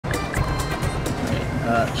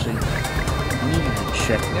See, I need to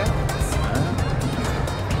check that.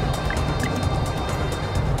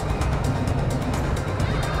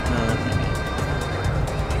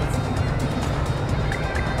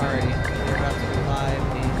 Alrighty, we're about to go live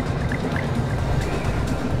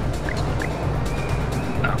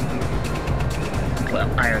Well,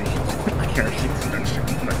 I already started.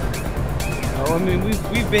 Oh, I mean,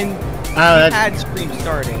 we've been we've had stream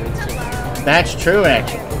starting. It's just... That's true,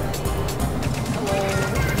 actually.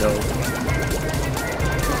 Hello.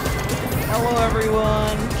 Hello,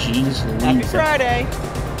 everyone. Jeez Louise. Happy Friday.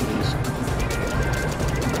 Jeez.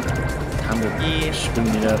 I'm gonna spoon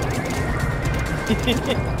it up.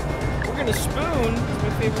 We're gonna spoon. It's my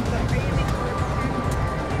favorite thing.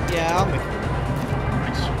 Yeah, I'll make it.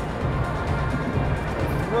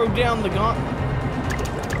 Throw down the gauntlet.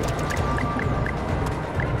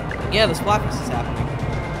 Yeah, the Splatfest is happening.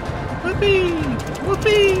 Whoopee!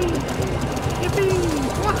 Whoopee! Yippee!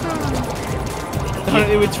 Thought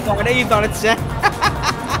it was Friday. You thought it said?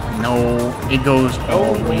 No, it goes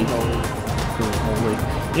all the way.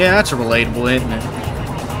 Yeah, that's a relatable, isn't it?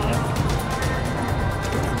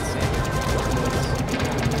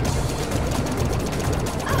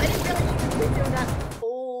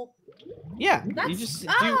 Yeah, you just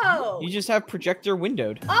you just have projector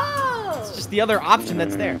windowed. Oh! It's just the other option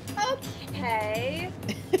that's there. Okay.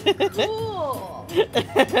 Cool.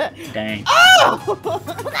 Dang. Oh! Well,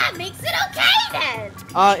 that makes it okay then.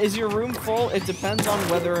 Is your room full? It depends on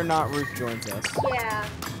whether or not Ruth joins us. Yeah.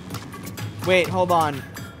 Wait, hold on.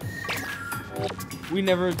 We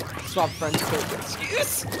never swapped friends for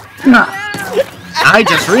excuse. I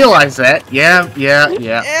just realized that. Yeah. Cool.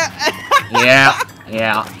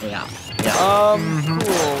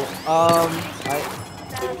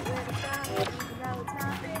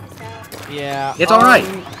 Yeah. It's alright.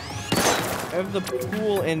 I have the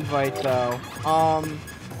pool invite though.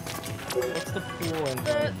 What's the pool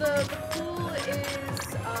invite? The pool is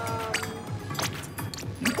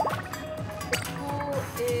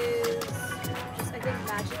just I think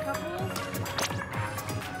magicouple.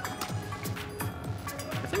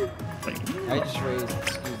 I just raised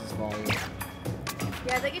excuses volume.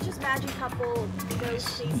 Yeah, I think it's just magicouple, no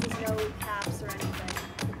spaces, no caps or anything.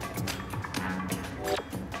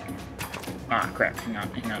 Ah, crap. Hang on.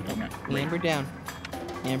 Amber down.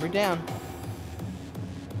 Amber down.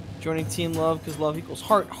 Joining Team Love because love equals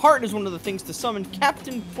heart. Heart is one of the things to summon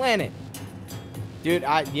Captain Planet. Dude,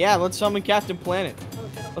 yeah, let's summon Captain Planet. Oh,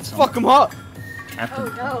 no. Let's fuck him up. Captain.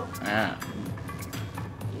 Oh no. Ah.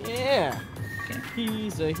 Yeah. Okay.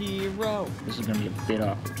 He's a hero. This is gonna be a bit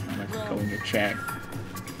awkward. I'm gonna have to go in your chat.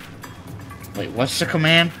 Wait, what's the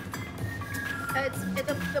command?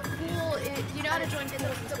 The pool. You know how to join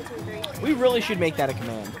Splatoon 3. We really should make that a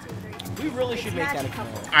command. We really should make that a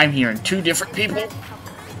command. I'm hearing two different people.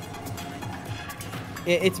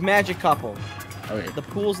 It's magicouple. Okay. The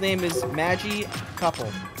pool's name is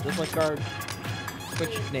magicouple, just like our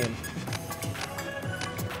Twitch name.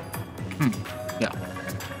 Yeah.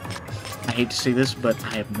 I hate to say this, but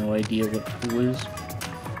I have no idea what pool is.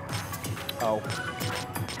 Oh.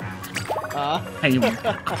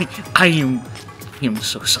 I am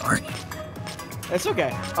so sorry. It's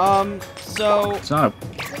okay. So It's not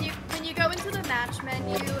When you go into the match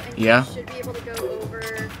menu, and Yeah. you should be able to go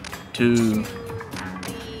over to the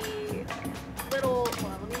little.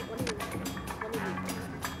 Well, let me.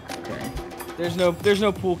 okay. there's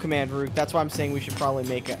no pool command route. That's why I'm saying we should probably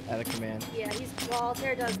make it at a command. Yeah,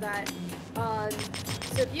 Altair does that.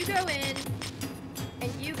 So if you go in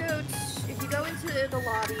and if you go into the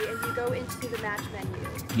lobby and you go into the match menu.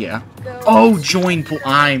 Yeah. Oh, join pool.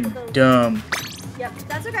 I'm dumb. Yep,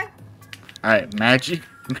 that's okay. Alright, magicouple.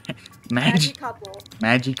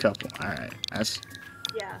 Magicouple. Alright, that's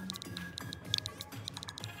Yeah.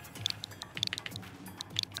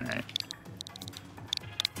 alright.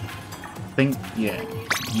 Think yeah. And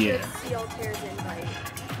you should see Altair's invite.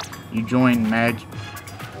 You join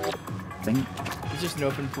think It's just an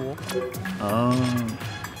open pool. oh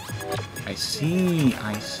I see. So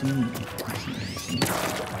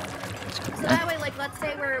that way, like, let's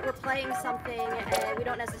say we're playing something and we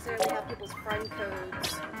don't necessarily have people's friend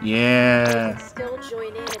codes. Yeah. They can still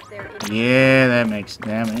join in if they're in. Yeah, that makes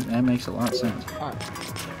a lot of sense. Alright.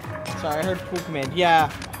 Sorry, I heard pool command. Yeah,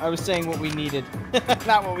 I was saying what we needed,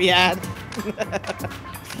 not what we had.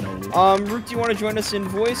 No. Root, do you want to join us in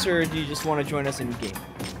voice, or do you just want to join us in game?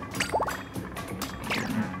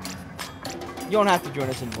 You don't have to join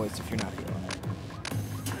us in voice if you're not feeling it.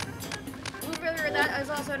 Blueberry, that is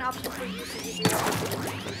also an option for you, so you do have to do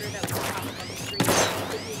that will pop up on the screen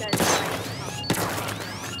if you guys like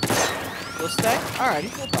to We'll stay? Alrighty,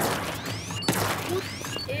 no problem.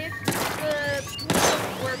 If the pool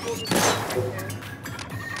doesn't work, we'll just have to.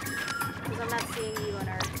 Because I'm not seeing you on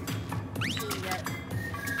our team yet.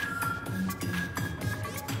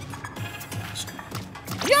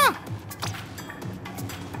 Yeah!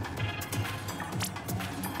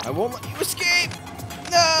 I won't let you escape!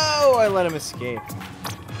 No! I let him escape.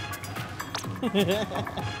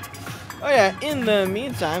 Oh yeah, in the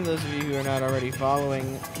meantime, those of you who are not already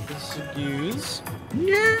following the Skews,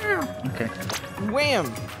 Yeah. Okay.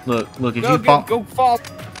 wham! Look, if Go, you follow, go follow.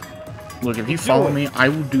 look, if you Do follow it. me, I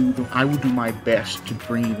will do my best to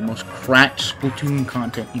bring you the most cracked Splatoon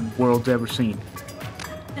content the world's ever seen.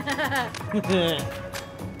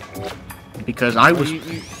 Because I was,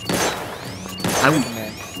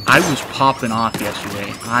 I was popping off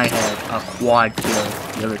yesterday. I had a quad kill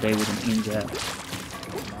the other day with an in-depth.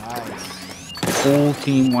 Nice. Whole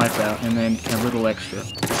team wipeout, and then a little extra.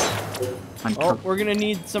 Oh, we're gonna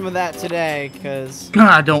need some of that today, because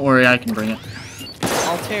Don't worry, I can bring it.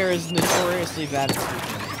 Altair is notoriously bad at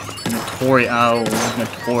speaking. Notorious. Oh,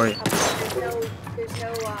 notorious.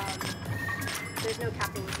 There's no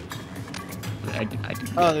capitalization. I do.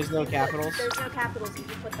 Oh, there's no capitals? There's no capitals. You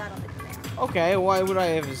can put that on the command. Okay, why would I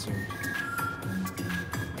have assumed?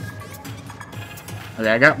 Okay,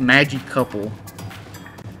 I got magicouple.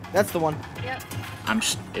 That's the one. Yep.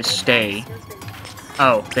 Stay.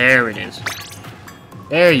 Oh, there it is.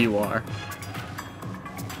 There you are.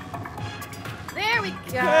 There we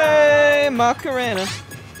go. Hey, Macarena.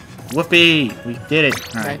 Whoopee! We did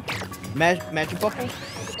it. All right. Magic bubble?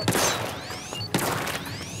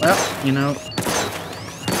 Well, you know.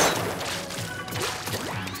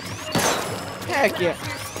 Heck yeah.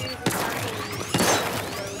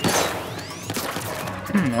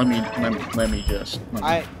 let me just.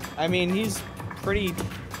 I mean, he's pretty.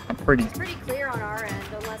 I'm pretty. It's pretty clear on our end,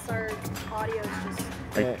 unless our audio is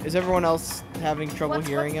just. Is everyone else having trouble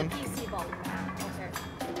hearing him? What's the PC volume at? Okay.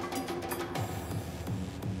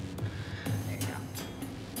 There you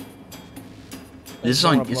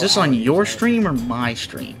go. Is this on your stream or my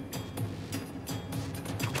stream?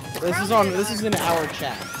 This is in our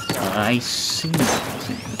chat. So. I see.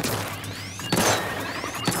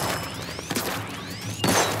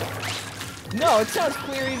 No, it sounds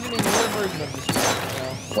clear even in your version of the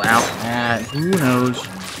stream. So. Wow. Who knows?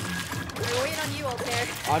 We're waiting on you, Altair.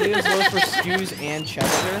 Audio is low for Skews and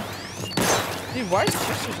Chester. Dude, why is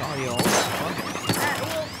Chester's audio always fun?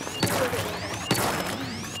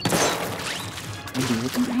 We'll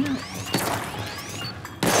look at it.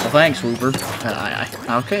 Well, thanks, Whooper.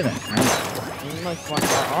 Okay then. Like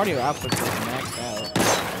our audio output's like maxed out.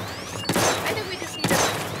 I think we just need to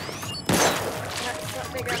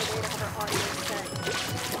figure out a way to have our audio set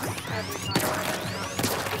every time.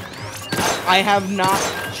 I have not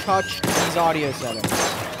touched these audio settings.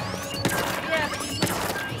 Yeah, but you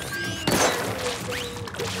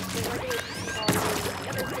can see where the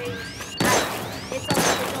other thing, it's all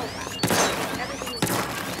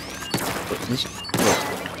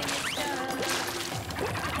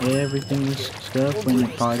Everything is stuff when you're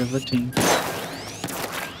part of a team. There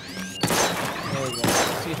we go.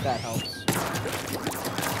 Let's see if that helps.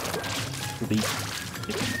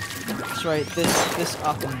 That's right. This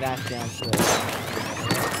up and that down.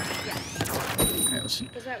 Alright, let's see.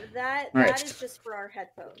 That Alright. is just for our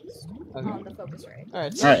headphones Okay. on the Focusrite.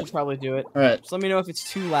 Alright, so I should probably do it. Alright. Just let me know if it's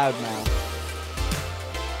too loud now.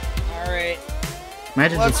 Alright.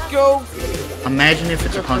 Imagine Let's go! Imagine if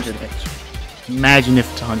it's 100x. Imagine if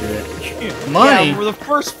it's 100x. Money? Yeah, we're the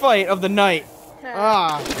first fight of the night.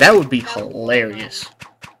 Ah. That would be hilarious.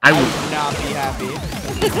 I would not be happy.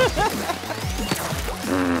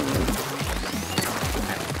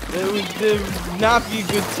 It would not be a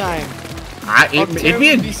good time. it'd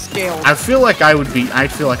be be scaled. I feel like I'd do okay.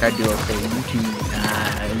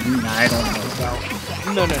 I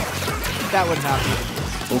don't know. No. That would not be the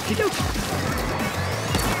case. Okie dokie.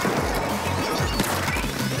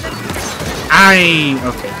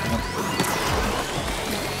 Okay.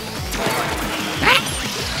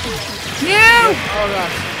 Yeah! Oh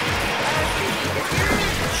gosh.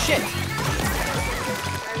 Shit.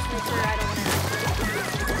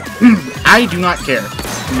 I do not care.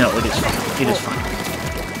 No, it is fine. It is fine.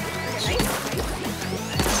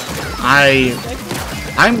 I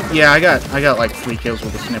got like 3 kills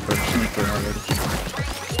with a sniper already.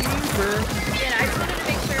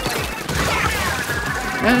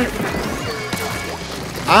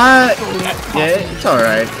 Yeah, it's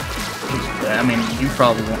alright. I mean, you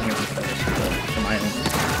probably won't hear me for this, but for my own.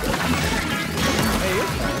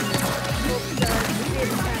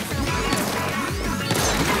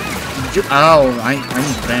 Oh, I need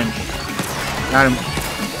revenge. Got him.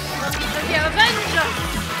 Yeah, avenge us!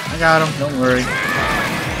 I got him. Don't worry.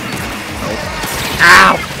 Nope.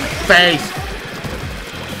 Ow! Face!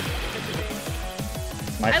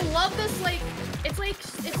 I love this, like, it's like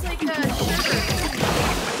sherbet.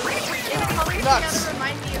 The colors Nuts. together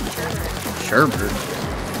remind me of sherbet. Sherbet.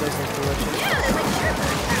 Those look delicious. Yeah, they're like sherbet.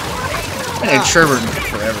 I had sherbet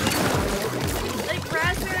forever. Like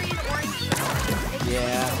raspberry and orange sherbet.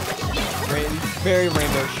 Yeah. Very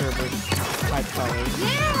rainbow sherbet type colors. Yeah!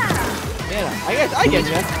 Yeah, I get Green you.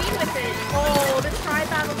 with it. Oh, the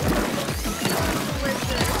tri-battle is delicious.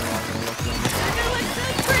 They're gonna look so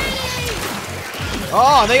pretty!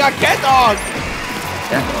 Oh, they got cat dog.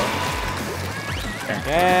 Yeah.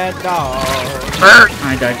 Cat dog. Bert! I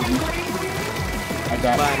died. I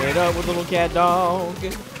got it. Line it up with little cat dog.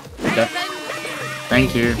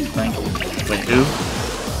 Thank you. Thank you. Wait, who?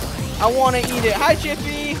 I want to eat it. Hi,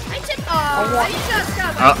 Chippy. I just I want-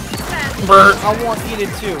 got Oh. fat. Bert! I want to eat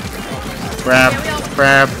it too. Grab. Yeah, we all-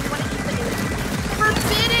 Grab.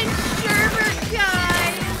 Forbidden sherbet,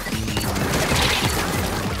 guys!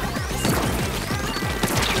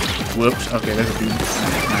 Whoops. Okay, there's a dude. I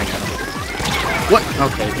got him. What?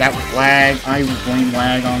 Okay, that was lag. I blame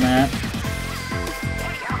lag on that.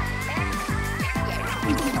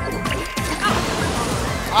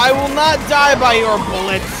 I will not die by your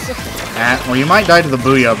bullets. Well, you might die to the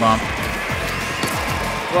booyah bomb.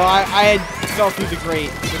 Well, I had fell through the grate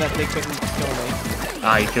so that they couldn't kill me.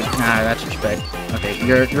 Ah, you could. Nah, that's respect. Okay,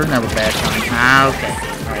 you're never bad time. Ah, okay.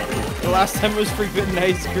 Alright. The last time it was forbidden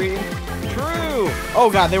ice cream. True. Oh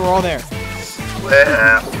god, they were all there.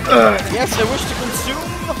 Yes, I wish to consume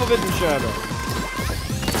the forbidden sherbet.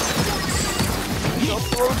 I'll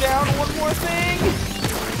throw down one more thing.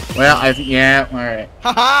 Well, yeah, alright.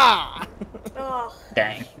 Haha. Ugh.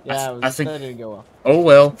 Dang. Yeah, I think. that didn't go well. Oh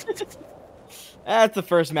well. That's the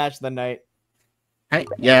first match of the night. Hey,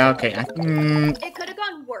 yeah, okay. It could have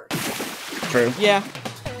gone worse. True. Yeah.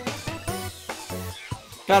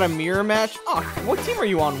 Got a mirror match. Oh, what team are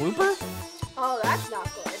you on, Whooper? Oh, that's not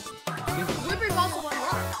good. Whipper's also won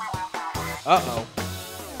one. Uh-oh.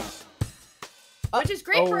 Which is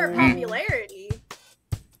great for her popularity.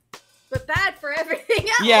 But bad for everything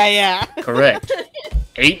else. Yeah. Correct.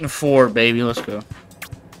 8 and 4, baby. Let's go.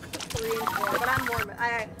 3 and 4, but I'm warm.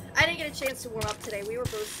 I didn't get a chance to warm up today. We were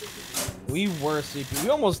both sleepy. We were sleepy. We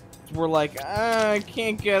almost were like, I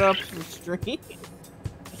can't get up from stream.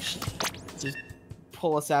 Just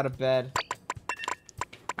pull us out of bed.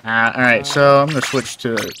 Alright, so I'm gonna switch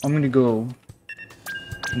to. I'm gonna go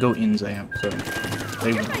in-zap. So. They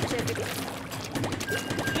You're win. my chip again.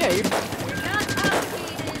 Yeah, you're You're not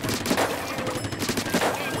obligated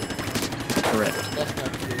to Correct. That's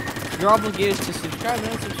not true. You're obligated to subscribe and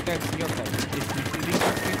unsubscribe to your page.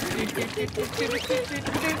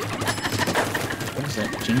 What is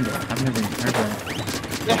that jingle? I've never even heard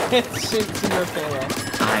that. it's in your payload.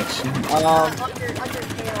 I see. Undertale.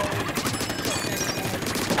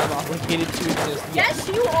 I'm obligated to exist. Yes,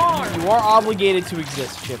 you are. You are obligated to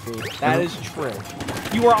exist, Chippy. That is true.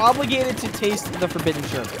 You are obligated to taste the forbidden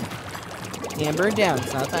sherbet. Amber it down.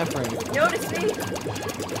 It's not time for you. Notice me.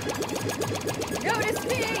 Notice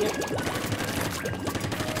me.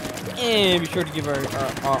 And be sure to give our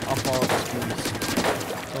follow to streams.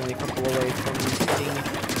 It's only a couple away from hitting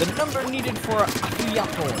the number needed for a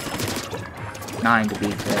Yapo. 9 to be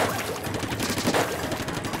exact.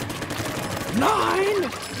 9!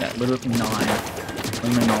 Yeah, literally 9.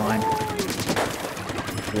 Only 9.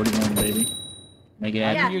 41, baby. Make it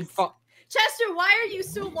happen. Yes. Chester, why are you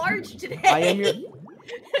so large today? I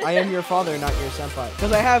am your father, not your senpai.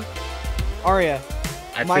 Because I have Arya.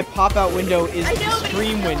 My pop-out window is I the know, but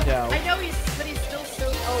stream he's still, window. I know but he's still so.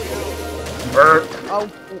 Oh Oh,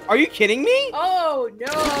 are you kidding me? no. Oh no.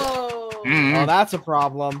 Oh, that's a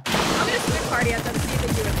problem. I'm gonna switch party at them, see if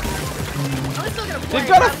they do it. I'm still gonna play. They've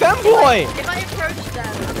got a femboy! If I approach them,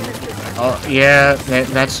 I'm gonna switch them. Oh yeah,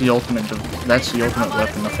 that's the ultimate. That's the ultimate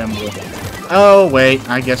weapon, the femboy. Oh wait,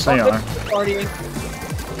 I guess they are. Partying.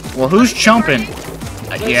 Well, who's chumping?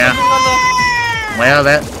 Yeah. Well,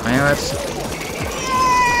 that's.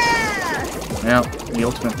 Well, the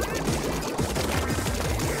ultimate.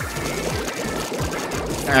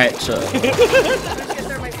 Alright, so. I'm just gonna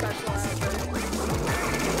throw my special out.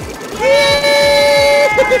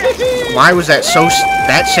 Why was that so.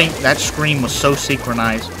 That scream was so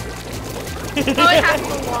synchronized. Oh, it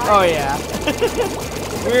happened a lot. Oh yeah. This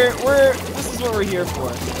is what we're here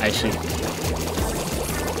for. I see.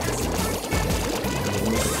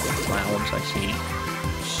 Clouds, I see.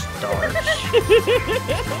 Stars.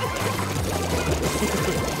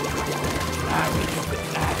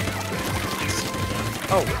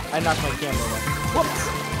 Oh, I knocked my camera away. Whoops.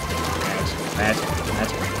 That's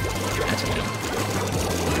That's it.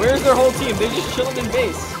 Where's their whole team? They're just chilling in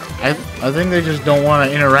base. I think they just don't want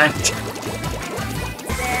to interact.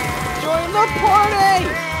 Join the party!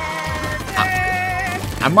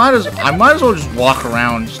 I might as well just walk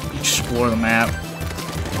around, just explore the map.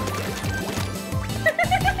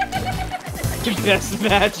 The best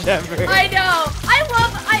match ever. I know.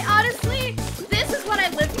 I honestly, this is what I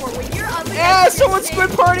live for. When you're up against Yeah, your someone's team-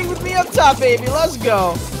 quit partying with me up top, baby. Let's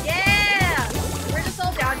go. Yeah. We're just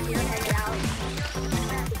all down here hanging out.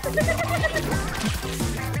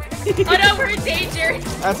 Oh no, we're in danger.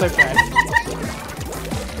 That's okay.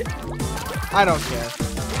 I don't care.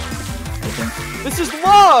 This is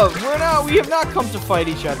love. We have not come to fight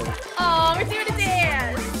each other. Oh, we're doing a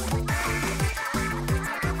dance.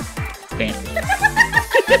 Damn. Look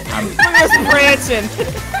at us prancing.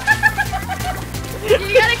 You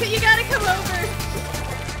gotta come over.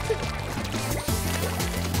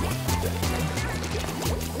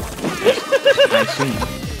 I see.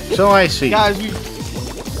 So I see. Guys, we...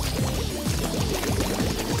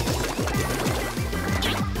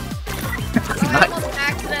 I almost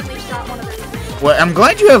accidentally shot one of them. Well, I'm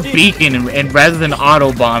glad you have beacon and rather than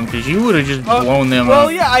auto bomb, because you would have just blown them well,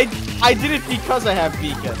 up. yeah, I did it because I have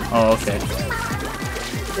beacon. Oh, okay.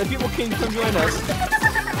 Then people can come join us.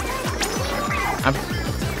 I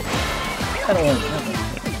don't want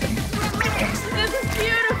This is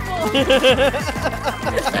beautiful. This is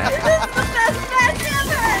the best match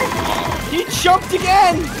ever. He jumped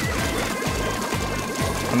again.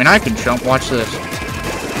 I mean, I can jump. Watch this.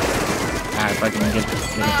 If I can get it.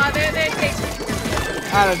 They take.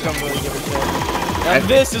 I don't really give a shit. Now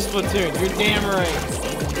this is Splatoon. You're damn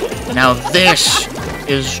right. Now this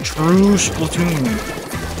is true Splatoon.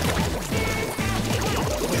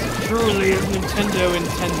 Truly, if Nintendo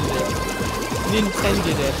intended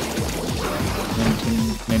it.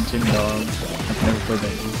 Nintendo. I've never played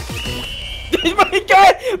that.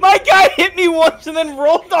 my guy hit me once and then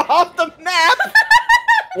rolled off the map.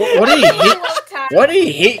 What did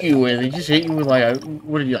he hit you with? He just hit you with like a,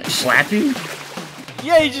 what did he like slap you?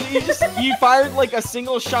 Yeah, he fired like a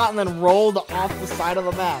single shot and then rolled off the side of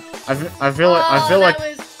the map. I feel like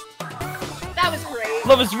That was great.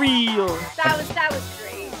 Love is real. That was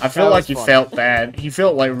great. I feel That like was he fun. felt bad. He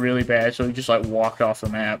felt like really bad, so he just like walked off the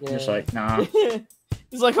map. Yeah. Just like nah.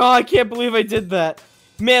 He's like, oh, I can't believe I did that.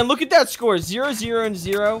 Man, look at that score. 0-0 and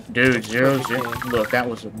 0. Dude, 0-0. Look, that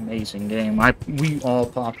was an amazing game. We all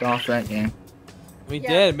popped off that game. We Yeah.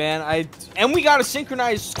 did, man. And we got a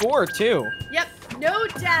synchronized score too. Yep. No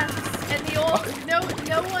deaths and the old no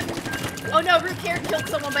one. Oh no, Root Care killed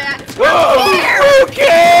someone by accident. Who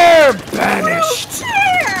care? Banished.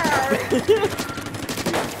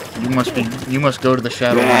 You must go to the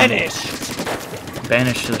shadow room. Banished.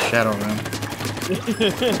 Banished to the shadow room.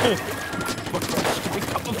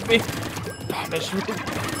 Banish me.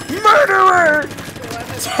 Murderer!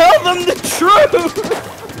 Tell them the truth!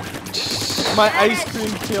 My ice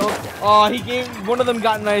cream killed. Oh, one of them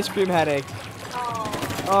got an ice cream headache.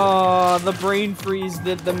 Oh, the brain freeze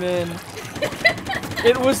did them in.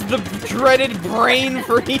 It was the dreaded brain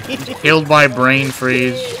freeze. Killed by brain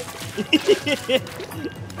freeze.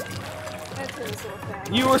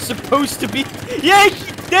 You were supposed to be. Yay!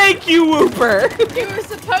 Thank you, Whooper! You were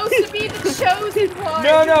supposed to be the chosen one.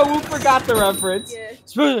 No, Whooper got the reference.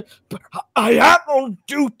 Yeah. But I am on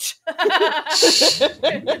duty.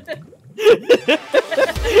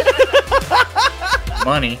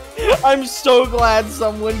 Money. I'm so glad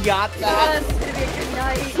someone got that. It's gonna be a good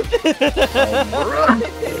night.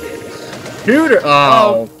 Dude,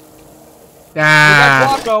 oh.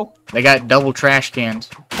 Ah, Taco. they got double trash cans.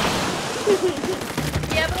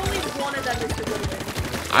 Yeah, but only one of them is the winner.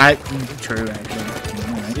 True,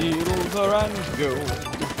 actually. Needles are and go.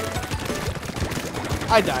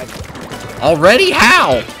 I died. Already?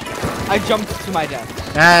 How? I jumped to my death.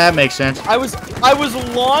 That makes sense. I was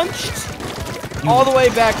launched all the way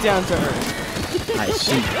back down to Earth. I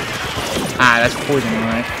see. That's poison,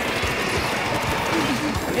 right?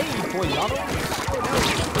 Hey, Poyano.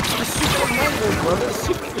 It's the Super Mango Brothers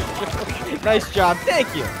Super Show. Nice job, thank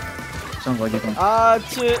you. Sounds like it.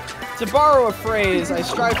 To borrow a phrase, I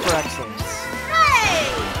strive for excellence.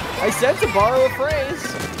 Hey! I said to borrow a phrase.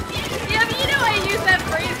 Yeah, but you know I use that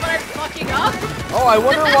phrase when I'm fucking up. Oh, I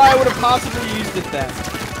wonder why I would have possibly used it then.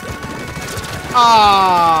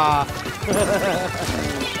 Ah!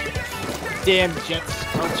 Damn jet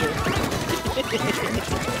sculpture.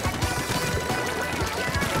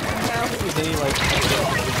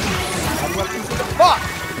 Fuck!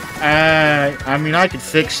 I mean, I could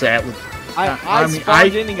fix that with I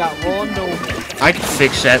spawned in and got rolled over. I can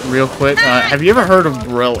fix that real quick. Have you ever heard of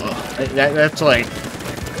Brillo? That's like...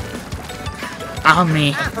 I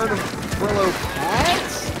mean... Heard of Brillo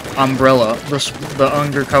pads? Umbrella. The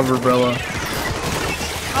undercover Brillo.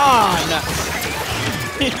 Ah, nuts.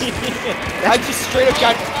 I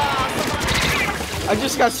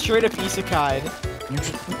just got straight up isekai'd.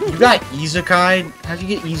 You got isekai'd? How'd you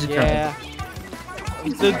get isekai'd? Yeah.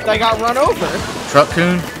 I got run over.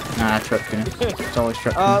 Truck-kun? Nah, Truck-kun. It's always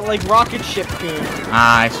Truck-kun. Like rocket ship coon.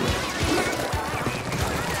 Ah, I see.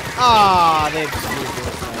 Ah, they just moved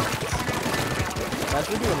it. Guys,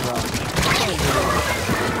 we're doing well.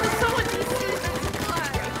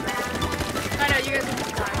 I know, you guys are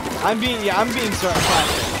just dying. I'm being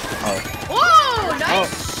sarcastic. Oh. Whoa!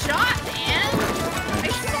 Nice shot, man! I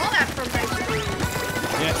saw that from my screen.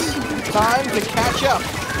 Yes. Time to catch up.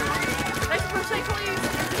 Nice first I call you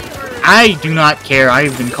Skippy, or... I do not care. I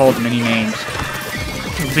have been called many names.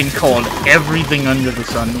 I've been called everything under the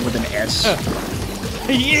sun with an S.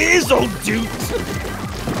 He is, old dude!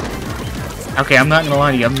 Okay, I'm not gonna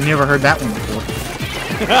lie to you. I've never heard that one before.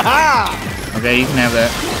 Okay, you can have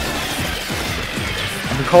that.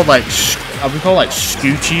 I've been called like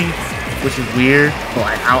Scoochie, which is weird, but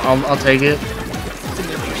like, I'll take it. It's an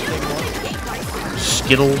interesting one.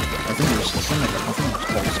 Skittle. I think it was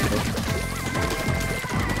called Skittle.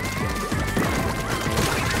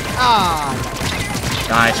 Ah!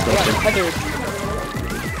 Die, Skittle.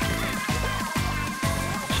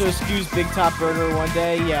 Show Skew's Big Top Burger one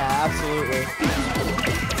day? Yeah, absolutely.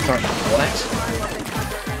 Sorry, what?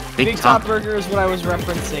 Big Top Burger is what I was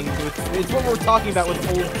referencing. It's what we're talking about with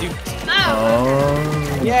old dudes.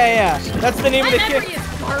 Oh. Yeah. That's the name of the kid.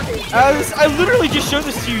 I literally just showed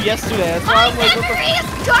this to you yesterday. That's why I'm like, what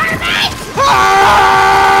the garbage!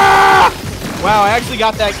 Ah! Wow, I actually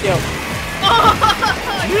got that kill.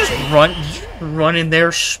 You just run in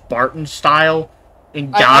there Spartan style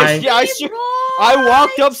and die. I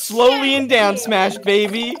walked up slowly and down smash,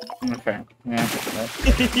 baby. Okay. Yeah.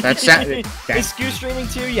 That's that. Is Skew streaming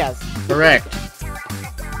too? Yes. Correct.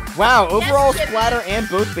 Wow, overall splatter and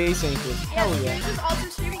both base angels. Hell yeah. He's also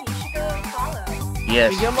streaming. You should go and follow.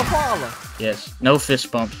 Yes. Give him a follow. Yes. No fist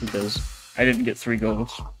bumps because I didn't get 3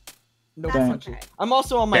 goals. No That's okay. I'm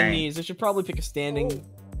also on my Dang. knees. I should probably pick a standing.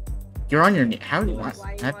 You're on your knee. How do you?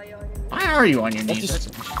 Why are you on your knees?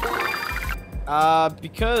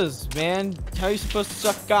 Because, man, how are you supposed to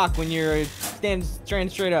suck cock when you're standing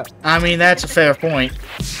straight up? I mean, that's a fair point.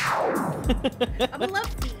 I'm a love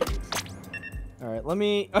fiend. Alright, let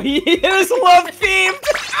me... Oh, he is love themed!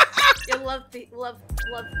 You love fiend.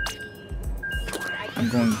 I'm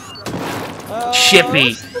going...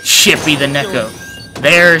 Shippy the Neko.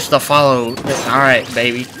 There's the follow. Alright,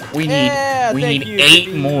 baby. We need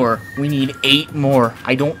 8 more. We need 8 more.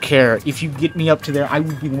 I don't care. If you get me up to there, I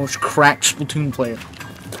would be the most cracked Splatoon player.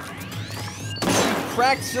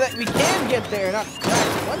 Cracked so that we can get there, not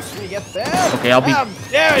cracked once we get there. Okay, I'll be... How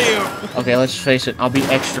dare you! Okay, let's face it. I'll be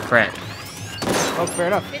extra cracked. Oh, fair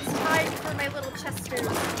enough. It's time for my little Chester to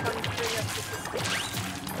come bring up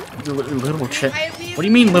the Little Chester? What do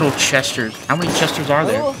you mean little Chesters? How many Chesters are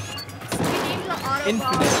there?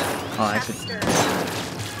 Infinite. Oh, I see.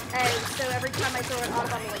 And so every time I throw an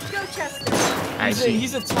Autobomb, I'm like, go Chester! I see.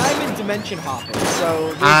 He's a time and dimension hopper,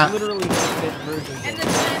 so there's literally infinite versions. And then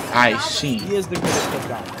I see. He is the greatest of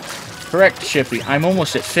goblins. Correct, Shippy. I'm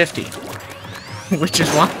almost at 50. which is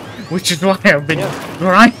why I've been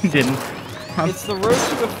grinding. It's the road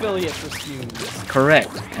to affiliate for students.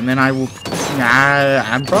 Correct. And then I will... Nah,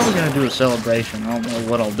 I'm probably going to do a celebration. I don't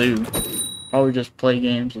know what I'll do. Probably just play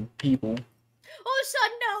games with people. Oh,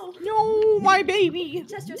 son, no! No, my baby!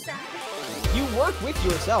 Chester's sad. You work with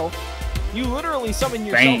yourself. You literally summon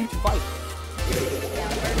yourself to fight.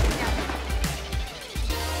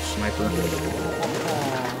 Sniper.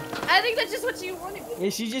 I think that's just what you wanted. Yeah,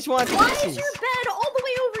 she just wants Why pieces. is your bed all the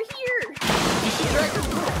way over here?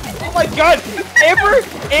 Oh my god!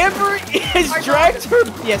 Amber has dragged her...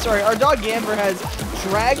 Yeah, sorry, our dog Amber has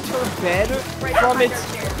dragged her bed from its...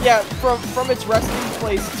 Yeah, from its resting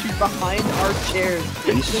place to behind our chairs.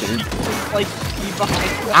 Just like, be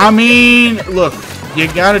behind us. I mean, look, you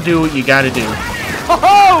gotta do what you gotta do.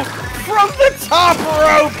 Oh! From the top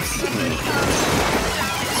ropes!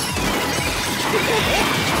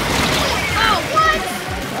 Oh, what?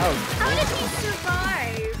 Oh, How did he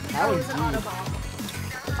survive? That was an Autobomb.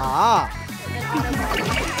 ah.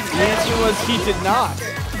 The answer was he did not.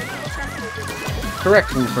 Correct,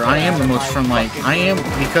 Wooper. I am the most friendly. I am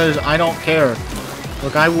because I don't care.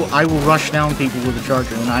 Look, I will rush down people with a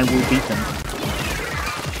charger and I will beat them.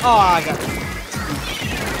 Oh, I got it.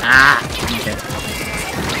 Ah. Okay.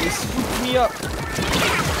 You spooked me me up.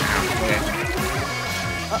 Okay.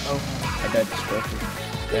 Uh-oh. I got distracted.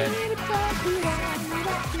 Dead.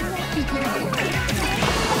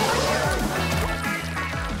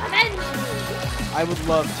 I would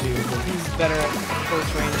love to, but he's better at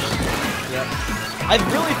close range. Yep. I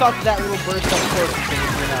really thought that little burst up close was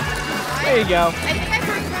gonna be enough. There you go. I think I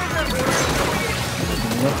bring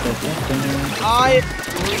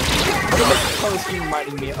Colors keep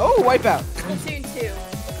reminding me. Oh, wipeout. Splatoon 2. This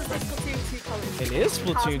is like Splatoon 2 colors. It is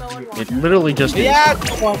Splatoon Cosmo 2. and Wanda. It literally just is. Yeah,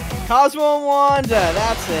 Cosmo and Wanda.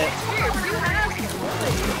 That's it.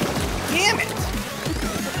 Damn it.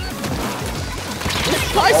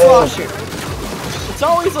 Tri-slosher. It's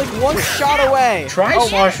always like one shot away.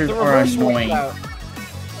 Tri-sloshers the are reverse annoying. wipeout.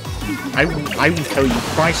 I will tell you,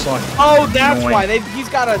 Tri-sloshers. Oh, that's annoying. why he's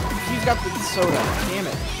got the soda. Damn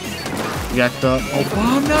it. You got the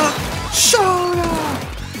Obama soda.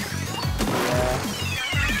 Yeah.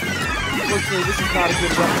 Unfortunately, this is not a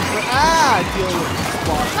good weapon for dealing with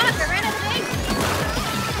squash. Fuck, I ran out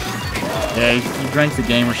of Yeah, you drank the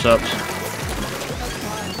gamer subs.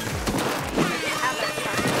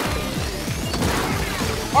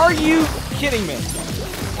 Are you kidding me?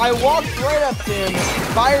 I walked right up to him,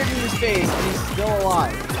 fired in his face, and he's still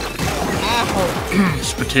alive. Ow!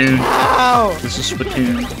 Splatoon. Ow! This is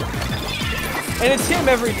Splatoon. And it's him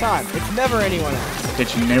every time. It's never anyone else.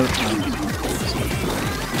 It's no.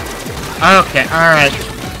 Okay, alright.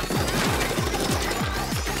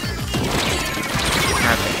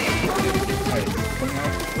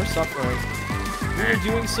 We're suffering. We were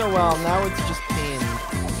doing so well, now it's just pain.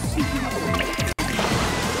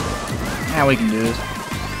 Now we can do this.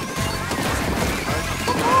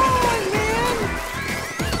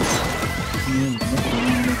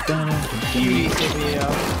 Cutie, Sylvia.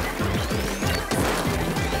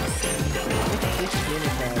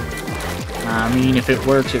 I mean, if it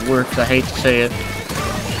works, it works. I hate to say it.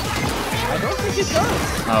 I don't think it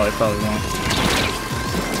does. Oh, it probably won't.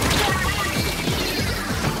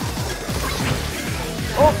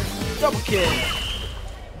 Oh, double kill.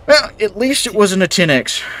 Well, at least it wasn't a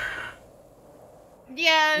 10x.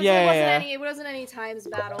 Yeah, it wasn't any times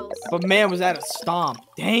battles. But man, was that a stomp.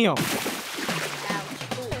 Damn. Ouch.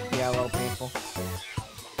 Yeah, a little painful.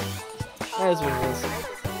 That is what it is.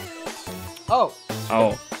 Oh.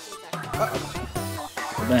 Oh.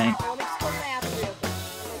 Dang. I'll just close my app and reopen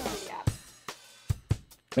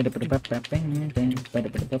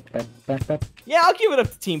it. Yeah, I'll give it up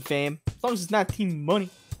to Team Fame. As long as it's not Team Money.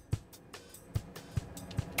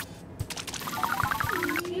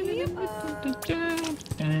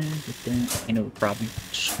 I know the problem.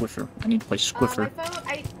 Squiffer. I need to play Squiffer. My phone,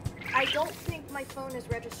 I don't think my phone is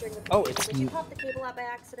registering the Oh, computer. it's Did you pop the cable out by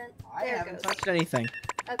accident? I There it haven't goes. touched anything.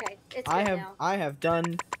 Okay, it's good now. I have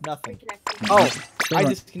done nothing. Reconnecting. Oh, I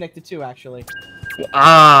disconnected too, actually.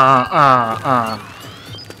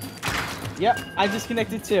 Yep, I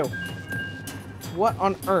disconnected too. What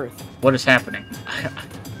on earth? What is happening?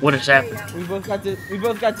 What is There you happening? go. We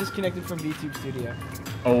both got disconnected from VTube Studio.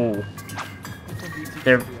 Oh. From VTube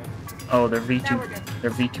They're- Studio. Oh, their Now we're VTube. good.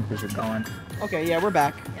 Their VTubers are gone. Okay, yeah, we're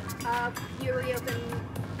back. Yep. You reopen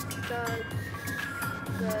the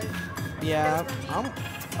Yeah,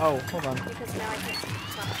 oh, hold on. because now I can't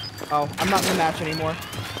stop. Oh, I'm not in the match anymore.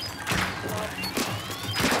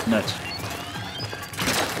 Nuts.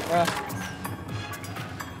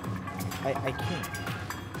 I can't.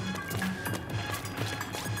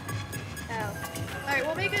 Oh. Alright,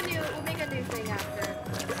 we'll make a new thing after.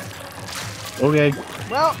 Okay.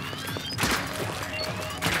 Well,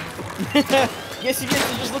 guess you get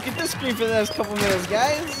to just look at this screen for the next couple minutes,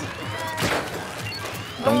 guys.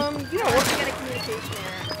 You know We're what? gonna get a communication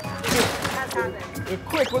error. That's happened.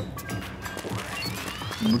 Quick, what?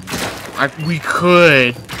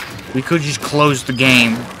 We could just close the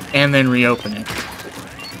game and then reopen it.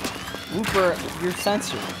 Whooper, you're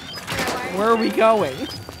censored. Yeah, why Where are we going?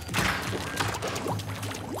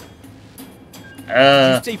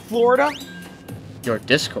 Did you say Florida? Your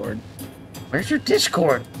Discord. Where's your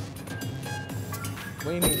Discord?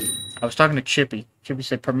 What do you mean? I was talking to Chippy. Chippy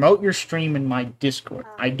said, promote your stream in my Discord.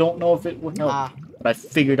 I don't know if it would help, but I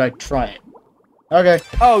figured I'd try it. Okay.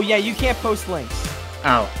 Oh, yeah, you can't post links.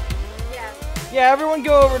 Ow. Yeah. Yeah, everyone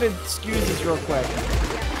go over to Excuses real quick.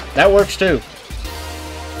 That works too.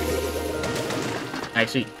 I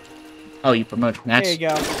see. Oh, you promoted. That's... There you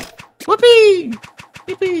go. Whoopee!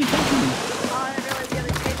 Yippee! Oh, I didn't realize the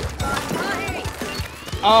other stage was gone. Hey!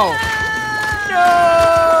 Oh.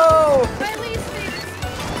 No! My least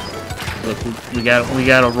favorite. Look, we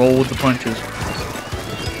gotta roll with the punches.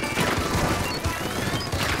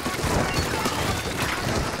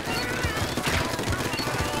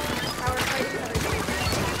 Power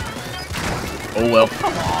Oh well.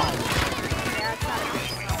 Yeah, it's not a good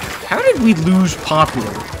sign. How did we lose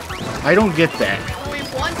popular? I don't get that. Only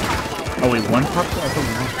one popular. Oh, we won popular? I thought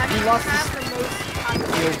we lost. That means lost you have the most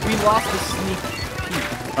popular. Yeah, we lost the sneak peek.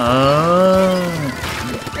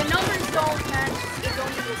 The numbers don't match. It's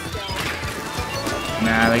only the skill.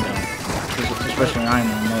 Nah, they don't. Especially I'm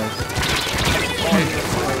on those.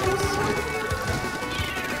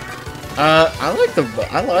 I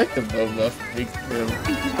like the bow buff. The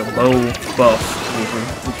bow buff.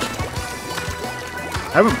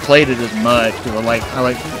 I haven't played it as much because I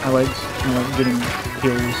like getting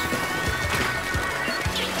kills.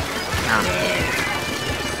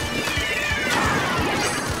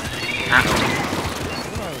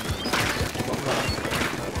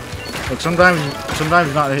 Like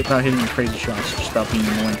sometimes not hitting crazy shots, just about being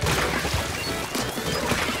annoying.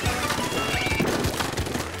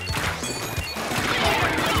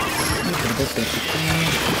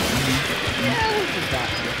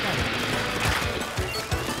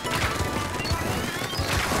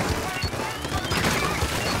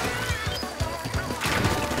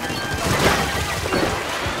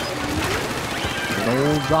 No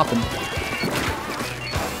dropping.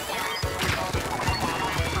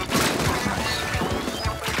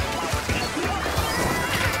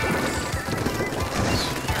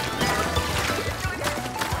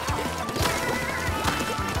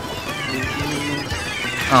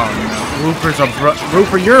 Oh no,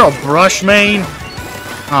 Rooper, you're a brush main?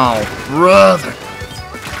 Oh, brother.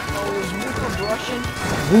 Oh, is Rooper brushing?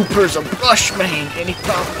 Rooper's a brush main, and he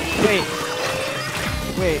probably...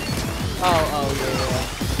 Wait. Oh,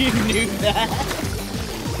 yeah. You knew that?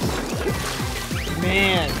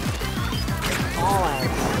 Man. All out.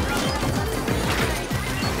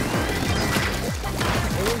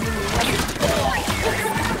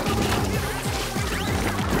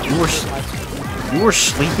 You were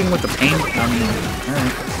sleeping with the pain? I mean,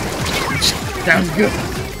 alright. Sounds good.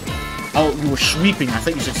 Oh, you were sweeping. I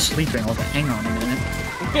thought you said sleeping. I was like, hang on a minute.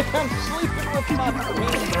 I'm sleeping with my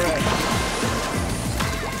pain bread.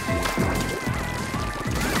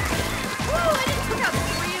 Woo! I just took out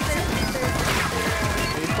 3 of their.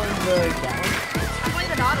 Are you playing the Gallon? I'm playing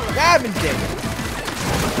the Nautilus. Gavin did it.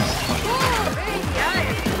 Whoa! Hey,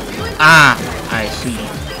 yeah. Ah, I see.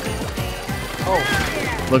 Oh.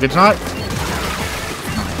 Yeah. Look, it's not...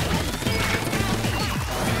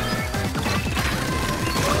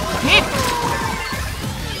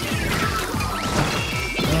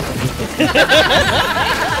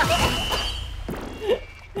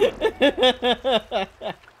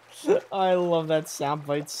 I love that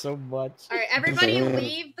soundbite so much. Alright, everybody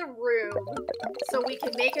leave the room so we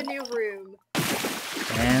can make a new room.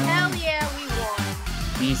 Hell yeah, we won.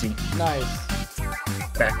 Easy. Nice.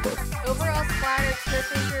 Backbook. Overall splatter,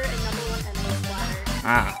 Turfinger, and #1 enemy splatter.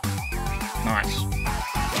 Ah. Nice.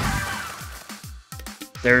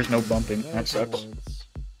 There's no bumping. That sucks.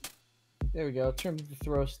 There we go. Turn the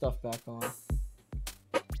throw stuff back on.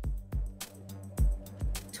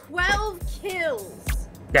 12 kills!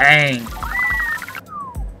 Dang.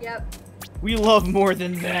 Yep. We love more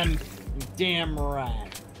than them. You damn right.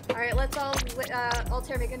 Alright, let's all,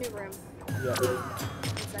 Altair, make a new room. Yep.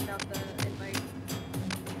 Send out the invite.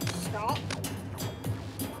 Stop.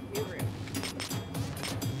 New room.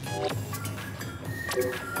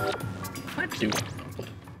 What do?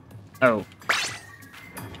 Oh.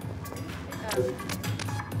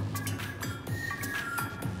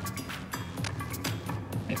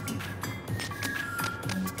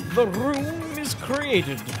 The room is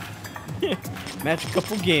created.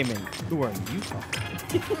 Magicouple Gaming. Who are you talking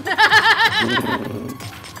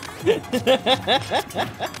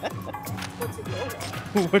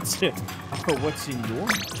What's in your What's in your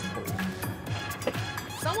magical?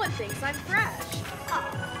 Someone thinks I'm fresh.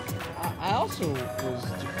 I also was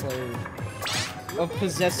declared of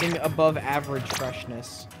possessing above average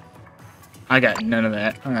freshness. I got none of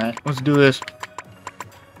that. Alright, let's do this.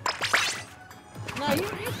 No, you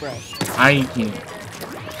ain't fresh. I eat you.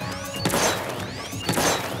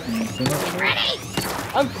 Ready?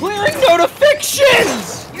 I'm clearing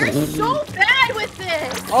notifications! You're so bad with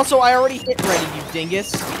this! Also, I already hit ready, you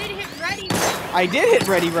dingus. You didn't hit ready. I did hit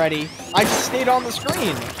ready. I just stayed on the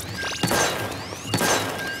screen.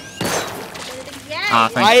 Ah,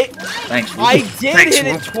 thanks. Thanks. I did Thanks, hit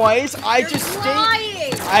it Wolf. twice. I You're just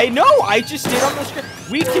lying. stayed. I know. I just stayed on the screen.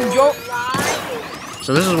 We can go. Lying.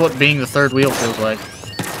 So this is what being the third wheel feels like.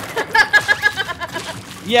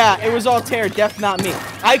 Yeah, it was Altair, Def, not me.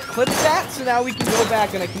 I clipped that, so now we can go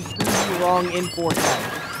back and I can prove you wrong in 4K.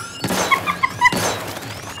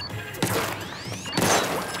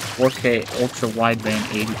 4K ultra wideband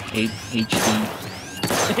HD.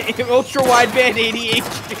 Ultra wideband 80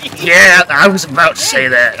 HD. Yeah, I was about to say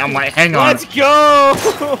that. I'm like, hang on. Let's go.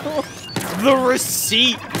 The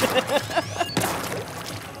receipt.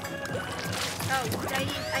 Oh,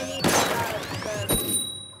 I need the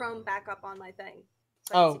Chrome backup on my thing.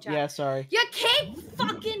 So Oh, yeah, sorry. You keep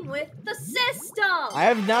fucking with the system! I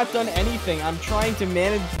have not done anything. I'm trying to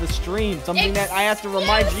manage the stream. Something that I have to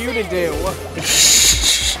remind you to do.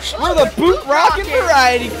 We're the Boot Rockin'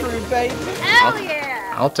 Variety Crew, baby. Hell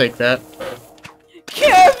yeah! I'll take that.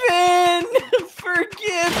 Kevin!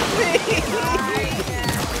 Forgive me!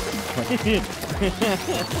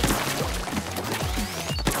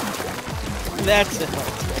 That's it.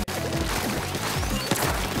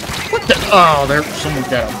 What the? Oh, there. Someone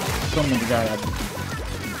got a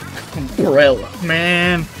umbrella,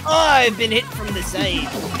 man. Oh, I've been hit from the side.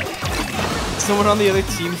 Someone on the other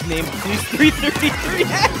team's name, please 333.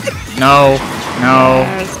 No.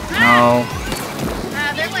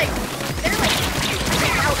 They're like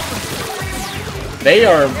out. They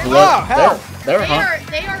are blood. hell. They're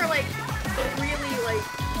They are like really like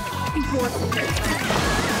forcing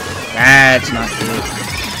themselves. That's not good.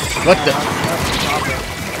 What the?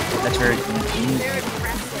 That's very confusing. They're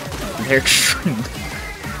aggressive. They're extreme.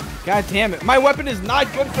 God damn it. My weapon is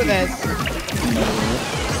not good for this.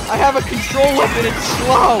 I have a control weapon. It's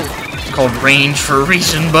slow. It's called range for a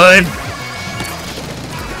reason, bud.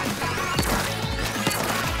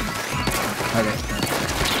 Okay.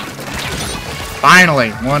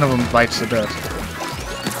 Finally, one of them bites the dust.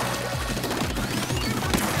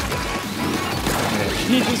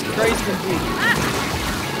 Jesus Christ, indeed.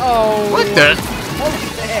 Oh. What the? Oh,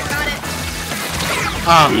 shit. Got it.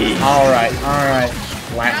 Alright.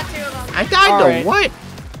 Got two of them. I died Alright. to what?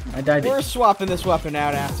 I died We're to... swapping this weapon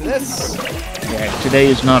out after this. Yeah, today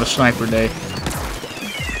is not a sniper day.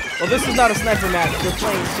 Well, this is not a sniper match. They're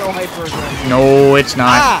playing so hyper aggressive. No, it's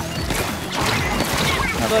not. Ah!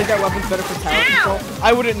 I feel like that weapon's better for tower control.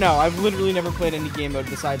 I wouldn't know. I've literally never played any game mode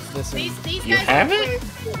besides this. And These You guys haven't? are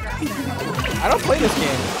too aggressive. I don't play this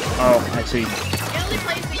game. Oh, I see. It only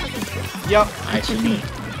plays because of you. Yep. I see.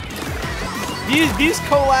 These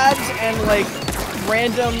collabs and like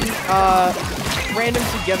random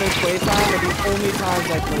together playtime are the only times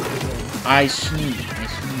I play this game. I see.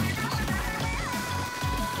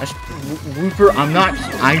 Rupert, I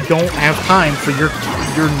don't have time for your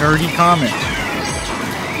nerdy comments.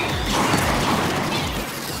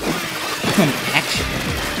 Action.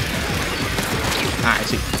 I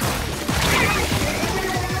see.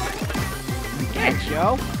 Thanks,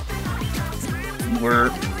 yo. We're...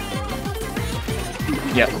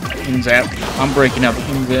 Yep, in zap. I'm breaking up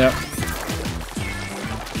in zap.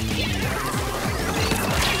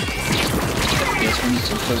 Yes, we need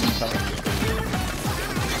some closing time.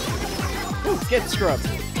 Ooh, get scrubbed.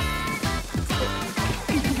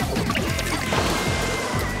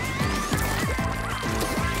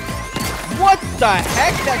 What the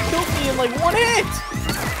heck? That killed me in like one hit!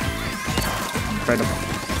 Incredible.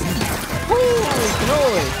 Holy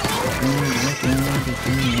cannoli!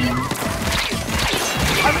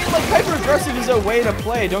 I mean, like, hyper-aggressive is a way to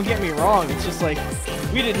play, don't get me wrong. It's just like,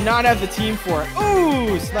 we did not have the team for it.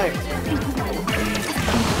 Ooh, sniped.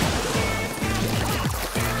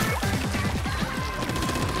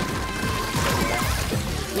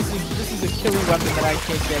 This is a killing weapon that I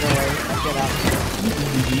can't get away.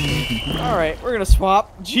 Alright, we're gonna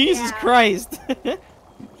swap. Jesus Christ! But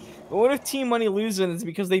what if Team Money loses and it's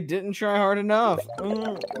because they didn't try hard enough?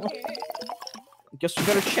 Guess we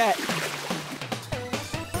better chat.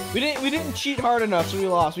 We didn't cheat hard enough, so we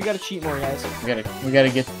lost. We gotta cheat more, guys. We gotta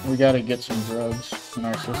get some drugs in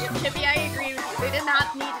our system. Chippy, I agree. We did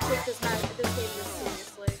not need to take this game this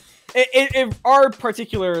seriously. Our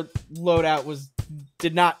particular loadout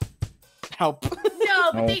did not help.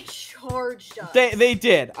 No, but they charged us. They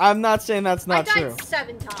did. I'm not saying that's not I died true.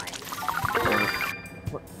 7 times.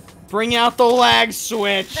 Bring out the lag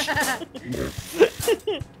switch.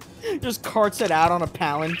 Just carts it out on a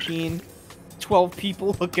palanquin. 12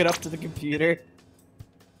 people hook it up to the computer.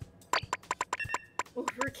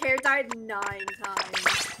 Recare died 9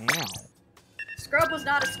 times. Wow. Scrub was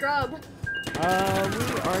not a scrub. We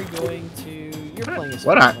are going to. You're playing a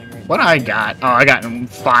What I got? Oh, I got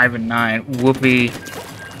 5 and 9. Whoopee.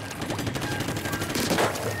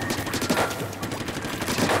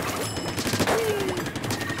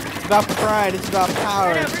 It's about pride. It's about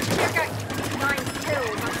power. No, Recare got 9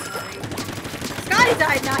 kills. I'm sorry. Scotty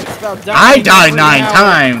died 9 It's about I dying died every 9 hour.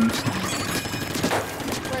 times.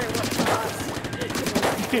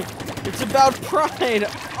 It's about pride,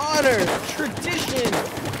 honor, tradition,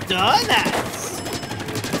 donuts.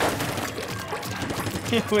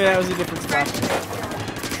 Wait, that was a different spot.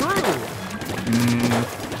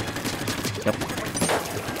 Yep.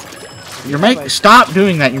 Stop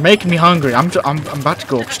doing that. You're making me hungry. I'm about to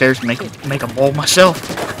go upstairs and make a bowl myself.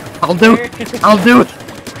 I'll do it. I'll do it.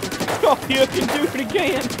 Oh, you can do it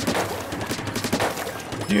again.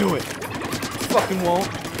 Do it. Fucking won't.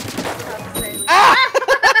 Ah!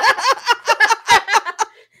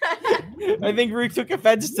 I think Rick took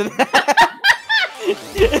offense to that.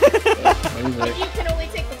 But you can only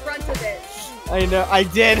take the front of it. I know, I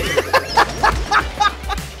did.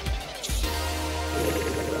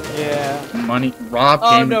 Yeah. Money. Rob.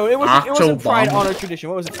 Oh no, it wasn't pride, honor, tradition.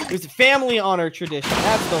 What was it? It was family, honor, tradition.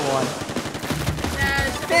 That's the one.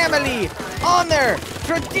 Family, honor,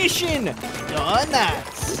 tradition,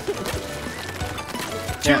 donuts.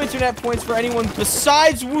 2 internet points for anyone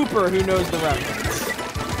besides Whooper who knows the reference.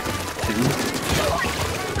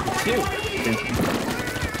 2.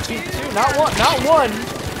 Not one. Not one.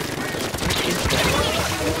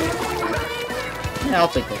 Yeah, I'll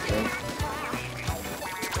take that.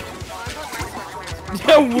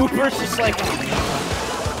 Whooper's just like.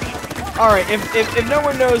 All right, if no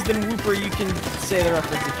one knows, then Whooper, you can say the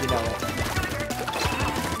reference if you know it.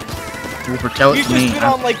 Whooper, tell it to me. You've just been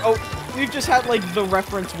on like we've just had like the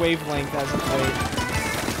reference wavelength as of late.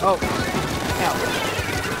 Oh, now.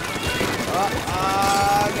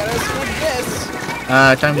 Gotta switch this.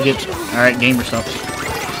 Time to get. All right, game yourself.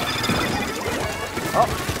 Oh,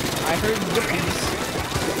 I heard yippies.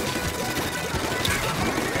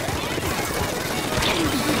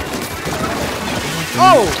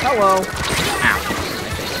 Oh, hello. Ow.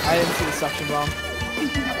 I didn't see the suction bomb.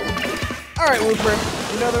 Alright, Whooper.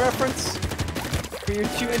 You know the reference? For your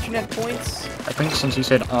 2 internet points? I think since you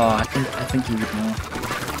said, I think you would know.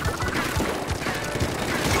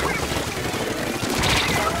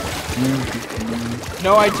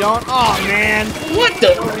 No, I don't. Oh man. What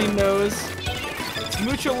the? Nobody knows. It's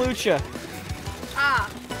Mucha Lucha. Ah.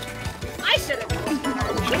 I should have known.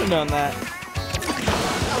 Should have known that.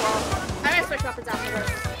 Oh well. I might switch weapons afterwards.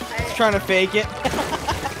 Just trying to fake it.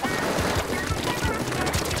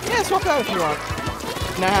 Yeah, swap out if you want.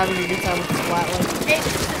 Not having a good time with this flatland. It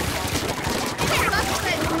sucks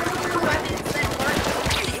that weapons that aren't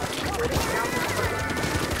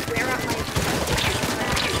wear out my.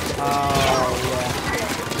 Oh yeah.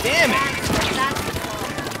 Damn it!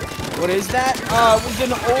 What is that? It was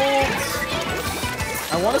an old.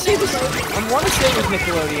 I want to say this. I want to say it was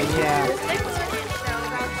Nickelodeon. Yeah.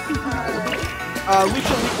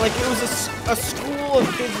 Lucha, like it was a school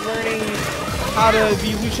of kids learning how to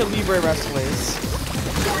be Lucha Libre wrestlers.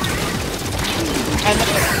 And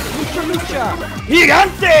Lucha!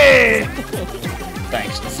 Gigante!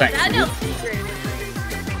 Thanks.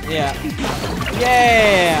 Yeah.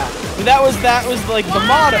 Yeah! But that was like the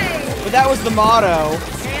motto. But that was the motto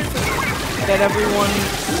that everyone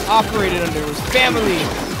operated under was family,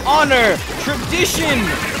 honor, tradition!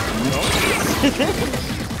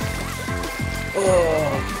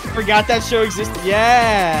 Oh, forgot that show existed.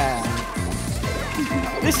 Yeah.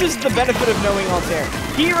 This is the benefit of knowing Altair.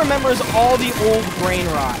 He remembers all the old brain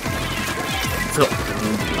rot.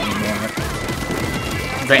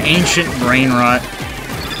 The ancient brain rot.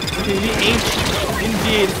 The ancient,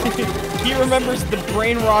 indeed. He remembers the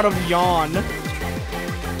brain rot of Yawn.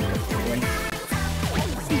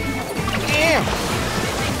 Damn.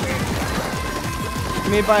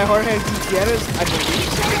 Made by Jorge Gutierrez, I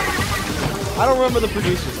believe. I don't remember the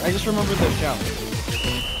producers. I just remember the show.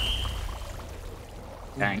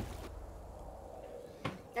 Dang.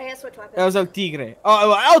 I guess switch weapons. That was El Tigre.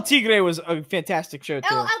 Oh, El Tigre was a fantastic show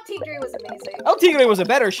too. El Tigre was amazing. El Tigre was a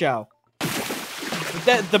better show.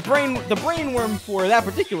 The brainworm for that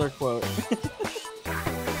particular quote.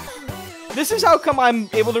 This is how come I'm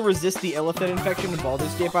able to resist the illithid infection in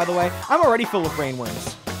Baldur's Gate, by the way. I'm already full of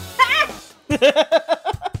brainworms. We gotta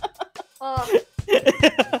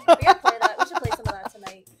play that. We should play some of that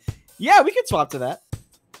tonight. Yeah, we could swap to that.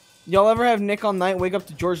 Y'all ever have Nick all night wake up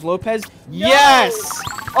to George Lopez? No! Yes!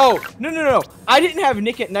 Oh, no. I didn't have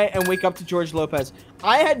Nick at night and wake up to George Lopez.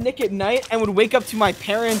 I had Nick at night and would wake up to my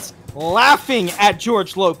parents laughing at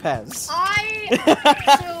George Lopez.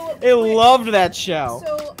 They loved that show.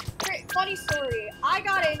 So, funny story. I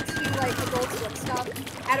got into, like, Adult Swim stuff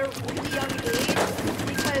at a really young age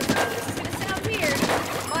because, this is gonna sound weird,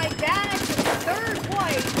 my dad's third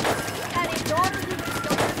wife had a daughter who was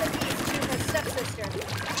younger than me. She was my stepsister.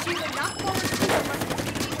 She would not fall asleep unless the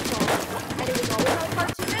TV was on, and it was always on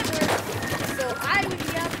Cartoon Network. So I would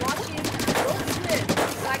be up watching Adult Swim.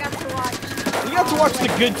 So I got to watch. You got to watch the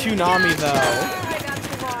good Toonami, though. I got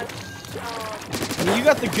to watch. I mean, you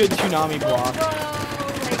got the good Toonami block.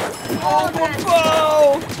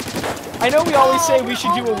 Oh, I know we always say we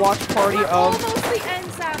should do a watch party we're of. almost the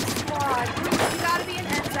NZAP squad. You gotta be an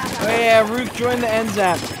NZAP. Oh yeah, Rook, join the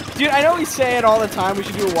NZAP. Dude, I know we say it all the time. We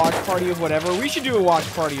should do a watch party of whatever. We should do a watch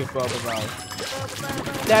party of Bobo.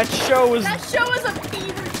 That show is. That show is a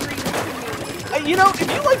fever dream to me. You know, if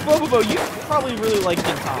you like Bobo, you probably really like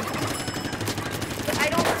King Kong. But I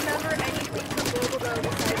don't remember anything from Bobo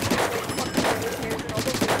besides like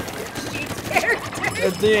fucking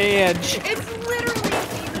characters. Yeah. It's literally a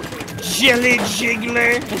fever dream. Jelly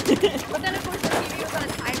Jiggler. But then of course the TV was on a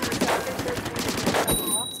timer, so I was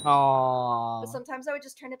off. Aww. But sometimes I would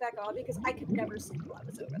just turn it back on because I could never sleep while I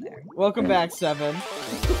was over there. Welcome back, Seven.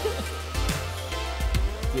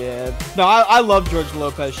 Yeah. No, I love George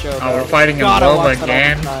Lopez show. Oh, we're fighting in God, I love watch that all the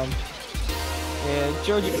again. time. Yeah,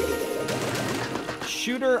 George.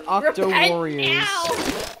 Shooter Octo Repent Warriors. now!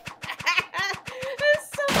 There's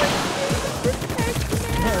so much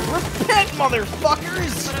Repent,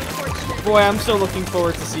 motherfuckers! But unfortunately, Boy, I'm so looking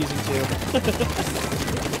forward to season 2.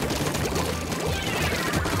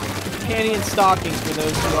 Panty and stockings for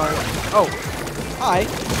those who aren't. Oh, hi.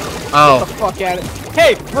 Oh. Get the fuck out of it.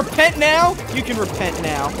 Hey, repent now? You can repent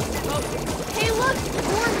now. hey look,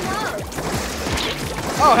 more love.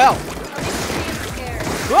 Oh, hell. Oh, these trees are scared.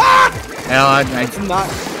 Ah! Hell, I Let's not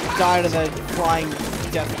die to the flying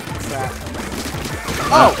death trap.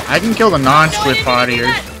 Oh, I can kill the non-squid partiers.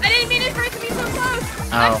 I didn't mean it for it to be so close.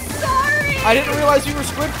 Oh. I'm sorry. I didn't realize we were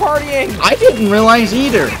squid partying. I didn't realize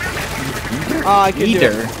either. I could do it.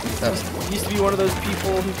 Either. Used to be one of those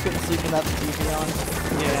people who couldn't sleep without the TV on.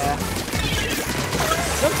 Yeah.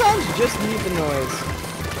 Sometimes you just need the noise.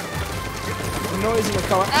 The noise in the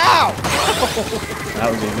color. Ow! That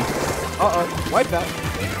was easy. Uh-oh. Wipe that.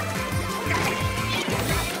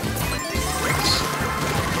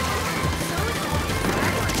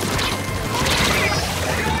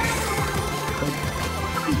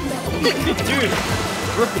 Dude,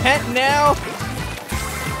 repent now.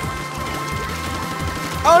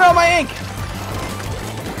 Oh no, my ink!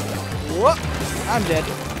 Whoop! I'm dead.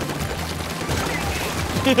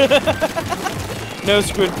 No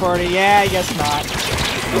squid party. Yeah, I guess not.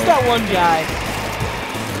 Just that one guy.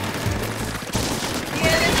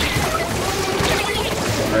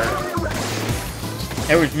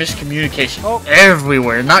 There was miscommunication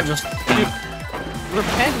everywhere, not just. Dude,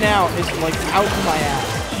 repent now is like out of my ass.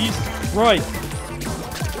 Jesus Christ.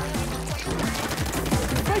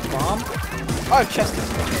 Right, bomb. Oh, chest is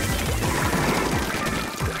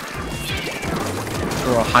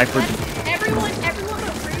For a hyper. Everyone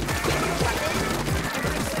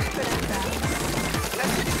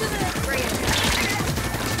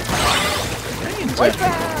but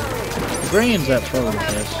Ruth. Brains that probably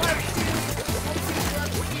yes.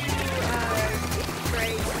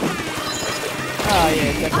 Oh yeah,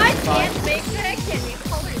 I definitely fine. can't make that. Can we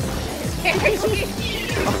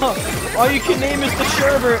color? All you can name is the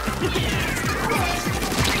sherbet.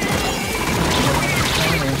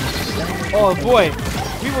 Oh boy,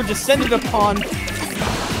 we were descended upon.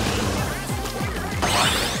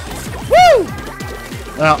 Woo!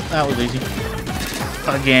 Well, that was easy.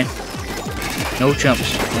 Again. No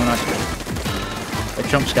chumps. No, not the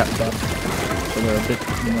chumps got fucked. So they're a bit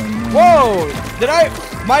more. Whoa! Did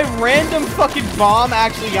my random fucking bomb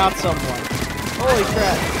actually got someone? Holy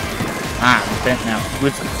crap! Ah, bent now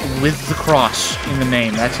with the cross in the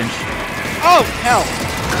name. That's interesting. Oh hell!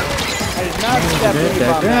 I did not step in the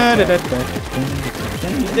bomb that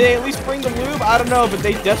way. Did they at least bring the lube? I don't know, but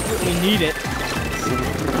they desperately need it.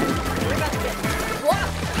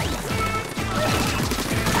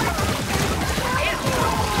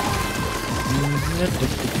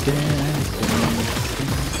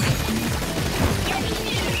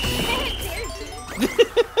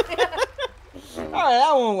 Alright,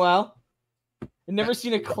 that went well. I've never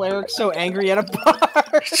seen a cleric so angry at a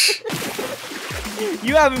bar.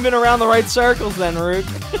 You haven't been around the right circles then, Rook.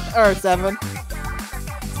 Or Seven.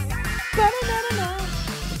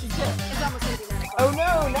 Oh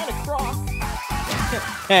no, not a cross.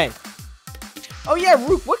 Hey. Oh yeah,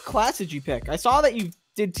 Rook, what class did you pick? I saw that you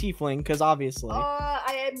did Tiefling, because obviously.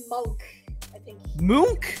 I am Monk, I think.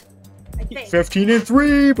 Moonk? I think.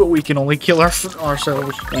 15-3, but we can only kill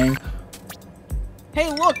ourselves. Dang.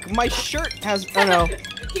 Hey, look, my shirt has. Oh no.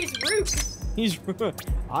 He's Rook. He's.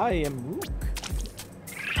 I am Rook.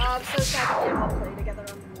 I'm so sad we can't all play together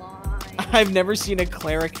online. I've never seen a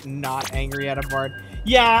cleric not angry at a bard.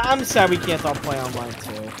 Yeah, I'm sad we can't all play online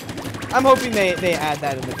too. I'm hoping they add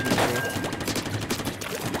that in the future.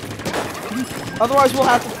 Otherwise, we'll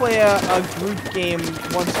have to play a group game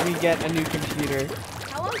once we get a new computer.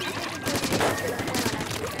 How long do you think it's going to be for that one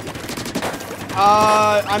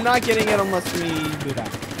actually? I'm not getting it unless we do that.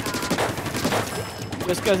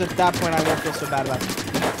 Just because at that point I won't feel so bad about it.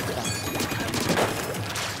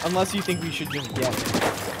 Unless you think we should just get it.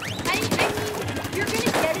 I mean, you're gonna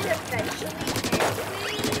get it eventually anyways.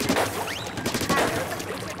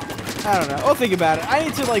 I don't know. I'll think about it. I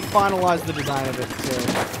need to like finalize the design of it too.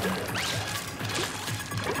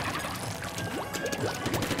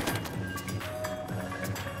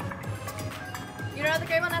 You don't know the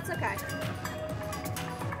gray one? That's okay.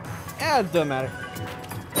 It doesn't matter.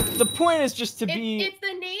 The point is just to be. If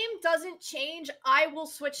the name doesn't change, I will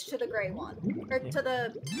switch to the gray one. Or to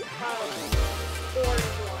the orange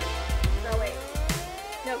one. No, wait.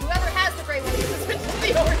 No, whoever has the gray one needs to switch to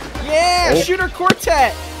the orange one. Yeah! Oh. Shooter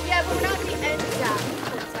Quartet! Yeah, but we're not the end staff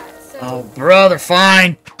quartet, so... Oh, brother,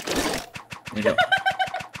 fine. We don't.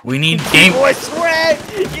 We need game. Boy Sweat!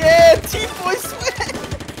 Yeah! Team Boy Sweat!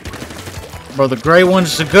 Bro, the gray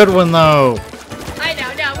one's a good one, though. I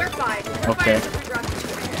know, no, we're fine. We're Okay. fine.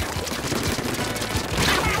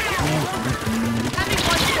 Having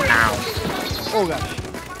one story. Ow. Oh gosh.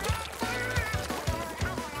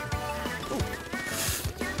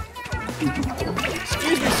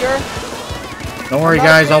 Excuse me, sir. Don't worry,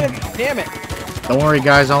 guys. Damn it. Don't worry,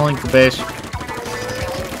 guys. I'll link the base. True,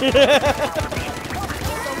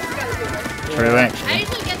 actually. I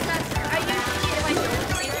usually get that. I usually, if I don't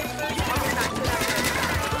see this, I'll get back to that.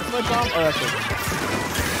 What's my bomb? Oh, that's it.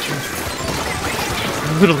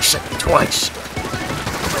 Literally said it twice.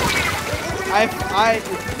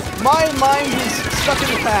 My mind is stuck in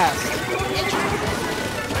the past.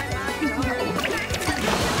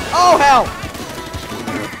 Oh, hell!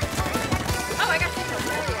 Oh, I got this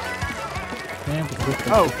one.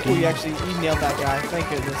 Oh, cool, you nailed that guy. Thank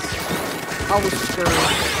goodness. I was scared.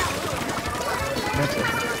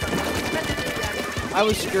 I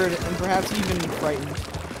was scared and perhaps even frightened.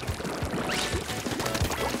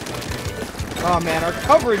 Oh man, our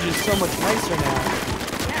coverage is so much nicer now.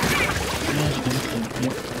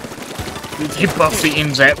 You buff the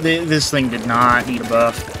ins out. This thing did not need a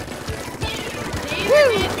buff. They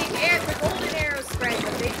did the golden arrow spray,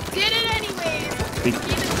 but they did it anyways.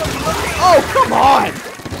 Oh, come on!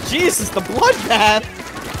 Jesus, the bloodbath!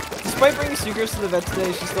 Despite bringing secrets to the vet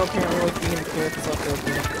today, she's still apparently looking in the care for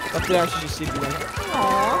self-therapy. Up there, she just sleeping like,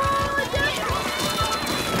 aww.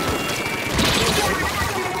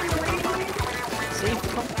 Safe,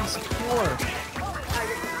 comfy, secure.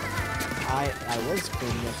 I was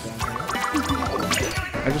cleaning up down here.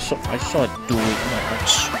 I saw a duel.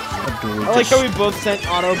 I like how we both sent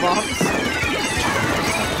auto bombs.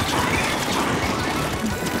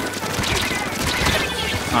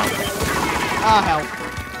 Oh. Ah, hell.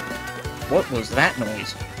 What was that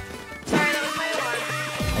noise? Sorry, that was my alarm.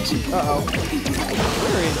 I see. Uh-oh.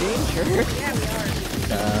 We're in danger. Yeah, we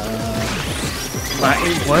are.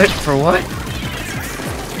 What? For what?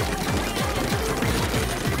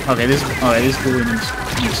 Okay, this duel needs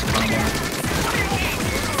to calm down.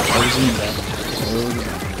 I was in that.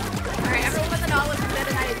 Alright, everyone with the knowledge is dead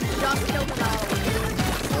and I just killed the knowledge.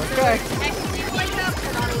 Okay. Actually, like that, the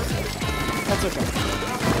knowledge was dead. That's okay.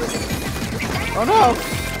 Oh no!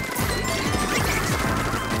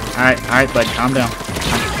 Alright, bud, calm down.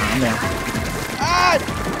 Calm down. Ah!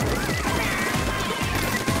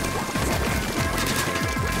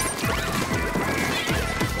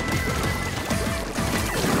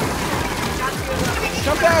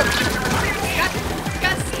 Come back!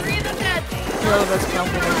 Got 3 of them dead.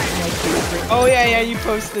 Oh yeah, you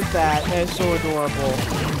posted that. That's so adorable.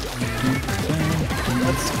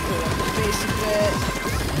 Let's put up the basic bit.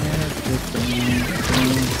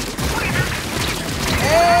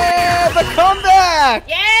 And the comeback!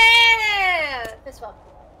 Yeah! This one.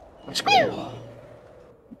 Let's go.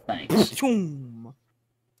 Thanks. Choom.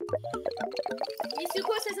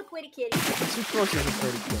 Sucrose is a pretty kitty. Sucrose is a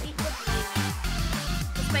pretty good.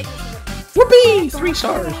 Whoopee! 3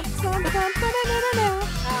 stars. Oh, I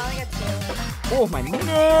got 2. Oh my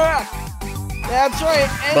neck! That's right.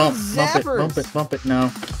 And zappers. Bump it. No.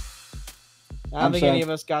 I don't think any of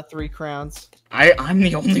us got 3 crowns. I'm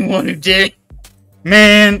the only one who did.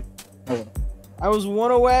 Man. Oh. I was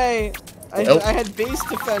 1 away. I had base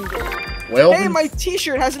defender. Well. Hey, my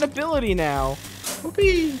T-shirt has an ability now.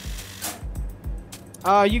 Whoopee.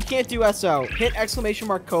 You can't do SO. Hit !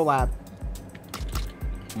 collab.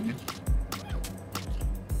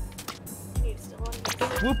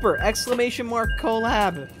 Whooper! !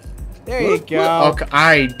 collab. There you go. Okay,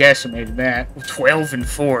 I decimated that. 12 and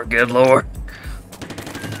 4. Good lord.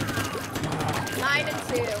 9 and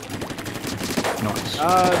 2. Nice.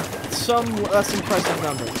 Some less impressive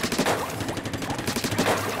numbers.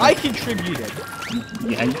 I contributed.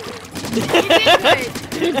 Yeah.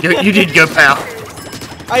 You did good. You did good, pal.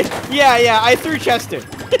 Yeah, I threw Chester.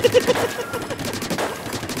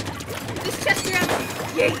 This Chester out.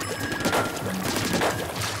 Yay.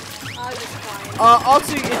 Just fine.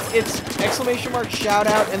 Also, it's exclamation mark shout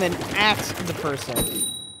out and then at the person.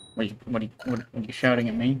 Wait, what are you shouting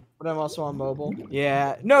at me? But I'm also on mobile.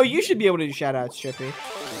 Yeah. No, you should be able to do shout outs, Chippy.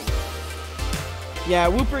 Yeah,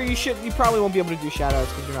 Whooper, you probably won't be able to do shout outs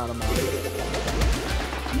because you're not a mod.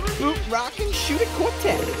 Boop, rock and shoot a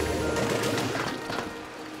quartet.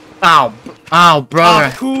 Ow,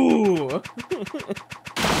 brother. Oh, cool.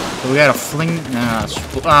 We got a fling.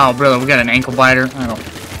 Oh, brother, we got an ankle biter.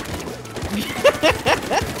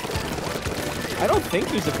 I don't think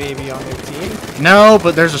there's a baby on their team. No,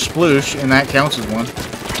 but there's a sploosh, and that counts as one.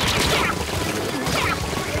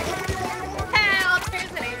 Hell,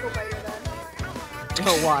 there's an ankle biter then.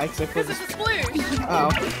 Oh, why? Because it's a sploosh.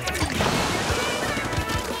 Oh.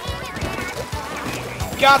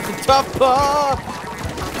 Got the tough pup!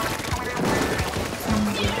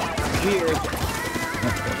 Weird.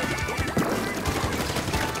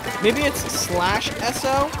 Maybe it's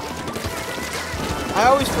 /SO? I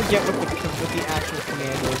always forget what the actual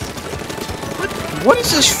command is. What is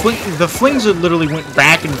this fling? The flings that literally went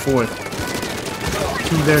back and forth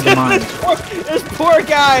to their demise. This poor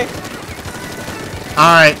guy!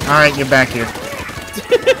 Alright, get back here.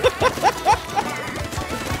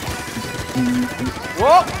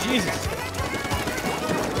 Whoa, Jesus.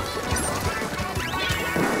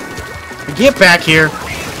 Get back here.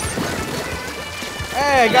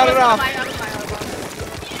 Hey, I got it off. That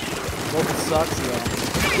Well, it sucks, yeah.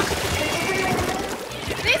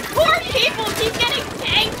 These poor people keep getting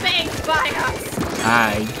gangbanged by us.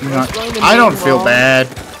 I don't feel bad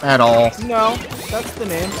at all. No, that's the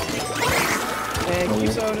name. Thank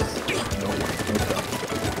you, sodas.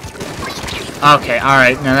 Okay,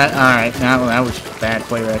 alright, now that was a bad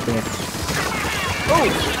play right there. Oh!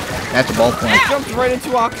 That's a ball point. I jumped right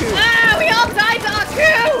into Aku. Ah, we all died to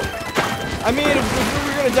Aku! I mean, if we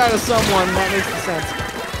were gonna die to someone, that makes sense.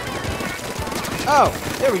 Oh,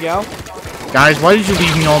 there we go. Guys, why did you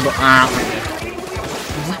leave me all the... You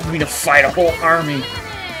left me to fight a whole army.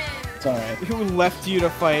 It's alright. Who left you to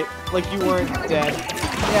fight like you weren't dead?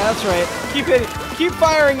 Yeah, that's right. Keep hitting. Keep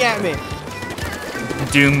firing at me.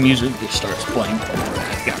 Doom music just starts playing.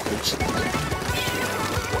 I got this.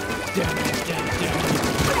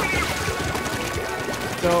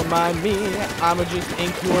 Don't mind me, I'ma just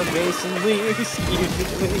ink your base and leave. Excuse me,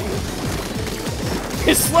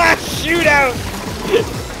 please. Slash shootout!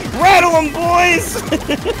 Rattle 'em, boys! This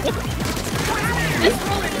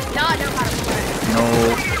roller does not know how to play. No.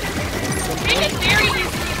 It is very easy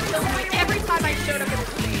to kill me every time I showed up in the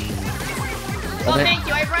game. Well, Okay. thank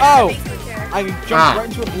you. I run Oh. a basement there. I jumped right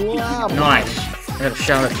into a blob. Nice. I got a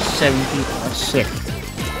shout out to 7 people. That's sick.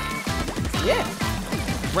 Yeah.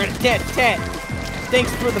 Rat-a-tat-tat.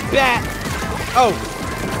 Thanks for the bat. Oh.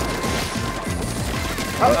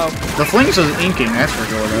 Uh-oh. The flings is inking, that's for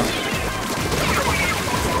sure, though.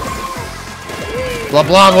 Blah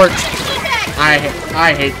blah works.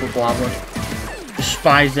 I hate the blobbler.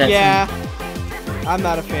 Despise that Yeah. I'm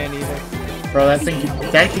not a fan either. thing. Bro, that thing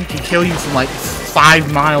can kill you from like 5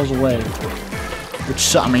 miles away.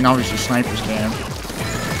 Which, I mean, obviously snipers can.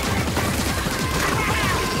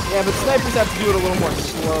 Yeah, but snipers have to do it a little more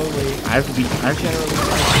slowly. I Generally.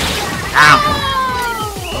 Ow!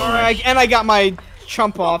 Alright, and I got my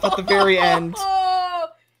chump off at the very end. Oh,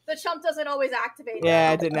 the chump doesn't always activate.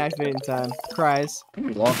 Yeah, I didn't activate in time. Cries. I think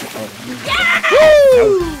we lost it. Woo!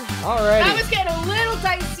 Alrighty. That was getting a little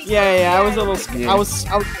dicey. Yeah, I was a little Yeah. I was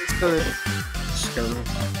scared.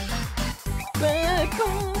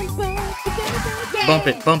 Bump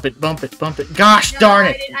it. Gosh darn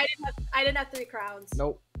it! I didn't have 3 crowns.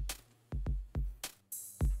 Nope.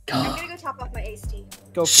 I'm gonna go top off my ace team.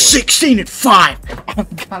 Go for it. 16 and 5!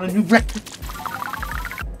 I've got a new record.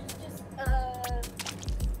 Just,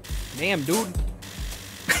 Damn, dude.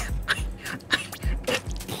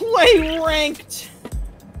 Play ranked.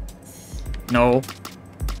 No.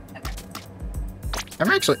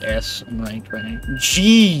 I'm actually S in ranked right now.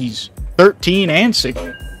 Jeez! 13 and 6.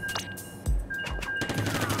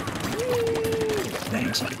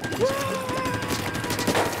 Thanks.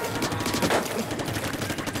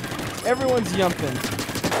 Everyone's yumping.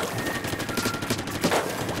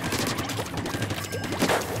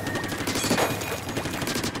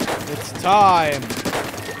 It's time.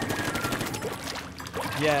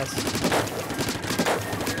 Yes.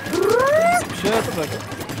 Shut the fuck up.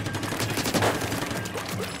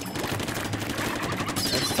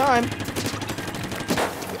 It's time.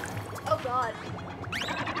 oh god.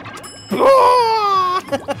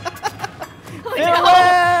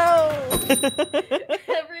 Farewell!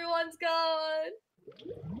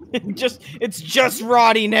 It's just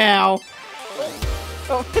Roddy now.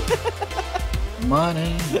 Oh.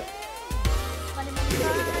 Money.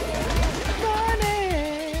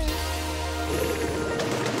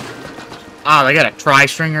 Ah, they got a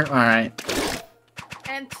tri-stringer. All right.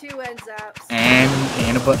 And 2 end zaps. And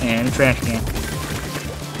a trash can.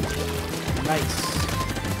 Nice.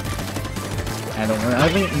 I don't know. I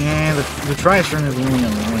think the tri-stringer is the only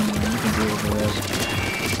annoying one. You can deal with the rest.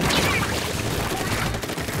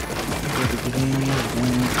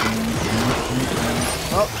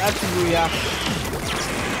 Oh, that's a booyah.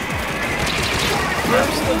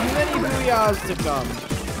 First of many booyahs to come.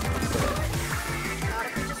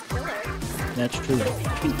 That's true.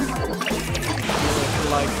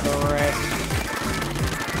 Like the rest.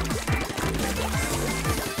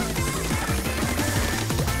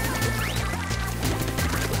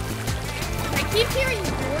 I keep hearing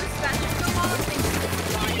your special go on things.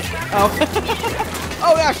 Oh.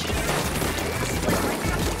 Oh gosh.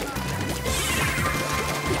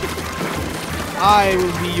 I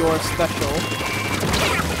will be your special.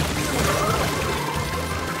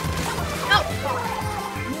 Oh.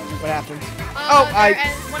 What happened?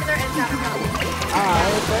 One of their ends out.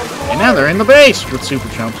 And now they're in the base with super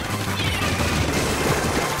chumps.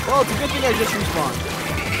 Well, it's a good thing I just respawned.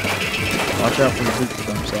 Watch out for the super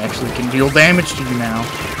chumps. They actually can deal damage to you now.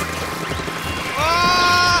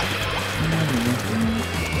 Ah!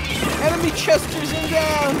 Enemy chesters and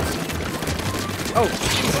downs. Oh.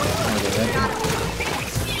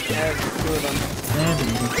 There's 2 of them.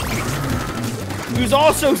 Who's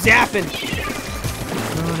also zapping?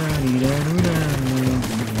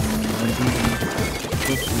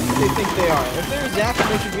 Who do they think they are? If they're zapping,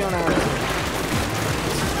 they should be on our end.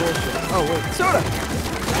 This is bullshit. Oh, wait. Soda!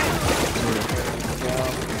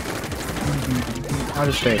 I'll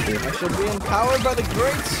just stay here. I shall be empowered by the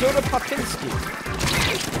great Soda Popinski.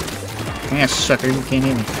 Yeah, sucker, you can't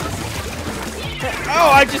hit me.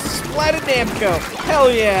 Oh, I just splatted Namco. Hell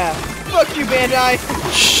yeah. Fuck you, Bandai.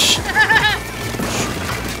 Shh.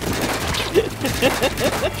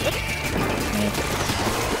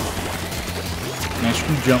 Now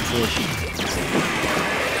screw jump force.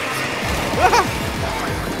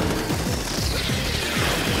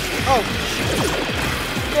 Oh.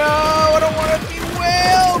 No, I don't want to be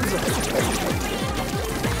whaled.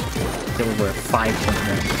 They were at 5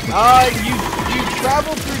 something. You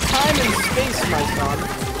travel through time and space, my son.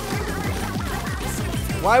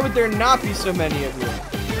 Why would there not be so many of you?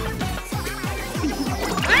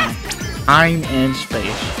 Time and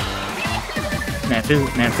space. Man,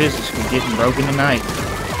 physics is getting broken tonight.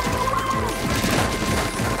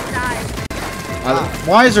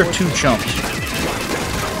 Why is there 2 chumps?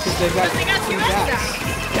 Because they got 2 guys.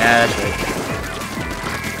 Yeah, that's right.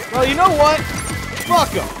 Well, you know what?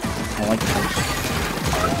 Fuck them. I like chumps.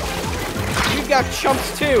 You got chumps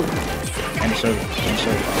too. And so.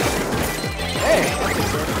 Hey.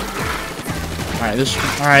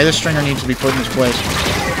 Alright, this stringer needs to be put in his place.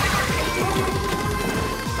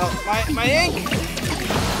 Oh, my ink.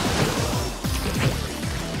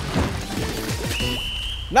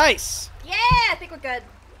 Nice. Yeah, I think we're good.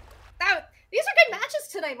 These are good matches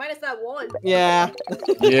tonight, minus that one. Yeah.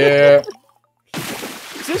 Yeah.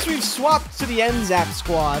 Since we've swapped to the NZAP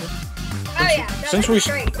squad. Oh yeah.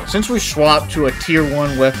 Since we swapped to a tier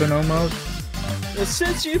 1 weapon almost.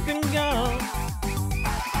 Since you've been gone,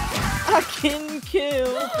 I can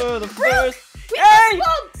kill for the first. Hey!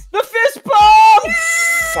 The fist bump!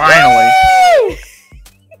 Finally.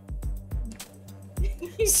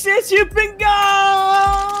 Since you've been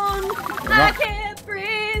gone, I can't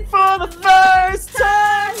breathe for the first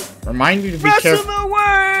time. Remind me to be Wrestle careful. the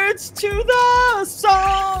words to the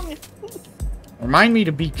song. Remind me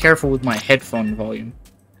to be careful with my headphone volume.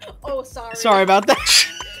 Oh, sorry. Sorry about that.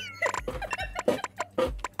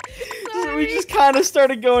 We just kind of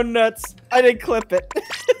started going nuts. I didn't clip it.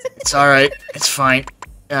 It's alright. It's fine.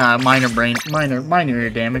 Minor ear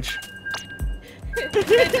damage. It's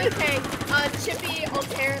okay. Chippy,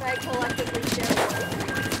 Altair, and I collectively share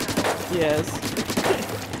one. Yes.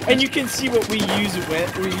 And you can see what we use it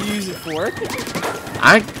with. We use it for.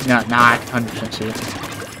 I 100% see it.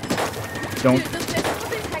 Don't. Dude, the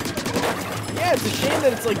fist bump is technically. Yeah, it's a shame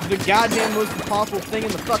that it's like the goddamn most impossible thing in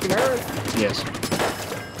the fucking earth. Yes.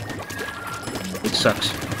 It sucks.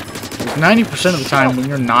 90% of the time, when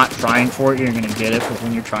you're not trying for it, you're gonna get it. But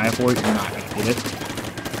when you're trying for it, you're not gonna get it.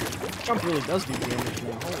 Jump really does do damage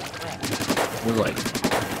now. Holy crap. You're like,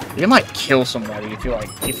 you can like kill somebody if you like,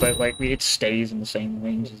 if it stays in the same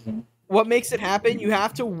range as them. what makes it happen, you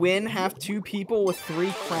have to have 2 people with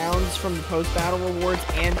 3 crowns from the post-battle rewards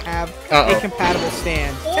and have a compatible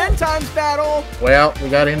stand. 10 times battle! Well, we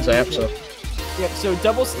got Inzap, so... Yep, so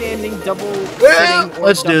double standing, double well, sitting, or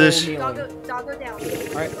let's do double this. kneeling. Doggo down.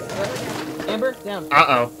 Alright. Amber, down.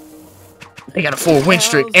 Uh-oh. They got a 4 win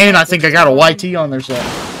streak, and I think I got a YT on their side.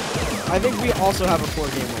 I think we also have a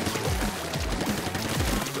 4-game win streak.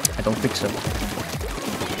 I don't think so.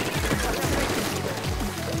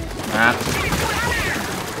 Ah.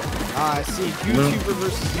 I see. YouTuber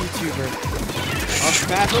versus YouTuber. Our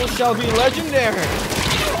battle shall be legendary.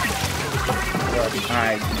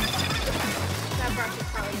 Alright.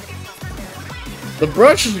 The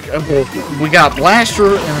brush is, we got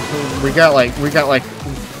blaster and we got like 2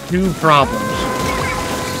 problems.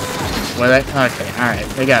 Well, that, okay, alright,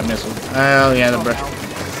 they got missiles. Oh yeah, the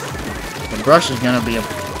brush is gonna be a.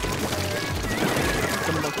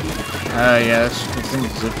 Oh yeah, it's in the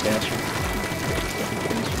zip caster.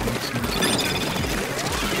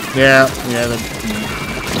 Yeah,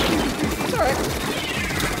 It's alright.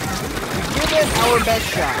 We give it our best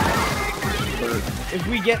shot. If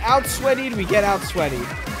we get out sweated, we get out sweated.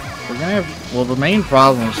 We're gonna have, well, the main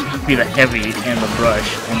problem is to be the heavy and the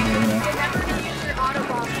brush, and you know.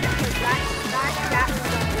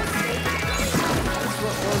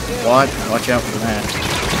 Watch out for that.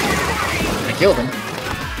 I killed him.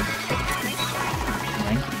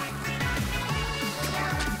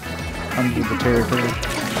 Under the territory.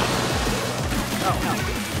 Oh, no.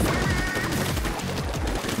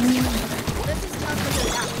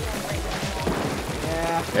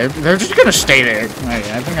 They're just gonna stay there.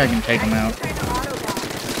 Okay, I think I can take them out.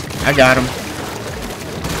 I got him.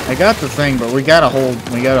 I got the thing, but we gotta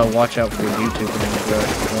watch out for YouTube.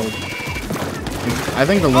 I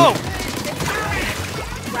think the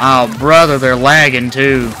oh, brother, they're lagging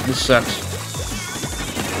too. This sucks.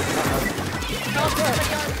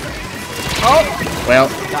 Oh! Well.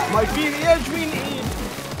 That might be the edge we need.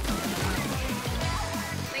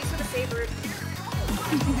 Thanks for the saber.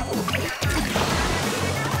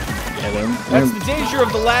 Yeah, that's the danger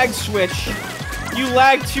of the lag switch. You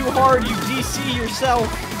lag too hard, you DC yourself.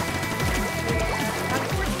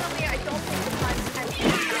 Unfortunately, I don't think the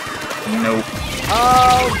time's nope.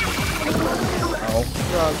 Oh.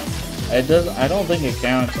 It does. I don't think it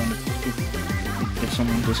counts if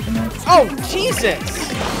someone disconnects. Oh,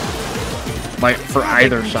 Jesus! Like for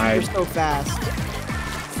either side. You're so fast.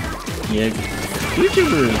 Yeah.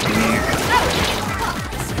 YouTubers.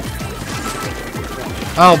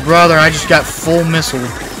 Oh, brother! I just got full missile.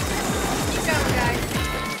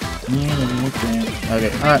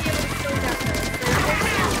 Okay. Alright.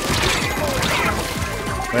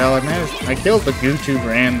 Well, I killed the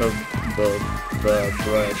YouTuber and the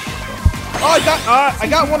brush. Oh, I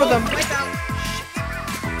got one of them.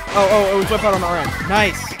 Oh, it was wiped out on our end.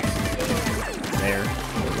 Nice. There.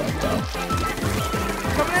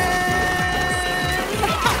 Come in.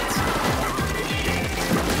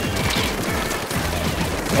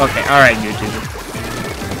 Okay, alright, YouTuber.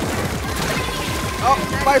 Oh,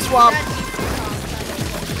 fire swap.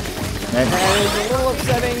 That is a little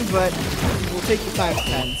upsetting, but we'll take the times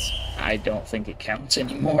 10s. I don't think it counts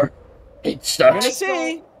anymore. It sucks. We're gonna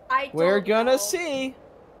see. We're gonna see.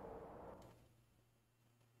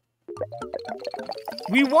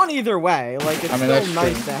 We won either way. Like, it's still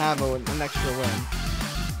nice to have an extra win.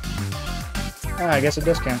 I guess it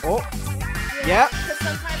does count. Oh. Yeah.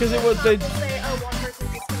 Because it was the...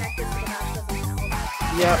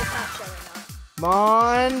 Yep. Come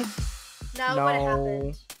on. No, what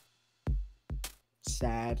happened?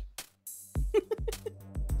 Sad.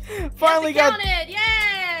 Finally got it! Yay!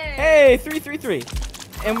 Hey, 333.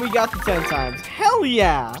 And we got the 10 times. Hell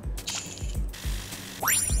yeah!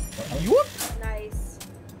 Whoop. Nice.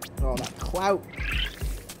 Oh, that clout.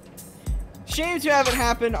 Shame to have it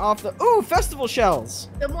happen off the... Ooh, festival shells!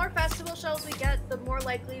 The more festival shells we get, the more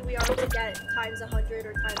likely we are to get times 100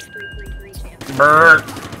 or times 333 chances. Brr.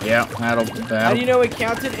 Yeah, that'll. How do you know it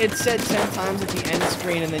counted? It said 10 times at the end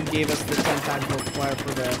screen and then gave us the 10 times multiplier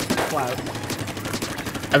for the clout.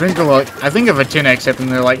 I think they're like, I think if a 10x hit them,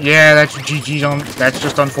 they're like, yeah, that's GG's on. That's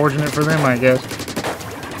just unfortunate for them, I guess.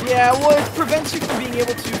 Yeah, well, it prevents you from being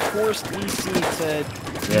able to force EC to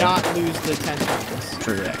not lose the 10 times.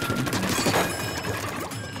 True, actually.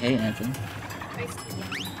 Hey, Anthony.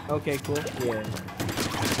 Okay, cool. Yeah.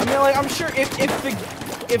 I mean, like, I'm sure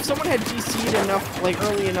if someone had GC'd enough, like,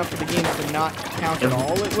 early enough for the game to not count at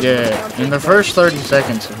all, it would count. In the first 30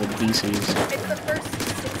 seconds of the DCs. It's the first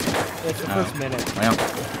 6 minutes. It's the first minute. Well.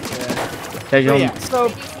 Yeah. Yeah, so...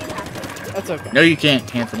 That's okay. No, you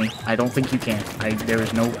can't, Anthony. I don't think you can. I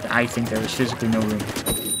think there is physically no room.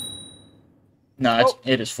 No,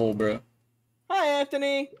 it is full, bro. Hi,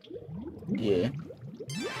 Anthony. Yeah.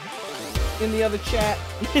 In the other chat.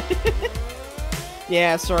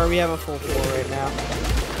 Yeah, sorry, we have a full floor right now.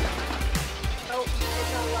 Oh,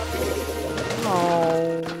 it's not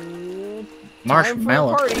Oh.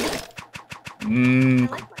 Marshmallow. Time for a party. I like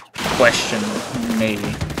marshmallows. Question,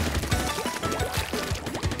 maybe.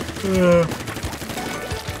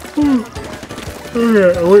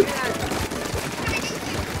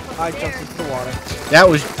 I jumped into the water. That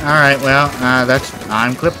was alright. Well,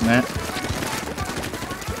 I'm clipping that.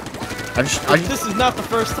 This is not the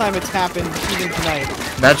first time it's happened, even tonight.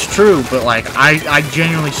 That's true, but like I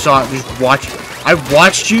genuinely saw it. Just I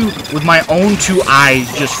watched you with my own 2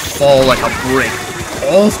 eyes just fall like a brick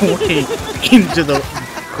all the way into the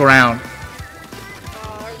ground.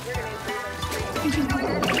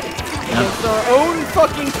 It's our own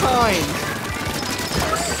fucking kind.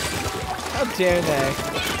 How dare they?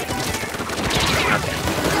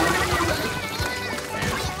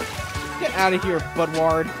 Get out of here,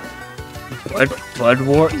 Budward.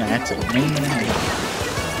 Budward? That's it. His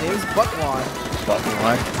name's Buttwad.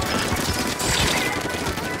 Budward.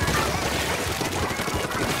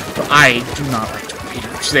 I do not like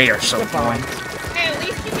torpedoes. They are so annoying. Hey, at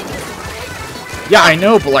least you can just... Yeah, I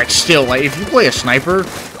know, but like still, like if you play a sniper,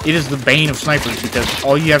 it is the bane of snipers because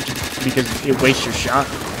all you have to, because it wastes your shot.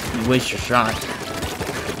 You waste your shot.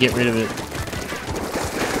 Get rid of it.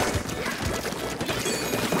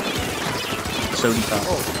 So deep.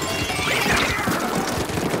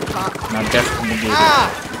 Now definitely get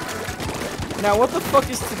it. Now what the fuck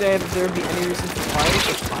is today that there would be any reason to fire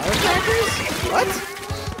with firecrackers? What?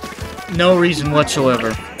 No reason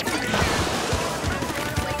whatsoever.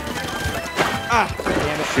 Ah,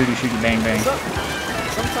 damn it. Shooty, shooty, bang, bang.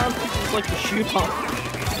 Sometimes people just like to shoot off.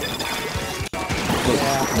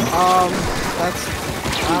 Yeah. That's,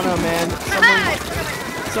 I don't know, man.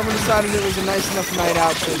 Someone decided it was a nice enough night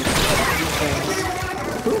out to do things.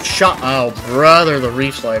 Who shot? Oh, brother, the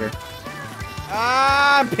reef slider.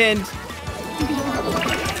 Ah, I'm pinned.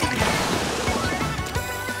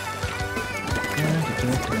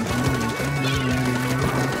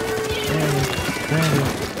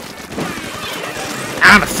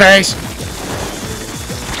 Out of the face!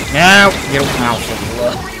 Now, get out for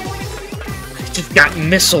blood. Just got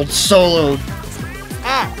missiled, soloed.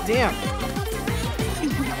 Ah, damn.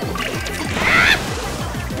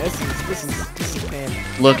 This is pain.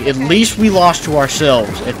 Look, at least we lost to ourselves.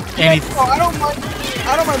 If anything. I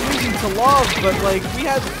don't mind losing to Love, but like we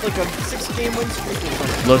had like a 6-game win streak or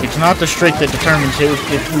something. Look, it's not the streak that determines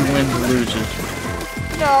if who wins or loses.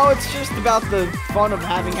 No, it's just about the fun of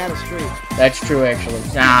having had a streak. That's true, actually.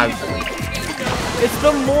 Nah, it's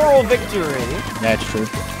the moral victory. that's true.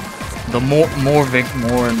 The more and more.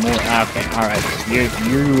 Okay, all right.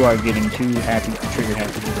 You are getting too happy, trigger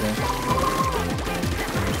happy today.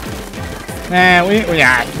 Nah, we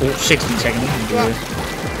got 60 seconds. We can do this.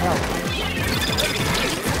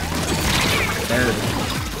 There.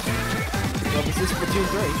 Well, this is Splatoon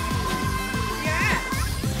 3. Yeah!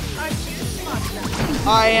 I choose monster.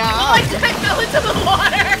 I fell into the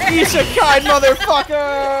water! Isekai,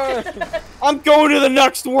 motherfucker! I'm going to the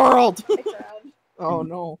next world! I drowned. Oh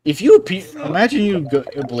no. If you imagine you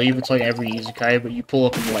believe it's like every isekai, but you pull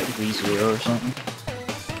up into like ReZero or something.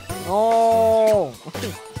 Oh.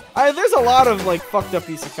 There's a lot of like fucked up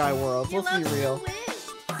isekai worlds. Let's be real.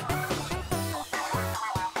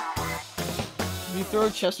 If you throw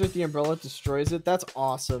Chester at the umbrella, it destroys it. That's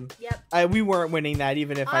awesome. Yep. We weren't winning that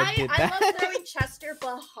even if I did that. I love throwing Chester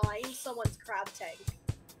behind someone's crab tank.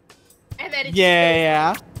 And then it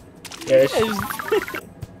Yeah. Yes.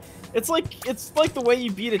 It's like the way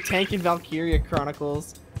you beat a tank in Valkyria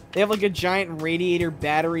Chronicles. They have like a giant radiator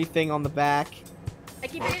battery thing on the back. I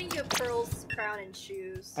keep getting you a Pearl's crown and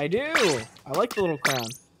shoes. I do. I like the little crown.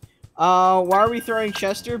 Why are we throwing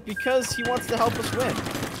Chester? Because he wants to help us win.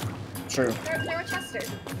 True. Throw a Chester.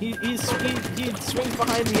 He swings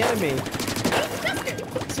behind the enemy. Chester.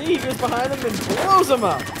 See, he goes behind him and blows him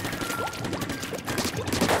up.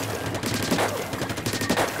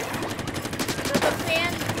 The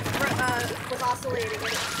fan was oscillating and the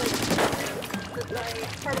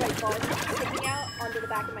carbonite ball was sticking out onto the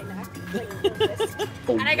back of my neck. Like this.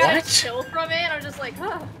 And I got a chill from it, and I'm just like,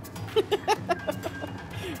 huh.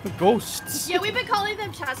 Ghosts. Yeah, we've been calling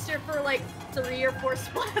them Chester for like 3 or 4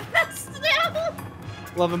 Splatfests now.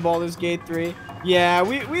 Love and Baldur's Gate 3. Yeah,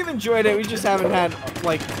 we've enjoyed it. We just haven't had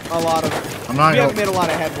like a lot of. We haven't made a lot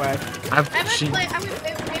of headway. I've seen. Maybe we'll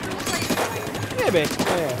play Maybe. you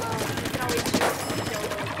can always just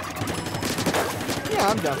Yeah,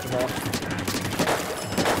 I'm down for that.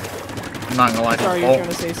 I'm not gonna lie. Sorry, you're trying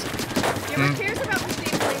to say. Who cares about the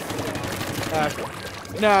same place together?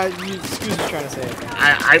 No, Scoo's just trying to say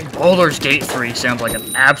it. Baldur's Gate 3 sounds like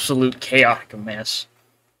an absolute chaotic mess.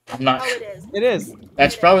 I'm not. Oh, it is. It is.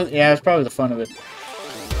 That's probably that's probably the fun of it.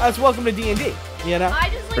 That's welcome to D&D. You know. I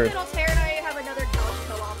just like True. that Altair and I have another couch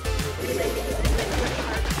co-op.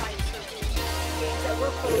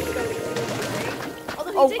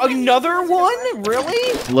 Oh, another one?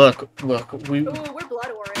 Really? Look, we. Ooh, we're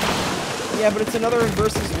blood orange. Yeah, but it's another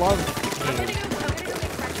versus love. I'm gonna go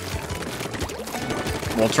make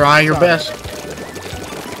practice. We'll try your best.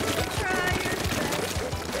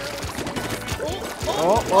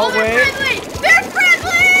 Oh, they're wait. friendly! They're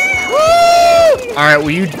friendly! Woo! All right,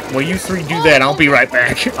 will you three do that? I'll be right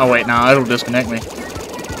back. Oh wait, nah, it'll disconnect me.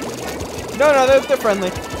 No, they're friendly.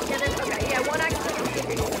 Yeah, okay, yeah, one accident.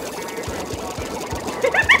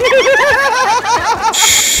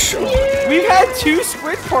 We've had 2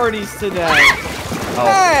 squid parties today. Oh,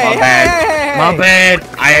 Hey, my bad. hey, hey. My bad.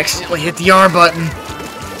 I accidentally hit the R button.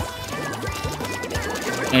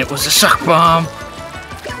 And it was a suck bomb.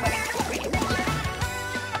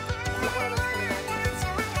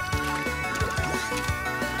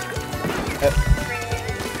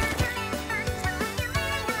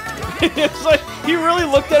 It's like, he really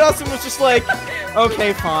looked at us and was just like,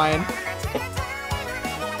 okay, fine.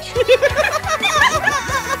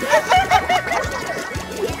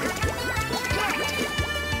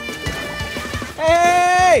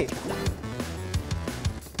 Hey!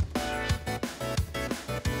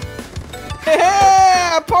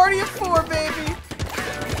 Hey! A party of 4, baby!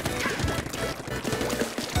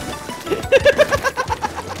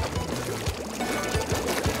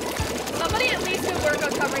 Somebody at least would work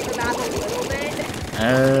on covering the map a little bit.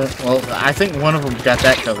 Well, I think one of them got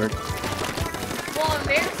that covered. Well, on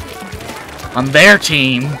their team. On their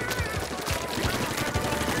team.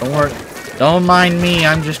 Don't worry. Don't mind me.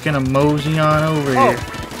 I'm just gonna mosey on over here.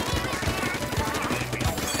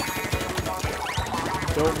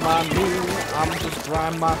 Don't mind me, I'm just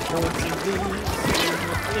drying my points and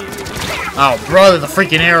Oh, brother, the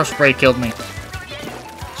freaking arrow spray killed me.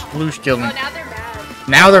 Sploosh killed me. Oh, now they're mad.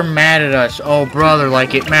 Now they're mad at us. Oh, brother,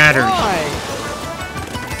 like it matters. Why?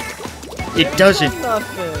 It doesn't.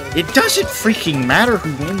 Nothing. It doesn't freaking matter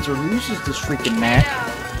who wins or loses this freaking match. Yeah.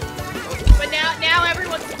 But now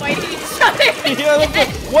everyone's fighting each other. Yeah, look,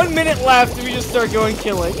 1 minute left and we just start going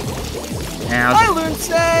killing. Now, Hi, Lunce!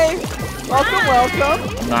 Welcome,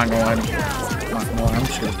 welcome. I'm not going. I'm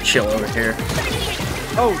just gonna chill over here.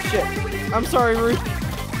 Oh, shit. I'm sorry, Rook.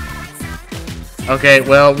 Okay,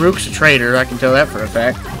 well, Rook's a traitor. I can tell that for a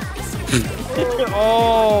fact.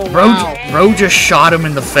 Oh, wow. Bro just shot him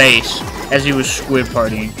in the face as he was squid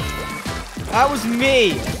partying. That was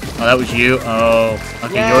me. Oh, that was you? Oh,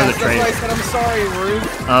 okay, Yes, you're the traitor. that's why I said I'm sorry, Rook.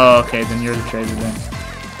 Oh, okay, then you're the traitor then.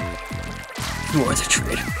 You are the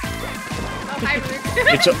traitor. Oh, hi, Ruth.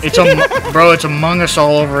 Bro, it's Among Us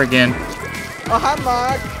all over again. Oh, hi,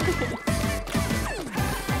 Mark.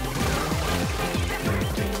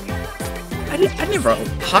 I never,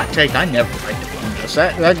 hot take, I never liked Among Us.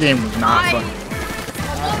 That game was not fun. Among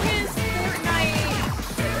Us, Fortnite.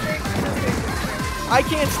 I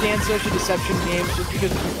can't stand social deception games just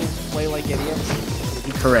because people play like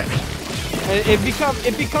idiots. Correct. And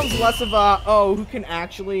it becomes less of a, oh, who can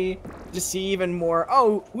actually deceive, and more,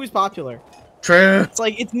 oh, who's popular. True. It's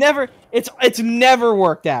like it's never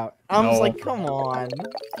worked out. I'm just No. like, come on.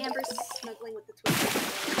 Amber's snuggling with the twins.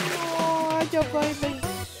 Oh, don't blame me.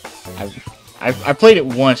 I played it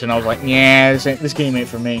once and I was like, yeah, this game ain't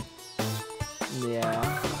for me.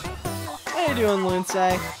 Yeah. How you doing,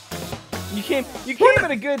 Lindsay? You came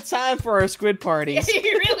at a good time for our squid parties. Yeah,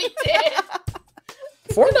 you really did.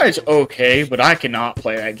 Fortnite's okay, but I cannot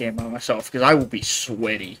play that game by myself because I will be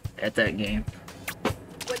sweaty at that game.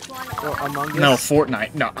 Which one? Or Among Us? No,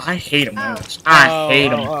 Fortnite. No, I hate Among Us. I hate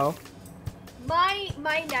them.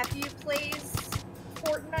 My nephew plays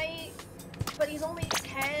Fortnite, but he's only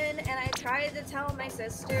 10, and I tried to tell my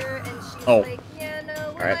sister, and she's like, yeah,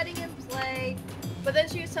 no, we're letting him play. But then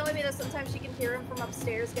she was telling me that sometimes she can hear him from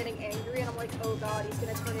upstairs getting angry, and I'm like, oh god, he's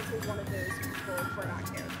gonna turn into one of those people if we're not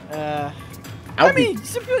careful. I mean,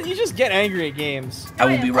 you just get angry at games. I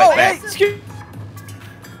will be right back. Hey, excuse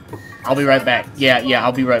I'll be right back. Yeah,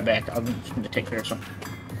 I'll be right back. I'm just going to take care of something.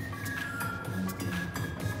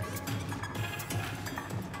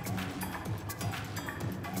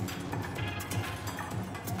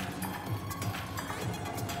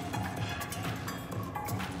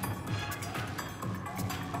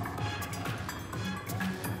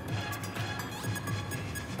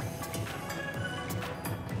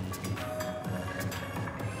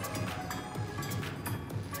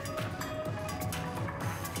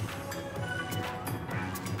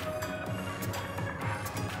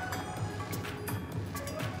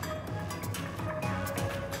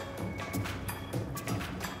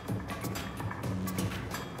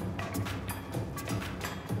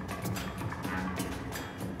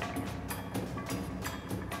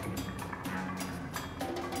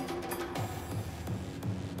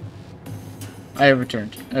 I have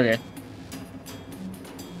returned. Okay.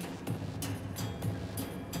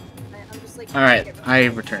 I'm just like. Alright, I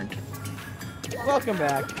have returned. Welcome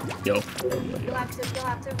back. Yo. You'll have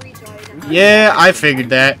to rejoin. Yeah, I figured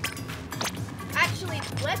that. Actually,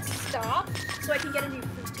 let's stop so I can get a new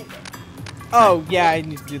food ticket. Oh yeah, I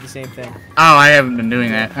need to do the same thing. Oh, I haven't been doing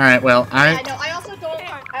that. Alright, well, I know. I also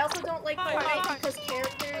don't like Fortnite because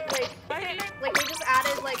characters like they just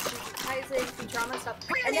added like advertising, Futurama and stuff,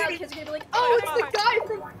 and now kids are gonna be like, oh, it's the guy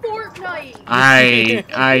from Fortnite.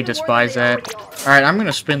 I despise that. Alright, I'm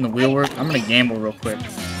gonna spin the wheel work. I'm gonna gamble real quick.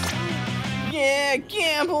 Yeah,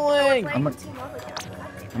 gambling. I'm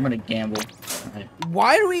gonna gamble. Alright.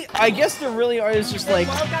 Why do we? I guess there really is just like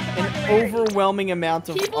an overwhelming amount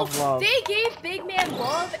of love. They gave Big Man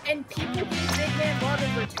love, and people gave Big Man love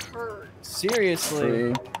in return. Seriously.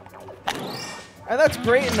 True. And that's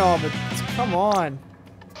great and all, but come on.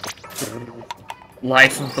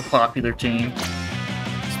 Life of the popular team.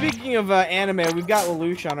 Speaking of anime, we've got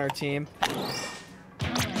Lelouch on our team.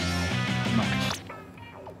 Nice.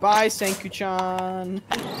 Bye, Senku-chan.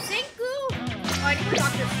 Senku? Oh, I need to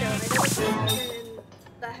Dr. Stone. I know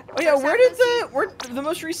it's Oh yeah, where the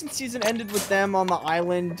most recent season ended with them on the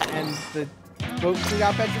island and the boat crew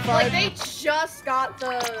got petrified? Like they just got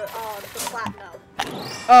the platinum.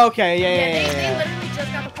 Oh, okay, They yeah. literally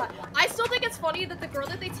just got the platinum. I still think it's funny that the girl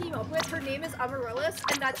that they team up with, her name is Amaryllis,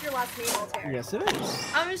 and that's your last name, Altair. Yes, it is.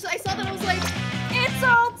 I saw that and I was like, it's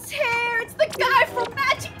Altair! It's the guy from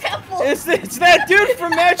Magicouple! It's that dude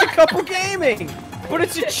from Magicouple Gaming! But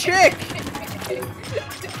it's a chick!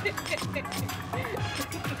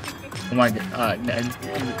 Oh my god,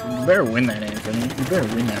 you better win that, Anthony. You better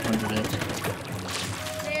win that 100x.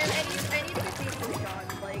 Man, I need to get these things done,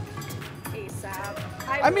 like,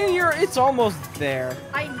 ASAP. I mean, it's almost there.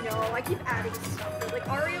 I know, I keep adding stuff. Like,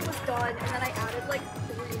 Aria was done, and then I added, like,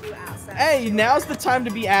 3 new assets. Hey, now's the time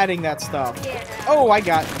to be adding that stuff. Yeah. Oh, I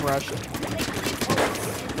got brushed.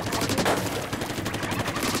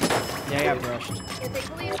 Yeah, I got brushed. Yeah,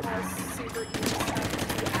 thankfully it was super easy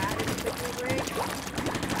stuff to add and quickly break.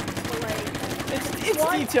 But, like, It's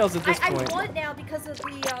details at this I point. want now because of the,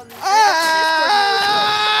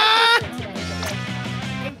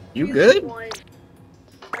 You good?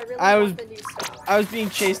 I really want the new stuff. I was being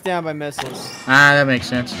chased down by missiles. Ah, that makes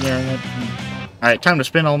sense. Yeah. Alright, time to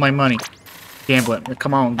spend all my money. Gambling.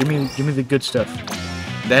 Come on, give me the good stuff.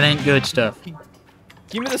 That ain't good stuff.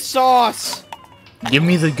 Give me the sauce! Give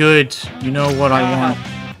me the goods. You know what I want.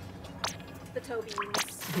 The toe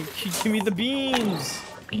beans. Give me the beans!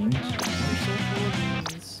 Beans? You're so full of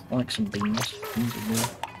beans. I like some beans. Beans are good.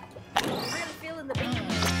 I'm really feeling the beans.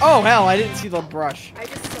 Oh, hell, I didn't see the brush. I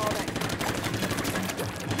just saw that.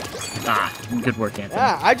 Ah, good work, Anthony.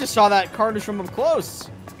 Yeah, I just saw that carnage from up close.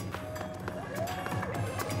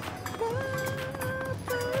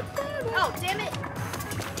 Oh, damn it!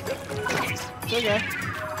 It's okay.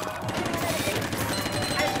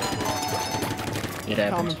 It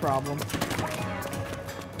happens. Common problem.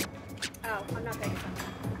 Oh, I'm not paying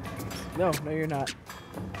attention. No, you're not.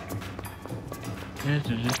 Doggo,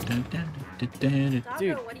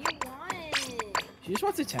 Dude. what do you want? She just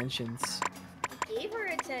wants attentions. Gave her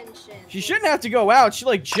attention. She shouldn't have to go out. She,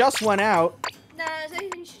 like, just went out. Nah, I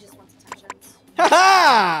think she just wants attentions.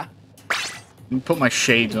 Ha-ha! Let me put my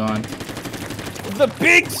shades on. The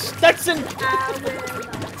big Stetson I wear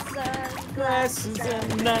my glasses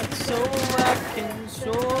at night so I can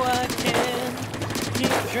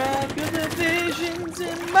keep track of the visions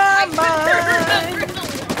in my mind.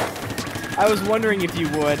 I was wondering if you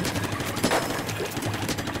would.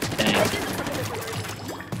 Dang.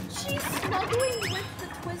 She's snuggling with the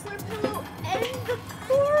Twizzler pillow and the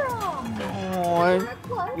forearm.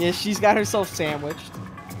 Oh, yeah, she's got herself sandwiched.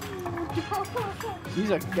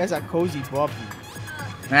 That's a cozy puppy.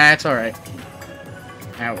 Nah, it's alright.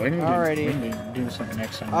 Now, we can Alrighty. do something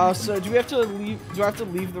next time. Oh, so do we have to leave? Do I have to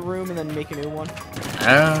leave the room and then make a new one?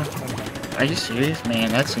 Are you serious? Man,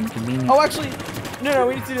 that's inconvenient. Oh, actually, no,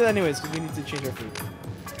 we need to do that anyways because we need to change our food.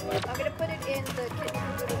 I'm gonna put it in the kitchen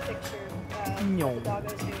little picture No. the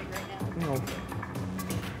doggo's doing right now. No.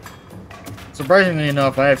 Surprisingly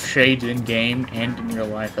enough, I have shades in game and in real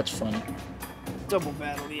life. That's funny. Double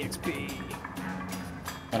battle EXP.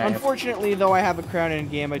 But I have- Unfortunately, though I have a crown in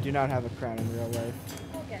game, I do not have a crown in real life.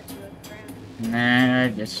 We'll get to it, friend. Nah,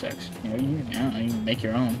 it just sucks. You can make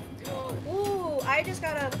your own. Ooh, I just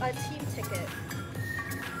got a team ticket.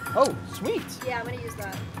 Oh, sweet. Yeah, I'm gonna use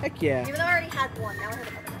that. Heck yeah. Even though I already had one, now I have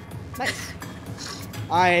another one. Nice.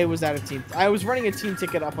 I was at a team. I was running a team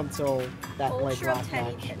ticket up until that like Ultra last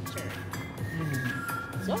Teddy match. Picture.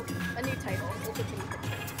 So A new title. Ultra Teddy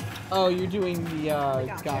Picture. Oh, you're doing the,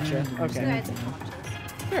 gotcha. So Okay. it's unconscious.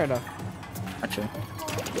 Fair enough. Gotcha.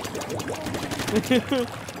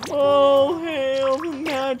 Oh, hail the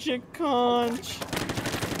magic conch.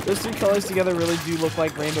 Those three colors together really do look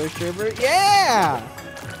like rainbow sherbet. Yeah!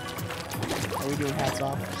 Are we doing hats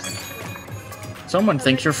off? Someone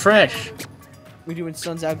thinks you're fresh. We doing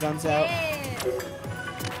suns out, guns out? Yeah.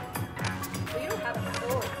 We don't have a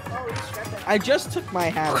oh, we stripped it. I just took my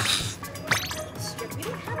hat off. Strip. We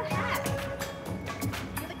don't have a hat.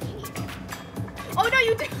 You have a key. Oh no,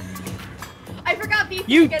 you did. I forgot V3.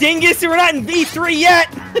 You dingus! We're not in V3 yet!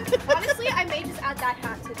 Honestly, I may just add that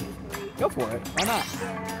hat to V3. Go for it. Why not?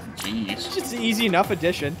 Yeah. Jeez. It's just an easy enough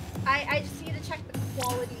addition. I just need to check the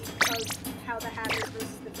quality of how the hat is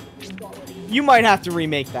versus the V3 quality. You might have to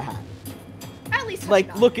remake the hat. At least Like,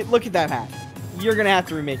 touch it look at that hat. You're gonna have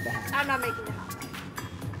to remake the hat. up. I'm not making the hat.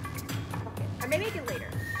 Okay, I may make it later,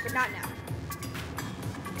 but not now.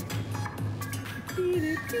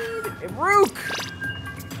 Rook!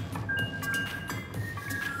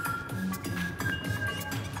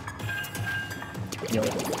 Yo.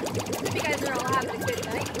 Hope you guys are all having a good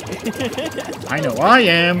night. I know I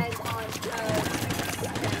am. As on,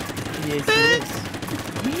 Yes, yes.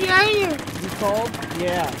 Yeah. You called?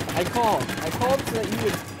 Yeah, I called. I called so that you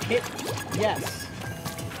would hit yes.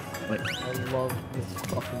 Wait. I love this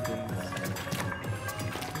fucking game.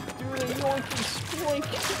 Dude, the yoinky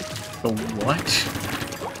The what?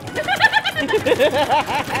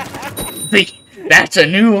 That's a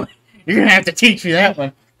new one. You're gonna have to teach me that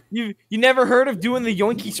one. You never heard of doing the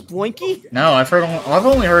yoinky sploinky? No, I've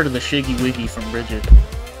only heard of the Shiggy Wiggy from Bridget.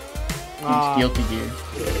 Ah. Guilty Gear.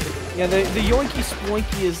 Yeah, the yoinky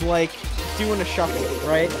sploinky is like doing a shuffle,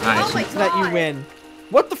 right? I Oh see. my So that you God. win.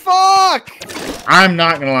 What the fuck? I'm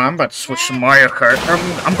not gonna lie, I'm about to switch to Mario Kart.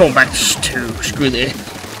 I'm going back to 2. Screw this.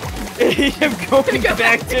 I'm going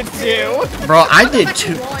back to 2. Bro, I did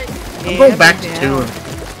 2. I'm going back to 2.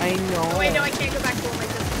 I know. Oh, wait, no, I can't go back to one like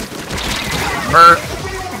this. Mer.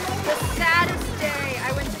 The saddest day,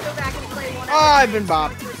 I went to go back and play one. Oh, I've been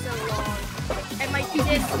bopped. For so long, and my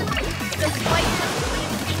disc, the spike just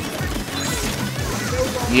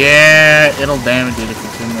Yeah, it'll damage it if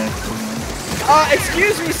it's in there.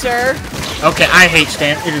 Excuse me, sir. Okay, I hate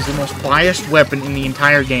Stamp. It is the most biased weapon in the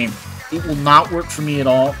entire game. It will not work for me at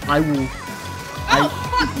all. I will. Oh,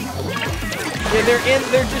 fuck! Yeah,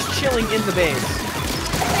 they're just chilling in the base.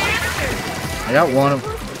 I got one of.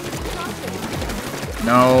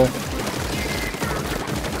 No.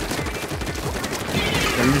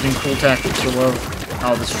 They're using cool tactics to love.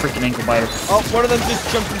 Oh, this freaking ankle biter. Oh, one of them just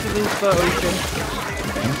jumped into the ocean.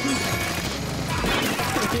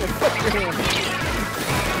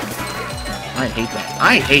 I hate that.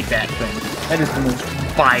 I hate that thing. That is the most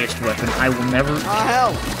biased weapon. I will never. Ah,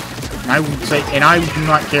 hell. I would say, and I do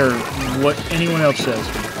not care what anyone else says.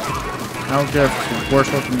 I don't care if it's the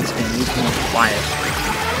worst weapon in this game. It's the most biased.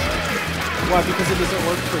 Why? Because it doesn't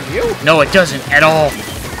work for you? No, it doesn't at all,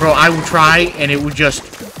 bro. I will try, and it will just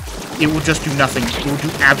do nothing. It will do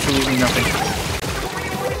absolutely nothing.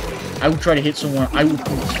 I would try to hit someone. I would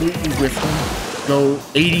completely whiff them, go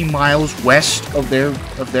 80 miles west of their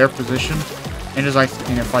position, and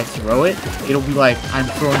if I throw it, it'll be like I'm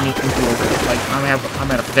throwing it into I'm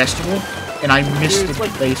at a festival, and I missed the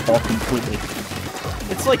baseball completely.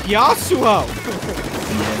 It's like Yasuo.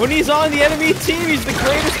 When he's on the enemy team, he's the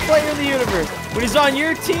greatest player in the universe. When he's on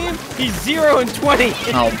your team, he's 0 and 20.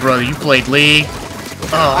 Oh, brother, you played League?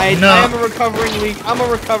 Oh, I no. am a recovering league. I'm a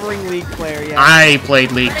recovering league player. Yeah. I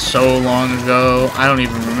played League so long ago. I don't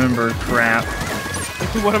even remember crap.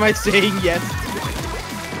 What am I saying? Yes.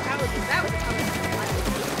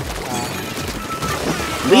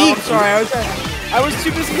 League. I'm sorry. I was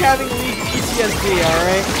too busy having league PTSD. All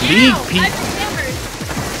right. League Ow, P. I'm hammered.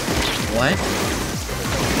 What?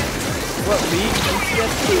 What league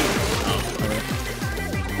PTSD?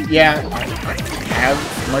 Yeah, I have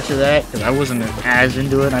much of that because I wasn't as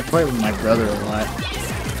into it. I played with my brother a lot.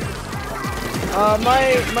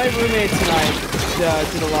 My roommate tonight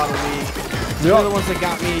did a lot of league. They're the ones that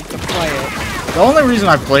got me to play it. The only reason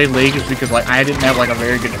I played League is because like I didn't have like a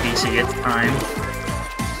very good PC at the time.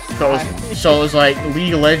 So it was like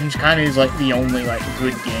League of Legends kind of is like the only like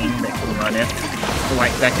good game that can run it,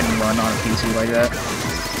 like that can run on a PC like that.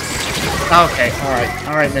 Okay,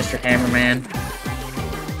 all right, Mr. Hammerman,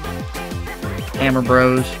 Hammer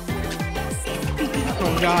Bros.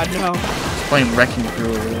 Oh God, no! He's playing Wrecking Crew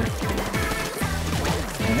over there.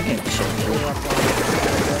 Man, that game's so cool.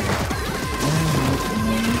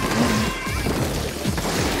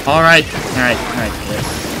 All right, kid.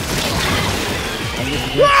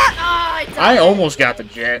 Oh, I died. I almost got the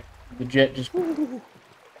jet. The jet just.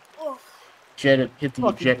 Oh, hit the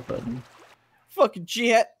eject button. Fucking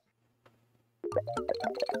jet.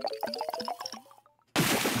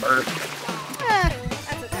 Burp.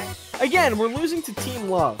 That's okay. Again, we're losing to Team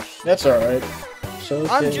Love. That's alright. So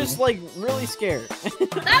I'm just like really scared.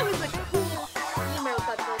 That was a cool emote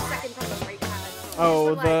that the second time the right had.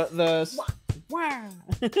 Oh, But, the wow.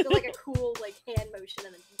 Like a cool like hand motion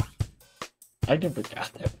and then. I never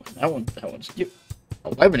got that one. That one's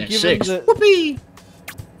 11 and give 6. him Whoopee!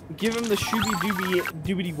 Give him the shooby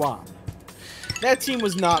doobity wop. That team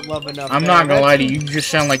was not love enough. I'm not gonna lie to you. You just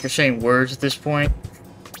sound like you're saying words at this point.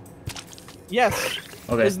 Yes.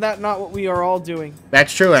 Okay. Isn't that not what we are all doing?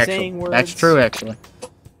 That's true, actually. Saying words. That's true, actually.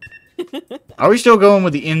 Are we still going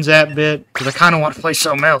with the in-zap bit? Because I kind of want to play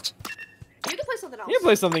something else. You can play something else. You can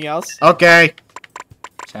play something else. Okay.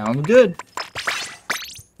 Sounds good.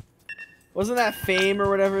 Wasn't that Fame or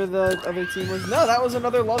whatever the other team was? No, that was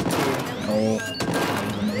another love team. Oh.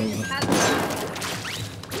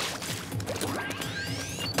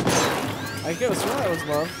 I could have sworn that was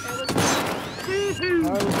love.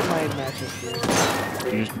 How was my match history?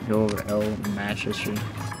 You just go over L match history.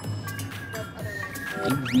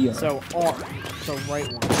 So R. So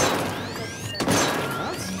right one.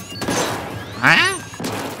 Huh?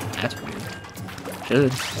 That's weird.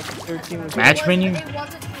 Should. 13 was Match menu? It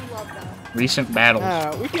wasn't Team Love though. Recent battles.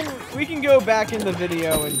 we can go back in the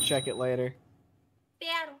video and check it later.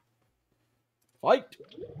 Battle. Fight.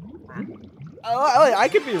 I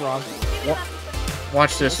could be wrong.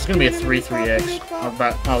 Watch this. It's gonna be a 3-3x. I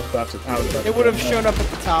was about to. It would have shown up at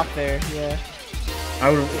the top there. Yeah. I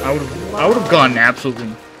would have gone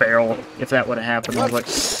absolutely feral if that would have happened. I was like,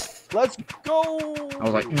 let's go. I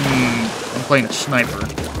was like, I'm playing a sniper.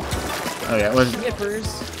 Oh yeah, Snippers.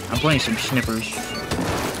 I'm playing some snippers.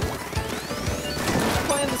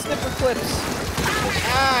 Playing the snipper clips.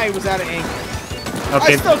 Ah, he was out of ink.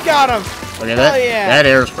 Okay. I still got him. Okay, yeah. that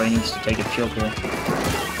aerospray needs to take a chill pill.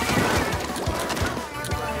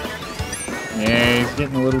 Yeah, he's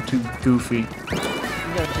getting a little too goofy. You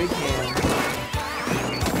got a big hand.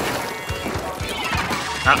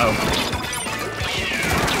 Uh-oh.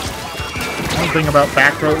 One thing about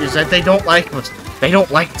back row is that they don't like us. They don't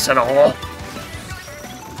like us at all.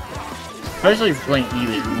 Especially if you're playing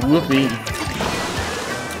Elite. Whoopee.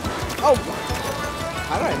 Oh!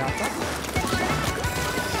 How did I knock that?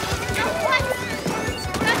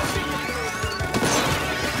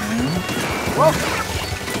 Whoa!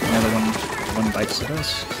 Another one bites at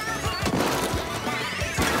us.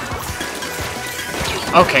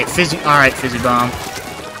 Okay, fizzy. Alright, fizzy bomb.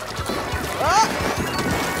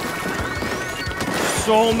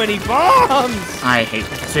 So many bombs! I hate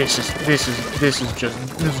this. This is just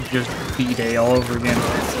B-Day all over again.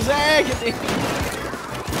 This is agony.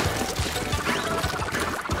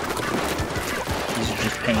 This is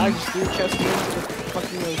just pain. I just threw Chester into the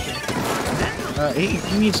fucking ocean.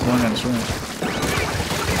 He needs to learn how to swim.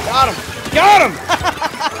 Got him! Got him!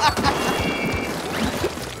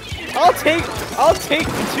 I'll take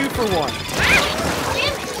the 2 for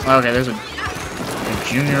 1. Okay, there's a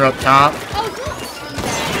junior up top.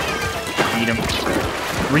 Read him.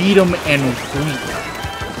 Read him and weep.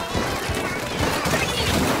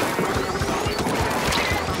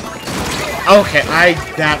 Okay,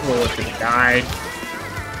 that roller should have died.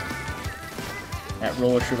 That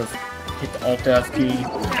roller should have hit the Alt F key.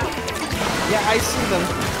 Yeah, I see them.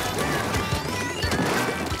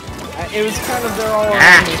 It was kind of there all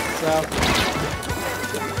around me, so.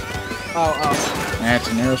 Oh. That's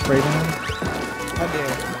an aerospray down. How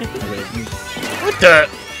dare. What the?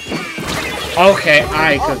 Okay,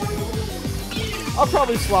 I could. I'll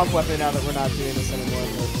probably swap weapon now that we're not doing this anymore.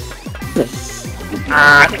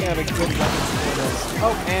 Ah. I think I have a good weapon for this.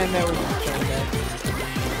 Oh, and there was a turn there.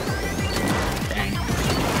 Dang.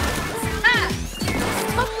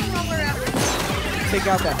 Take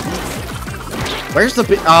out that beast. Where's the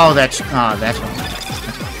oh, that's one. That's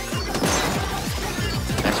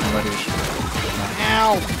some letters.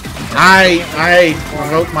 Ow! I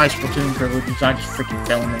revoked my Splatoon privileges. I just freaking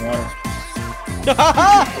fell in the water.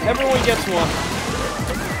 Everyone gets one.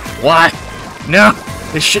 What? No,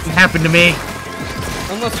 this shouldn't happen to me.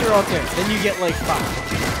 Unless you're okay, then you get like 5.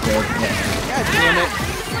 Yeah. God damn it.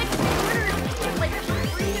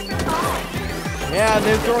 Yeah,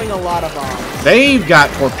 they're throwing a lot of bombs. They've got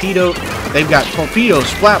torpedo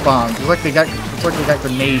splat bombs. It's like they got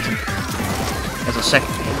grenades as a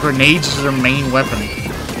second. Grenades is their main weapon.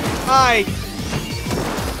 Hi.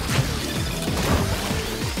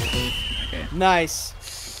 Okay. Nice.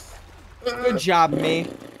 Good job, me.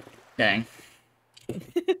 Dang.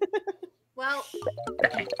 Well,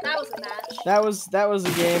 that was a match. That was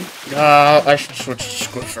a game. I should switch to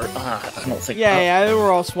Squiffer. I don't think. Yeah,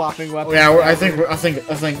 we're all swapping weapons. Yeah, I think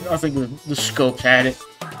the scope had it.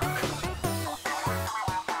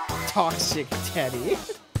 Toxic Teddy.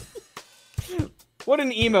 What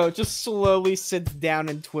an emo! Just slowly sits down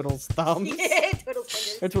and twiddles thumbs. Yeah, twiddles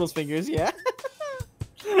fingers. Or twiddles fingers, yeah.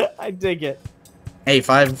 I dig it. Hey,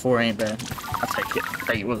 5 and 4 ain't bad. I'll take it.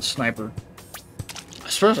 Take it with a sniper.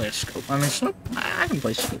 Especially a scope. I mean, I can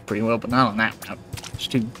play scope pretty well, but not on that map. It's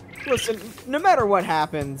too. Listen, no matter what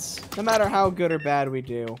happens, no matter how good or bad we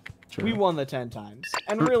do, True. we won the 10 times.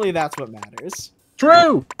 And really, that's what matters.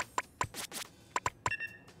 True!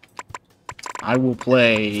 I will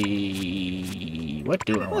play... What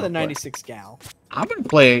do I want to With a play? 96 gal. I'm gonna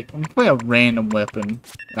play a random weapon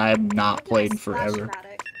that I have not played in Splash forever.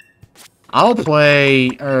 Matic. I'll play,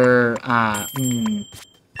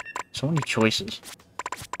 so many choices.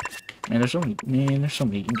 Man, there's so many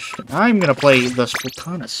interesting. I'm gonna play the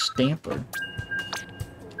Splatoon Stamper.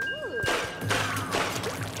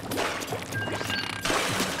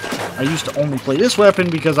 I used to only play this weapon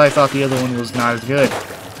because I thought the other one was not as good.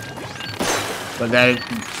 But that is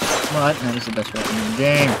the best weapon in the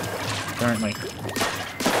game, currently.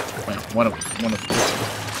 Well, one of The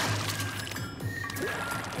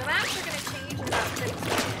maps are gonna change in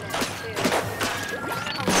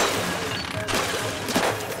about 15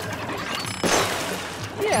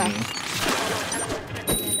 minutes, too. Yeah.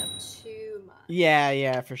 Too much.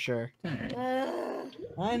 Yeah, for sure. Alright.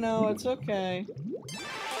 I know, it's okay.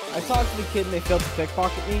 I talked to the kid and they failed to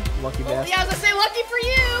pickpocket me. Lucky Well, bastard. yeah, I was gonna say lucky for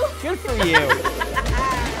you! Good for you.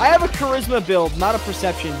 I have a charisma build, not a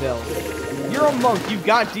perception build. You're a monk, you've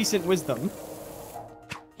got decent wisdom.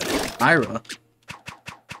 Ira.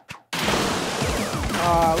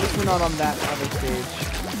 At least we're not on that other stage.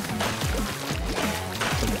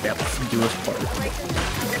 That do us part.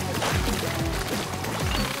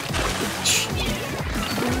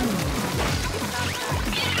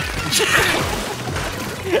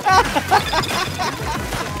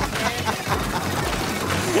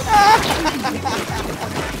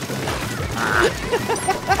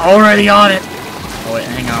 Already on it. Oh wait,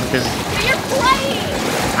 hang on, because You're playing!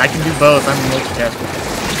 I can do both. I'm multitasking.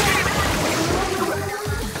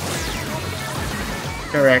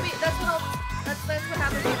 Correct. Wait, that's what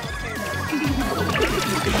happens when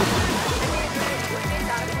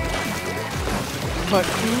But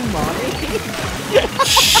mommy?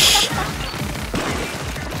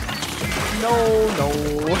 No.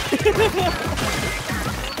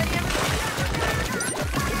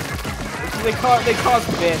 they cause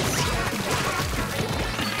bits.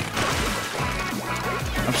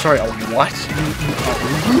 I'm sorry. Oh, what?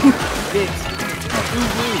 Bits.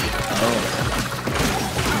 Oh.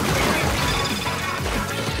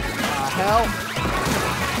 Hell.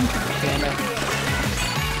 Damn it.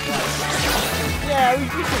 Yeah, we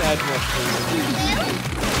can add more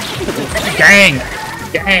Dang!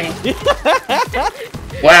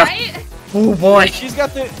 Wow. Right? Oh boy. She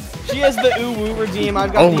has the ooh-woo redeem,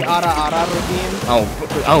 I've got the ara-ara redeem.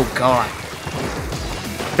 Oh god.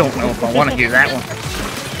 Don't know if I want to do that one.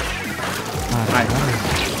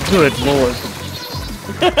 Good lord.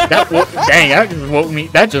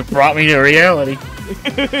 That just brought me to reality.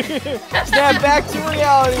 Snap back to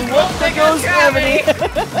reality. Whoop, there goes gravity.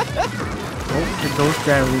 Oh, there goes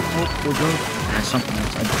gravity. Oh, there goes... That's something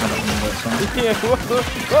else. I don't remember that song. Yeah, whoop, there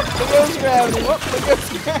goes gravity. Whoop, there goes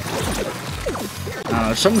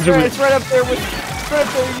gravity. Something to do with... It's right up there with... Right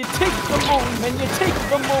up there. You take the moon, and you take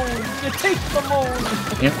the moon. You take the moon.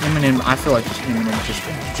 Eminem, I feel like Eminem just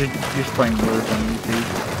playing words on YouTube.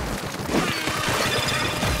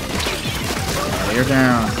 You're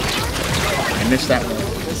down. I missed that one.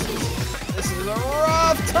 This is a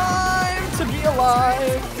rough time to be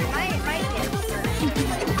alive.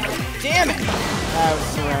 Damn it! That was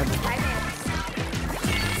surrounded.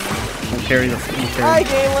 We'll carry the... Hi,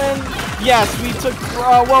 Galen. Yes, we took...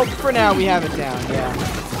 well, for now, we have it down, yeah.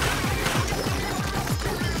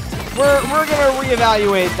 We're gonna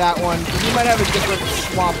reevaluate that one, because we might have a different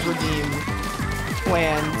swamp redeem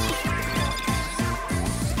planned.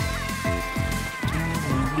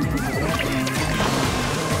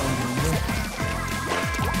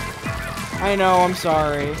 I know, I'm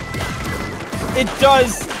sorry. It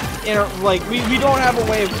does, like, we don't have a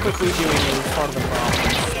way of quickly doing it as part of the problem.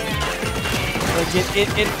 Like,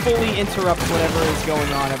 it fully interrupts whatever is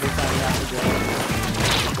going on every time you have to do it.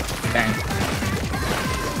 Bang.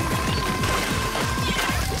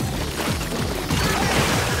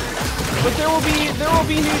 But there will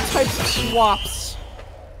be new types of swaps.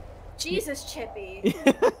 Jesus, Chippy.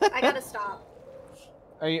 I gotta stop.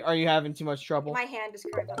 Are you having too much trouble? My hand is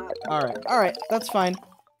cramping up. All right, that's fine.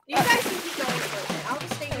 You guys can keep going for a bit. I'll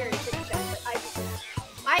just stay here and take a check.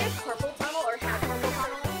 I have carpal tunnel or had carpal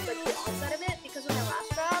tunnel, like the onset of it because of my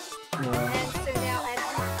last job. Yeah. And so now I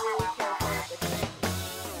don't really care for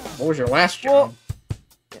it. What was your last job?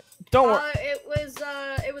 Don't worry.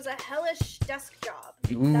 It was a hellish desk job.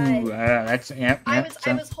 Ooh, that's I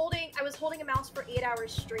was holding a mouse for 8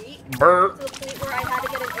 hours straight Brr. to the point where I had to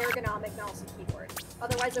get an ergonomic mouse and keyboard.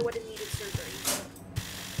 Otherwise, I would have needed surgery.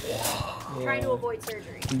 Trying to avoid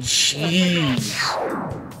surgery. Jeez.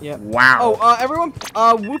 Yeah. Wow. Oh, everyone,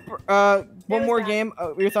 one more game.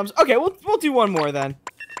 Your thumbs. Okay, we'll do one more then.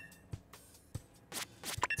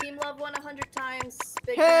 Team Love won 100 times.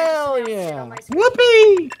 Big Hell fans, yeah. on my screen.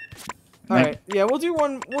 Whoopee! All right. Yeah, we'll do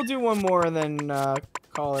one more and then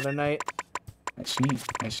call it a night. That's neat.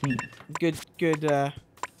 That's neat. Good.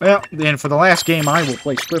 Well, then for the last game, I will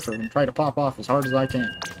play Swiffer and try to pop off as hard as I can.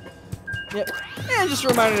 Yep. And just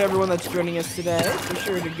reminded everyone that's joining us today, be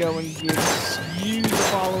sure to go and give you the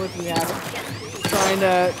follow if you haven't.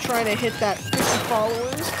 Trying to hit that 50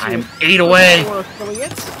 followers. I'm 8 away. 4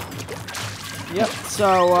 affiliates. Yep.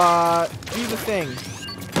 So do the thing.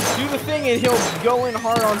 Do the thing, and he'll go in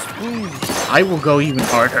hard on spoons. I will go even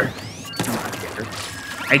harder.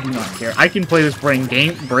 I do not care. I can play this brain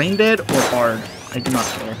dead or hard. I do not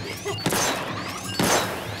care.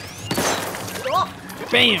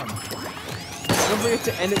 Bam! Don't forget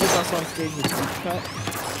to end it with us on stage with deep cut.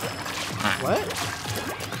 What?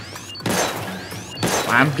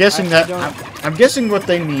 I'm guessing I'm guessing what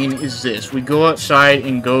they mean is this: we go outside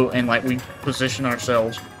and like we position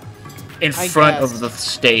ourselves in front of the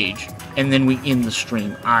stage, and then we end the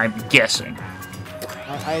stream. I'm guessing.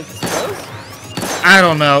 I suppose. I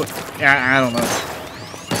don't know. I don't know.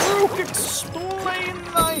 Explain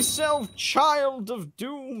thyself, child of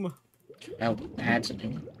doom. That's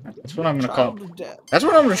what I'm gonna call. Death. That's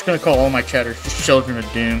what I'm just gonna call all my chatters, just children of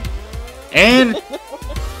doom, and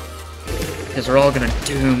because they're all gonna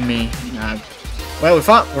doom me. Well,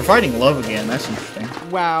 we're fighting love again. That's interesting.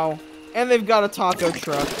 Wow. And they've got a taco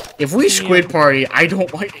truck. If we squid party, I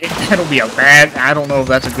don't like it. That'll be a bad. I don't know if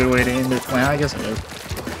that's a good way to end it. Well, I guess it is.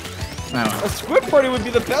 I don't know. A squid party would be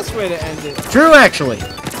the best way to end it. True, actually.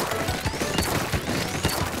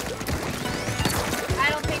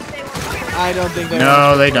 I don't think they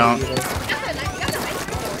No, they don't. Yeah.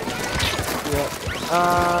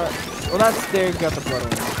 Well, that's they've got the blood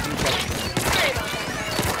on it.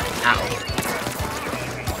 Ow.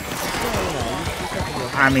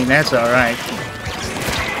 I mean, that's alright.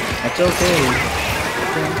 That's okay.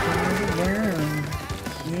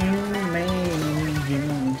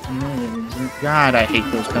 God, I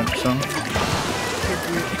hate those country songs.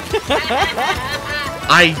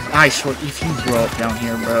 I swear, if you grow up down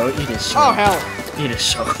here, bro, it is so. Oh hell! It is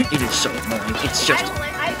so annoying. It's just.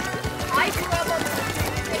 I grew up on the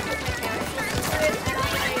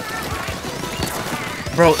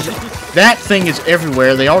Bro, that thing is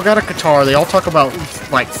everywhere. They all got a guitar. They all talk about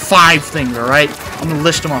like 5 things. All right, I'm gonna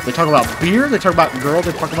list them off. They talk about beer. They talk about girls.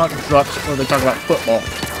 They talk about drugs, or they talk about football.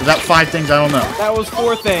 Is that 5 things? I don't know. That was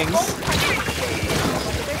 4 things.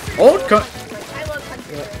 Old country.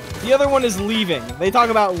 The other one is leaving. They talk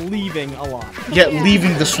about leaving a lot. Yeah,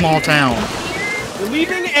 leaving the small town. They're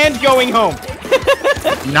leaving and going home.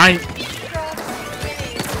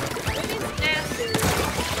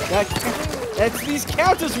 These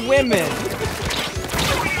count as women.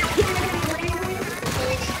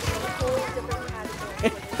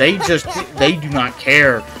 They do not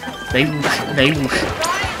care. They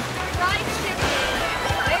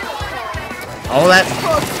all that.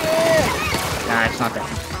 Nah, it's not that.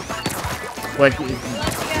 What?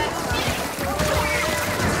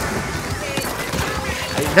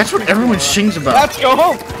 That's what everyone sings about. Let's go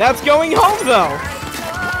home. That's going home, though.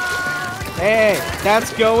 Hey,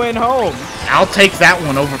 that's going home. I'll take that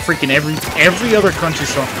one over freaking every other country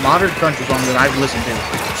song, modern country song that I've listened to.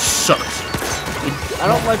 Sucks. I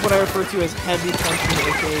don't like what I refer to as heavy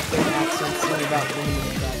country, aka accents about women.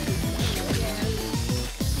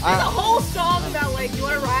 There's a whole song about like you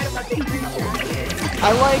want to ride on a big creature.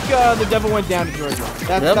 I like The Devil Went Down to Georgia.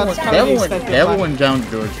 That's kind of the extent of Devil Went Down to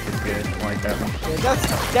Georgia is good. I like that one.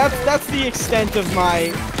 Yeah, that's the extent of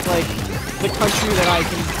my like the country that I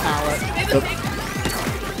can palate.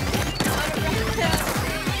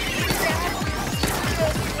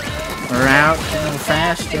 We're out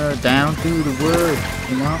faster down through the woods,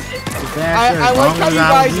 you know. I like how you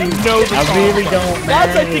guys know the song. I really don't.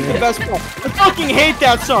 That's I think the best part. I fucking hate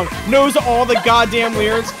that song. Knows all the goddamn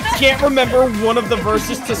lyrics. Can't remember one of the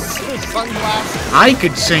verses to sunglasses. I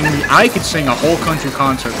could sing a whole country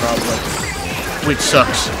concert probably. which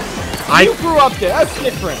sucks. You grew up there. That's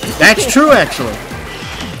different. That's true, actually.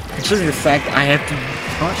 Considering the fact I have to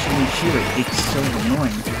constantly shoot it, it's so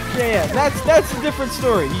annoying. Yeah, that's a different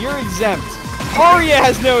story. You're exempt. Arya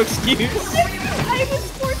has no excuse. I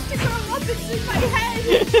was forced to grow up. It's in my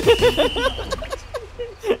head.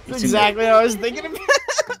 That's exactly what I was thinking about.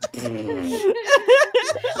 I'm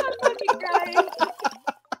fucking crying.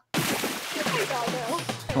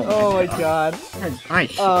 Oh my god. I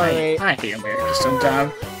hate America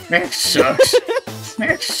sometimes. America sucks.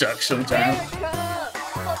 America sucks sometimes.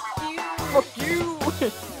 Fuck you.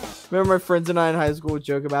 Remember my friends and I in high school would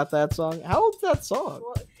joke about that song? How old's that song?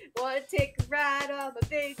 Wanna take a ride on the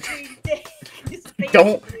big green day?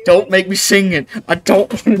 Don't make me sing it. I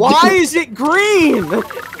don't. Why is it green?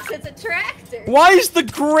 It's a tractor. Why is the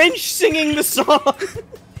Grinch singing the song?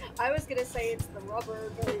 I was gonna say it's the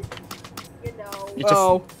rubber, but you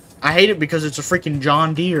know. I hate it because it's a freaking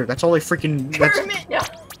John Deere. That's all they freaking. Kermit, no.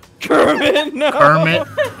 Kermit, no. Kermit.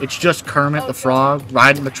 It's just Kermit the Frog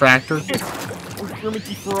riding the tractor. Kermit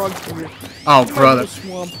the Frog. Oh, brother.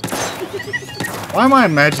 Why am I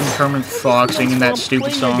imagining Kermit the Frog singing that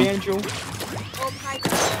stupid song? Banjo.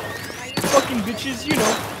 Fucking bitches, you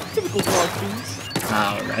know, typical frog things.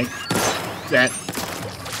 Alright.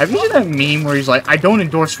 Have you seen that meme where he's like, I don't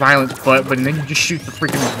endorse violence, but then you just shoot the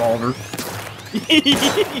freaking revolver?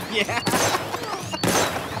 Yeah.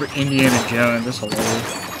 For Indiana Jones, that's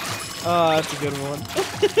hilarious. Oh, that's a good one.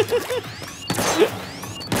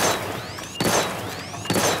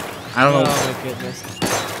 I don't know. Oh my goodness.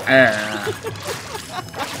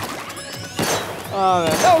 Oh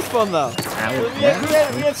man, that was fun though.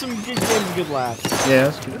 We had some good games and good laughs. Yeah,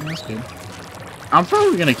 that's good. That's good. I'm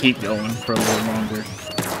probably gonna keep going for a little longer.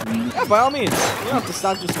 Yeah, by all means. You don't have to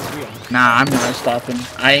stop just as we are. Nah, I'm not stopping.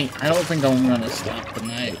 I don't think I'm gonna stop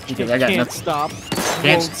tonight because I got can't nothing. Stop.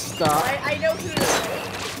 Can't Won't stop. I know who to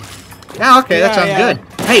say. Yeah, okay, that Yeah, sounds good.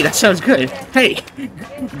 Hey, that sounds good. Hey,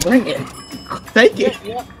 bring it. Take it.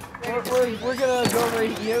 Yeah. We're gonna go over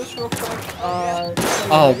EOS real quick.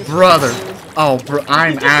 Oh, brother. Oh, bro,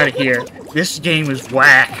 I'm out of here. This game is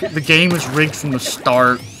whack. The game is rigged from the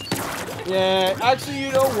start. Yeah, actually,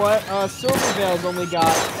 you know what? Silvervale's only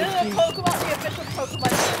got 16... The official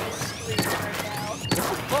Pokemon game is streaming right now. What the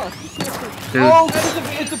fuck? Dude. Oh,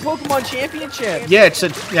 it's a Pokemon Championship. Yeah, it's a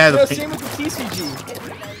Yeah, same with the TCG.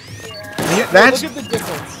 Yeah, that's Look at the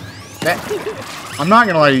difference. I'm not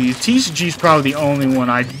gonna lie to you. TCG's probably the only one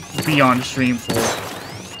I'd be on stream for.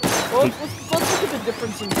 Well, let's look at the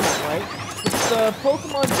difference in that, right? It's the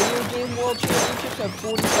Pokemon Video Game World Championships have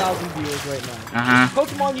 40,000 viewers right now.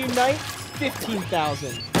 Pokemon Unite,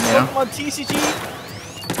 15,000. Yeah. Pokemon TCG,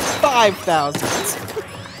 5,000.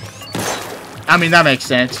 I mean, that makes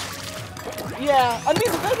sense. Yeah, I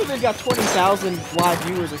mean, the fact that they've got 20,000 live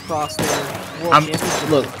viewers across their World Championship,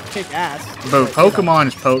 look, kick ass. Bro, Pokemon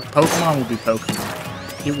is Pokemon will be Pokemon.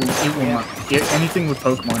 It will not. Anything with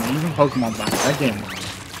Pokemon, even Pokemon Black,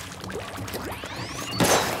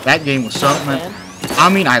 that game was something. I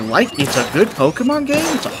mean, it's a good Pokemon game.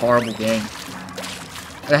 It's a horrible game.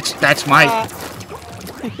 That's my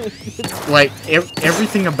like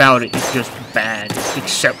everything about it is just bad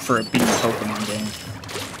except for it being a Pokemon game.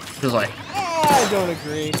 Cause like. I don't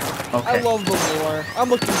agree. Okay. I love the lore. I'm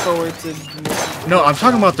looking forward to... No, I'm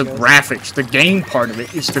talking about the graphics. The game part of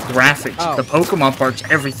it is the graphics. Oh. The Pokemon part's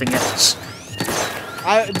everything else.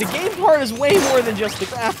 The game part is way more than just the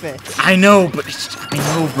graphics. I know, but I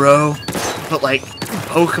know, bro. But like,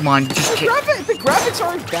 Pokemon just can't... The graphics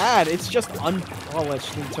aren't bad. It's just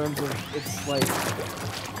unpolished in terms of... It's like...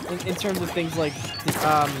 In terms of things like...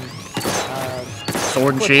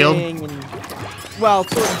 Sword and Shield? Well,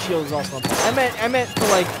 Sword and Shield is also unpolished. I meant for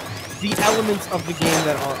like the elements of the game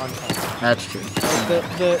that are unpolished. That's true.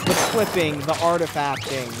 Like the flipping, the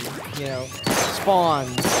artifacting, you know,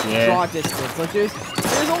 spawns, draw distance. Like there's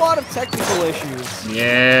a lot of technical issues.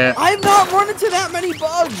 Yeah. I've not run into that many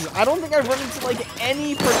bugs. I don't think I've run into like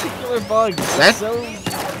any particular bugs. That's No, you did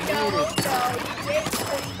when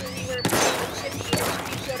we were playing with Chippy and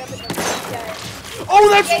you showed up in the red. Oh,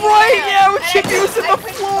 that's right! Yeah, when Chippy was in the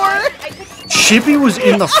floor! Chippy was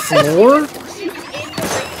in the floor?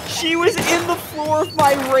 She was in the floor of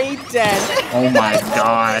my raid den. Oh my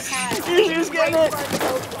gosh.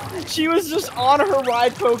 She was just on her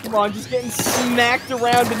ride Pokemon, just getting smacked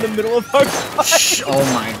around in the middle of her fight. Oh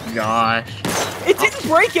my gosh. It didn't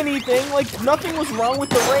break anything, like nothing was wrong with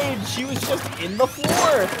the raid. She was just in the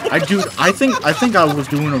floor. I think I was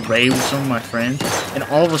doing a raid with some of my friends, and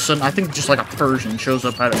all of a sudden, I think just like a Persian shows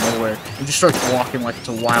up out of nowhere and just starts walking like it's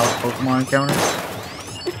a wild Pokemon encounter.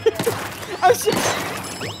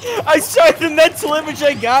 I saw the mental image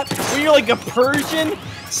I got when you're like a Persian.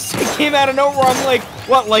 It came out of nowhere. I'm like,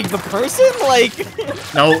 what? Like the person? Like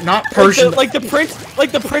No, not Persian. like the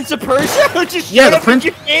prince of Persia. Just Yeah, the showed up prince.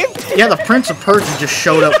 in your game? Yeah, the Prince of Persia just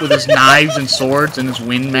showed up with his knives and swords and his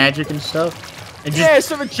wind magic and stuff. And just, Yeah,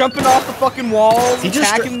 started jumping off the fucking walls, He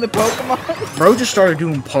just attacking the Pokemon. bro just started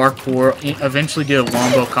doing parkour. Eventually did a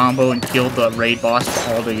wombo combo and killed the raid boss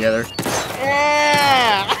altogether.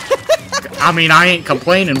 Yeah. I mean, I ain't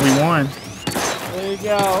complaining. We won. There you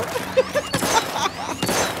go.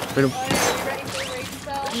 But Are you ready for a raid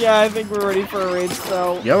spell? Yeah, I think we're ready for a raid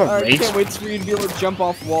spell. You have a Alright, raid can't wait for you to be able to jump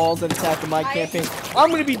off walls and attack in my campaign. I'm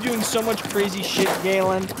gonna be doing so much crazy shit,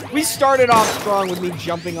 Galen. We started off strong with me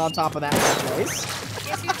jumping on top of that place.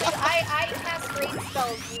 Yes, you did. I cast raid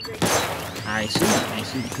spells using raid. I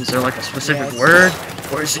see. Is there like a specific Yes. word?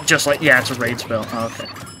 Or is it just like, yeah, it's a raid spell? Oh, okay.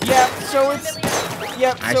 Yeah, so it's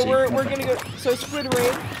yep. I So see. we're Okay. gonna go. So Squid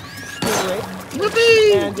Raid,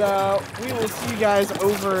 Whoopee! and we will see you guys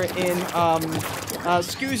over in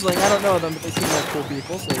Scoozling. I don't know them, but they seem like cool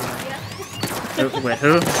people. So yeah. Wait,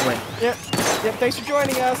 who? Wait. Yep. Thanks for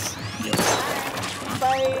joining us. Yo.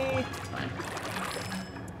 Bye.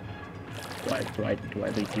 Do I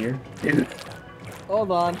leave here?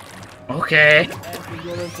 Hold on. Okay. That's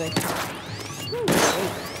the other thing.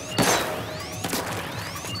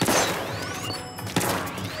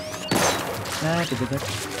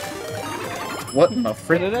 What in the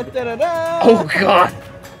frick? Da-da-da-da-da. Oh god!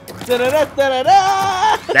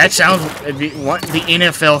 Da-da-da-da-da. That sounds the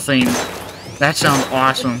NFL theme. That sounds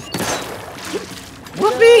awesome.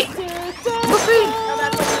 Whoopee! Whoopee! No,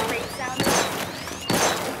 that's what the raid sound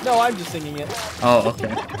is. No, I'm just singing it. Oh,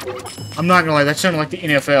 okay. I'm not gonna lie, that sounded like the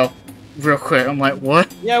NFL. Real quick, I'm like,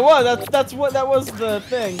 what? Yeah, well, that's what that was the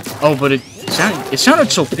thing. Oh, but it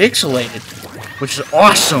sounded so pixelated, which is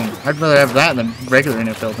awesome. I'd rather have that than regular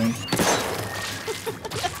NFL theme.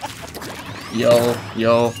 Yo.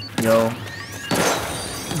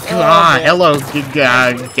 God, man. hello,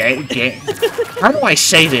 gay. How do I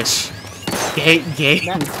say this?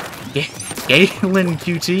 Galen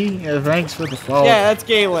QT. Thanks for the follow. Yeah, that's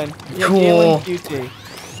Galen. Yeah, Cool. Galen QT.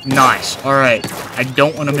 Nice. All right. I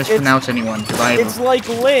don't want to mispronounce anyone because I. It's like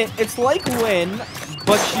Lynn. It's like Lynn,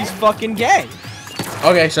 but she's fucking gay.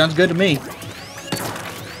 Okay, sounds good to me.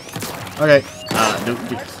 Okay. Our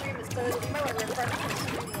stream is closed. You might want to refresh the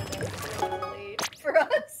stream window. It's really late for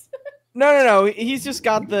us. No. He's just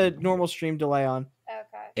got the normal stream delay on.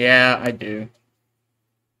 Okay. Yeah, I do.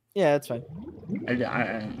 Yeah, that's fine.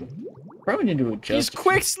 I probably need to adjust. He's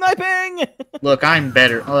quick sniping. Look, I'm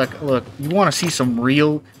better. Look. You want to see some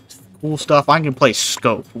real cool stuff? I can play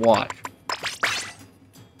scope. Watch.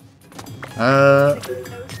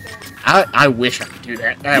 I wish I could do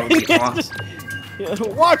that. That would be awesome.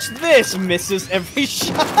 Watch this, misses every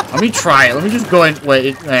shot. Let me try it. Let me just go and wait.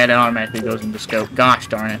 It automatically goes into scope. Gosh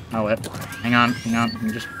darn it. Oh, wait. Hang on. Let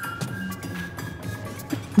me just.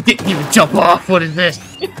 Didn't even jump off. What is this?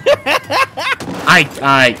 No.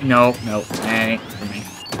 That ain't for me.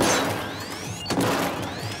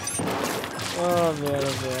 Oh man.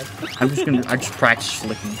 I just practice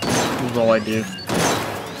flicking. That's all I do.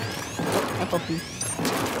 Hi, puppy.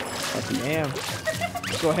 Damn.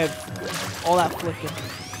 Go ahead. All that flicking.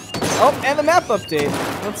 Oh, and the map update.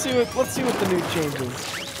 Let's see what the new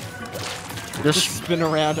changes. Just spin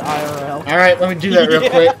around IRL. All right, let me do that real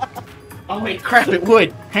quick. Oh wait, crap! It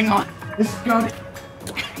would. Hang on. This is going.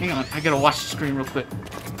 Hang on. I gotta watch the screen real quick.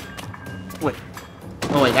 Wait.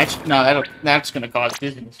 Oh wait, that's gonna cause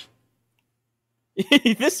dizziness.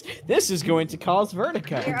 this is going to cause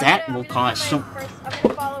vertigo. Here, That I'm will gonna cause some. I'm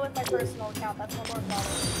gonna follow with my personal account. That's one more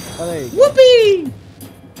follow. Oh, there you go. Whoopee!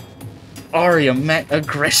 Aria met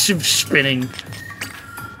aggressive spinning.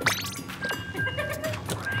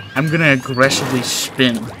 I'm gonna aggressively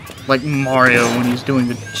spin, like Mario when he's doing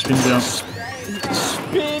the spin jump.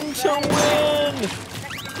 Spin to win!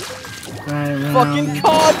 Right Fucking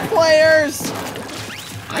COD players!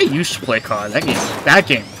 I used to play COD. That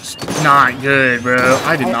game was not good, bro.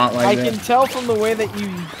 I did not like I that. can tell from the way that you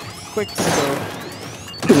quick scope.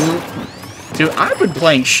 Dude, I've been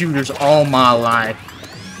playing shooters all my life.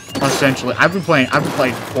 Essentially, I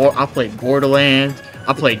played Borderlands.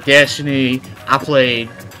 I played Destiny. I played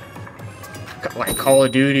like Call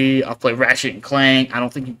of Duty. I played Ratchet and Clank. I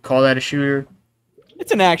don't think you can call that a shooter.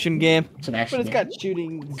 It's an action game. It's an action But it's game. got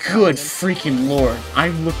shooting. Good freaking lord.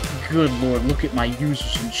 Good lord. Look at my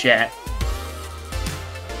users in chat.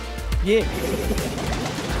 Yeah.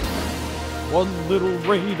 One little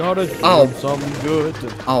raid ought to do Oh. some good.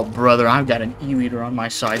 Oh, brother, I've got an E-meter on my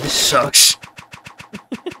side. This sucks.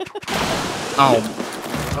 Oh.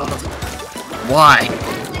 Why?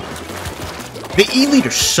 The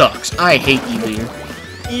E-liter sucks. I hate E-liter.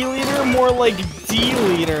 E-liter, more like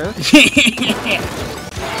D-liter.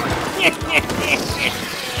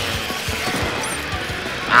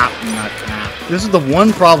 This is the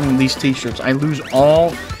one problem with these t-shirts. I lose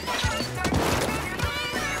all...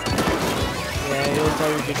 Yeah, you lose all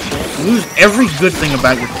your good shit. I lose every good thing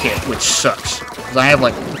about your kit, which sucks. Because I have,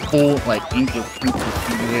 like, full, like, ink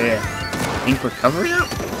recovery up?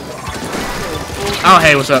 Oh,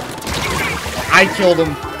 hey, what's up? I killed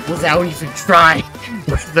him without even trying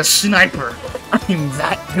with the sniper. I'm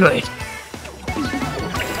that good.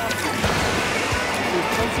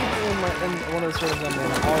 One of the servers I'm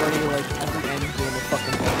in already like at the end doing the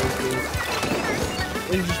fucking Baldur's Gate.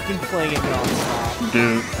 They've just been playing it non-stop.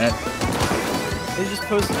 Dude, They just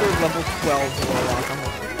posted their level 12 to Warlock. I'm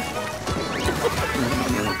like,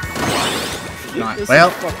 not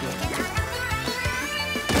well. Fucking...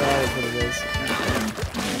 That is what it is.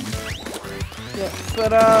 Yeah,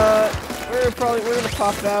 but we're gonna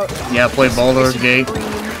pop out. Yeah, play Baldur's Gate.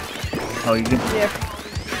 Oh, you can. Yeah.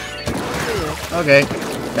 Okay.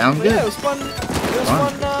 Sounds good. Yeah, it was fun. It was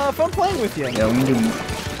fun playing with you. Yeah, we can do.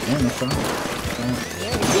 Yeah, no problem.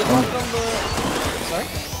 Yeah, good luck on the. Sorry.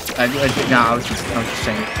 No, I was just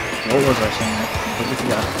saying. What was I saying? I completely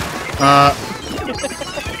forgot.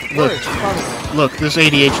 Look, this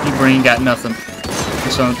ADHD brain got nothing.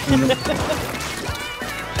 So. Yeah,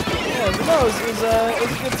 but no, it was a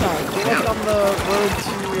good time. Good luck on the road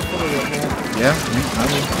to your affiliate, man. Yeah,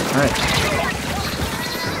 alright.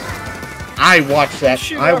 I watched that.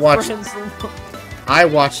 I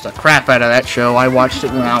watched the crap out of that show. I watched it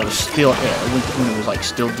when I was still when it was like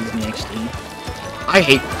still Disney XD. I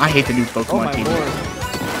hate the new Pokemon TV. Lord.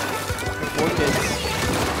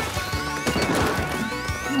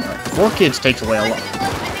 4 Kids takes away a lot.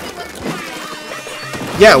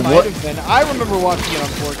 Yeah, what? I remember watching it on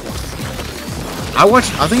 4 Kids.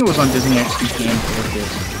 I think it was on Disney XD and 4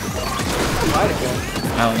 Kids. Might have been.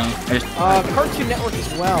 I don't know. Cartoon Network as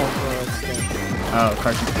well. Oh,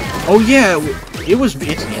 Cartoon. Oh yeah,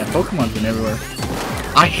 yeah. Pokemon's been everywhere.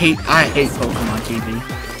 I hate Pokemon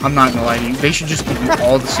TV. I'm not gonna lie to you. They should just give you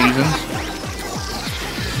all the seasons.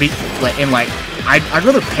 I'd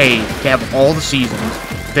rather pay to have all the seasons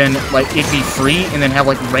than like it be free and then have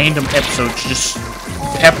like random episodes just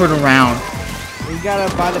peppered around. You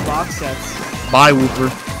gotta buy the box sets. Buy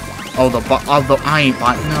Wooper. I ain't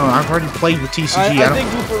bought. No, I've already played with TCG. I think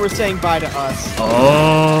Wooper was saying bye to us.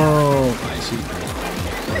 Oh, I see.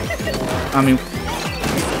 I mean,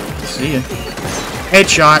 see ya.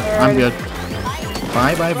 Headshot. Alrighty. I'm good.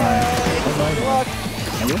 Bye. Bye.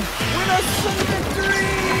 I will. Win us some victory!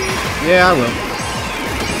 Yeah, I will.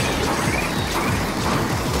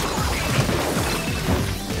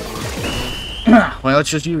 Well, it's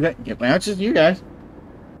just you guys. Well, it's just you guys.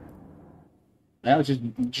 That was just,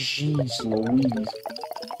 jeez Louise.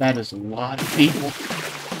 That is a lot of people.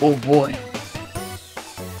 Oh boy.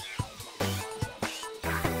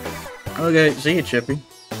 Okay, see you, Chippy.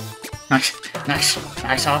 Nice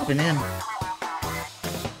hopping in.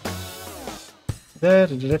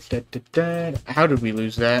 How did we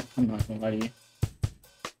lose that? I'm not gonna lie to you.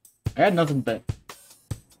 I had nothing but.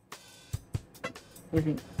 I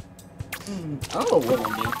don't know what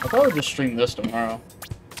I'll do. I'll probably just stream this tomorrow.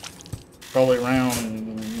 Probably around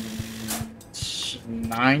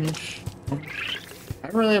 9-ish. I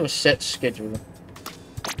don't really have a set schedule.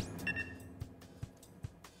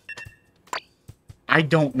 I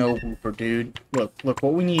don't know, Wooper, dude. Look,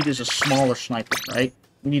 what we need is a smaller sniper, right?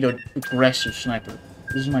 We need an aggressive sniper.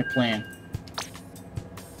 This is my plan.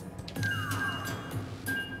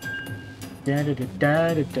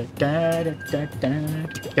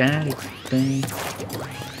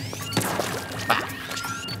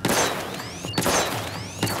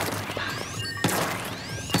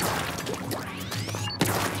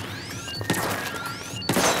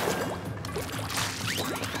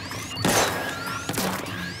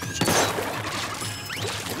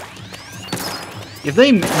 If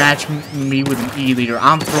they match me with an E-liter,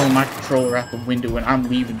 I'm throwing my controller out the window and I'm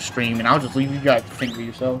leaving stream, and I'll just leave you guys to think for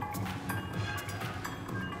yourself.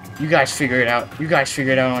 You guys figure it out. You guys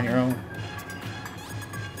figure it out on your own.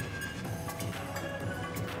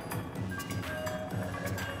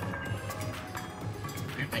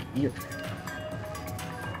 My ear.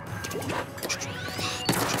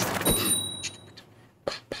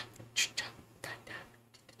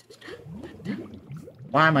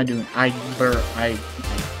 Why am I doing?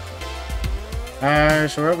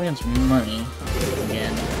 So we're up against money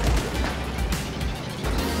again.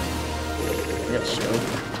 We got a scope.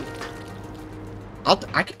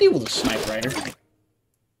 I can deal with a sniper rider.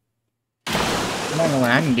 Normally,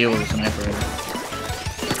 I can deal with a sniper rifle.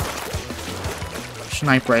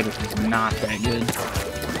 Sniper rifle is not that good.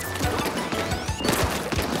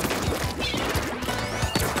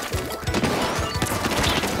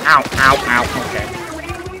 Ow, ow, ow. Okay.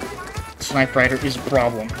 Sniper rifle is a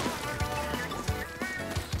problem.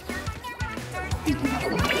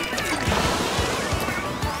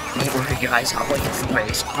 Don't worry, guys. I'll wait for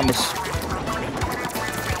race. Promise.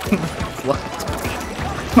 What?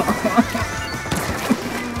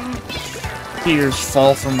 Tears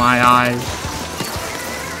fall from my eyes.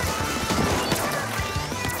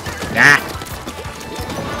 Ah.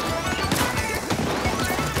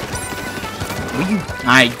 Will you?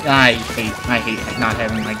 I hate not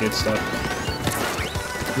having my good stuff.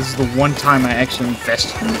 This is the one time I actually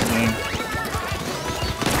invested in this game.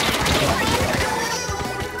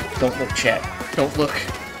 Don't look, chat. Don't look.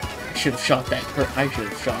 I should have shot that. I should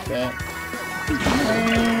have shot that.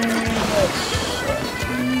 That sucks,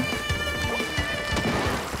 man.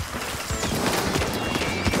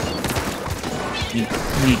 Need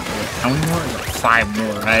how many more? Like 5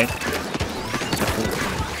 more, right?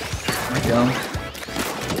 Am I dumb?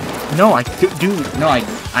 No, I dude. No,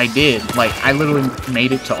 I did. Like, I literally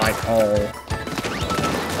made it to like all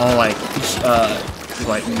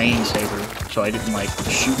like main saber, so I didn't like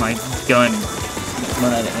shoot my gun,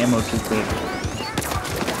 run out of ammo too quick.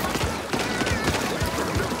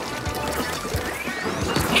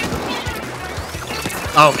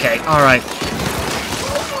 Okay, all right.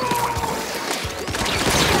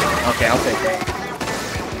 Okay, I'll take that.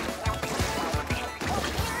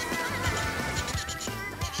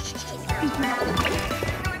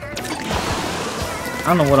 I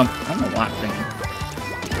don't know what I'm thinking.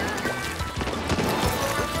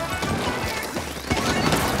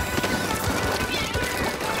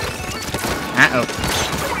 Uh-oh.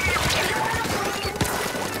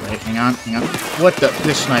 Wait, hang on. What the?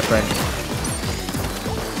 This sniper rifle.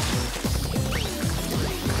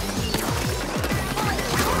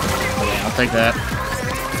 Okay, I'll take that.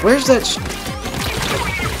 Where's that?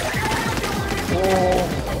 Oh,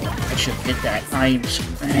 I should hit that. I am so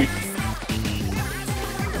bad.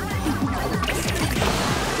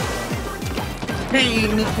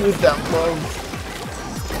 Pain without love.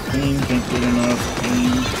 Pain can't get enough.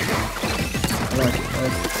 Pain. I like it.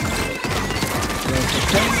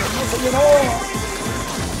 Pain, nothing at all.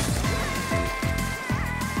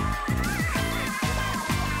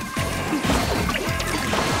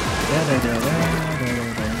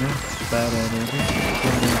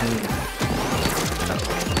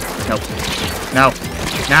 Nope. No.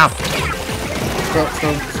 Now.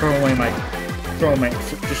 Throw away my.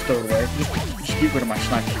 Just throw it away. Just get rid of my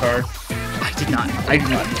sniper card. I do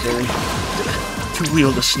not deserve to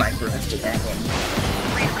wield a sniper after that one.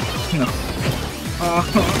 No.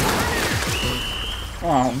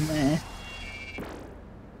 Oh man.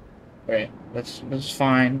 Alright, this is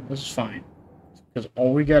fine. This is fine. Because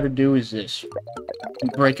all we gotta do is this. We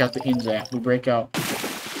break out the INZAP. We break out.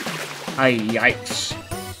 Ay, yikes.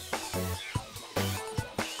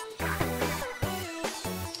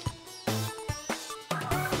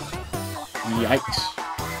 Yikes.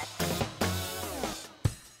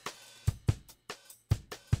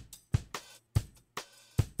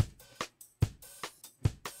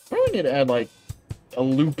 Probably need to add like a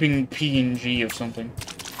looping PNG or something.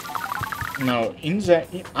 No,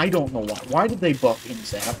 INZAP. I don't know why. Why did they buff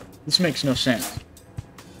INZAP? This makes no sense.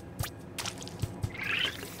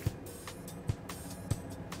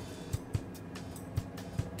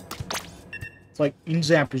 It's like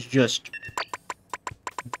INZAP is just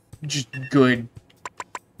good.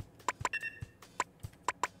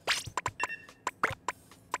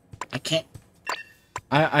 I can't.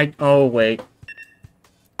 Oh wait.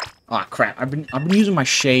 Ah, crap. I've been using my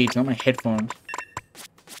shades, not my headphones.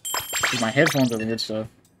 My headphones are the good stuff.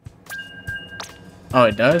 Oh,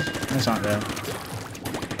 it does? That's not bad.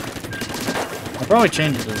 I'll probably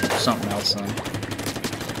change it to something else then.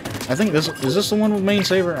 I think this is this the one with main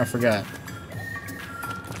saber? I forgot.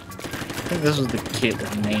 I think this is the kit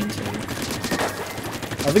with main saber.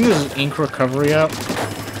 I think this is ink recovery up.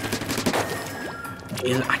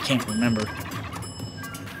 I can't remember.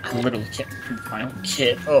 I literally can't remember my own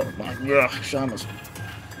kit. Oh my gosh,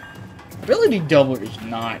 ability doubler is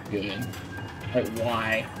not good. Like,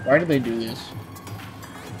 why? Why do they do this?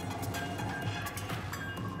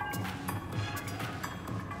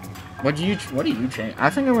 What do you change? I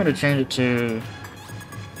think I'm gonna change it to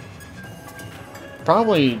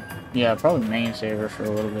probably main saver for a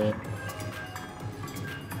little bit.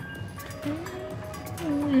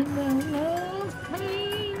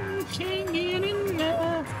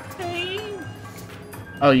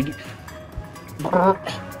 Oh,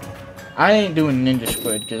 I ain't doing Ninja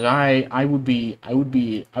Squid because I would be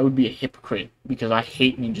a hypocrite because I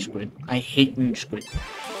hate Ninja Squid. I hate Ninja Squid.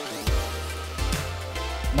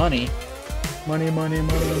 Money. Money, money,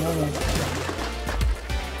 money, money.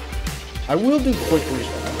 I will do quick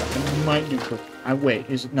respawn. I might do quick. Wait,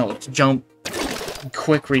 is it? No, it's jump.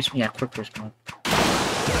 Quick respawn. Yeah, quick respawn.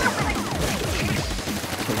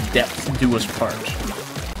 So depth do us part.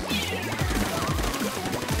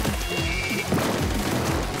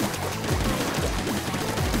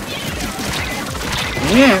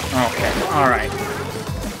 Yeah. Okay. All right.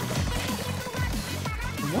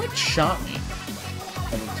 What shot me?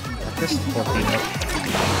 This is torpedo.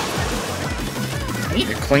 I need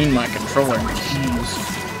to clean my controller. Jeez.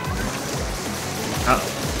 Uh-oh.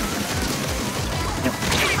 Yep.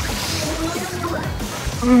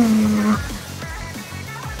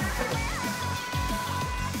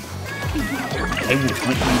 They will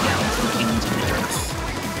hunt me down from kings and earth.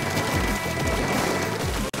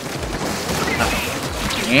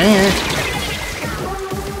 Yeah.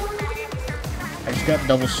 I just got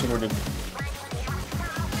double sworded.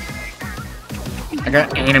 I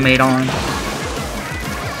got animate on.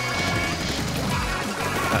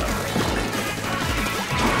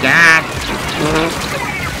 God.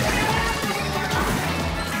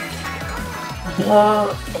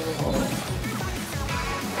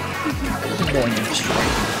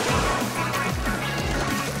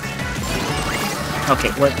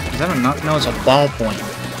 Okay, what? Is that a nut? No, it's a ballpoint.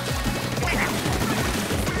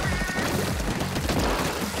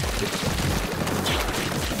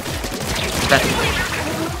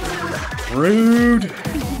 Rude!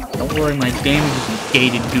 Don't worry, my damage is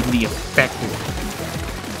negated due to the effective.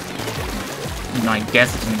 My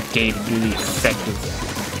death is negated due to the effective.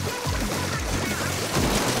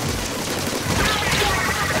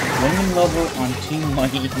 Winning level on Team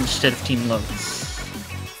Money instead of Team Love.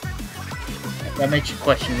 That makes you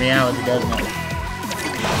question reality, doesn't it?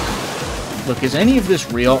 Look, is any of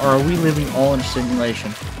this real, or are we living all in a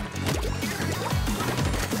simulation?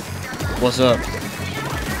 What's up?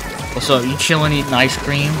 What's up? You chilling eating ice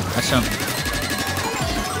cream? That's something.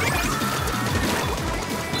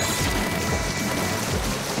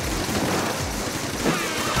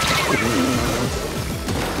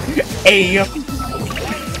 Hey!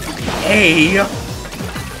 Hey!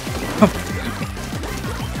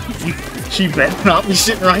 She better not be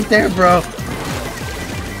sitting right there, bro.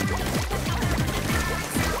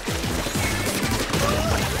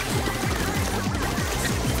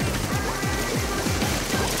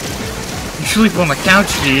 You sleep on the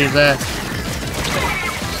couch, do you?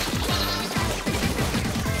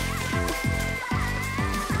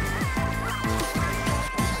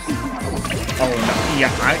 Oh no,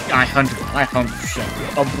 yeah, I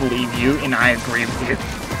 100% believe you, and I agree with you.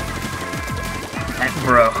 That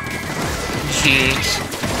bro. Jeez.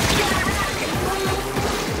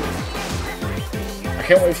 I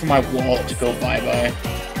can't wait for my wallet to go bye-bye.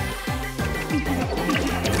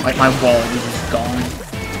 Like, my wallet is just gone.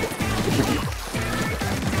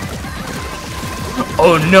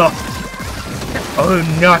 Oh no! Oh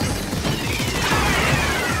no!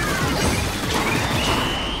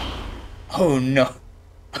 Oh no!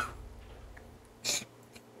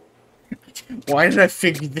 Why did I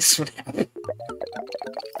figure this would happen?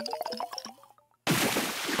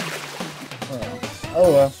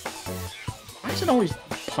 Oh well. Why is it always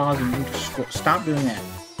pausing into scroll? Stop doing that.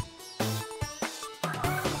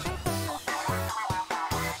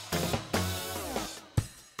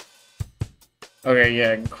 Okay,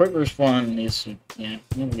 yeah, quick respawn needs to, yeah,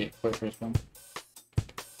 you need to get quick respawn.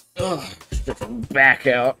 Ugh, stick them back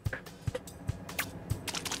out.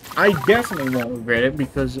 I definitely won't regret it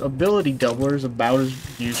because ability doubler is about as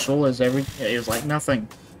useful as is like nothing.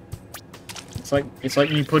 It's like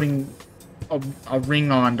me putting a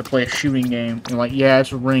ring on to play a shooting game. You're like, yeah,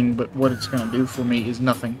 it's a ring, but what it's gonna do for me is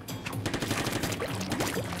nothing.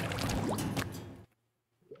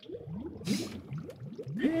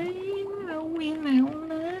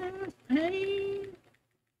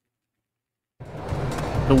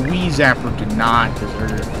 The Wii Zapper did not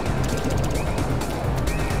deserve it.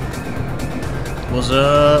 What's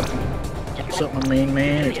up? What's up, my main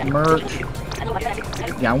man? It's merch.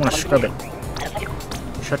 Yeah, I want to scrub it.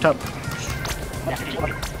 Shut up.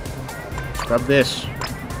 Scrub this.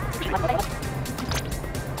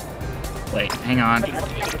 Wait, hang on.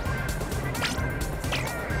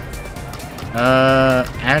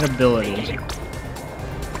 Add ability.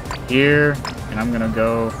 Here, and I'm gonna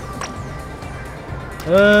go.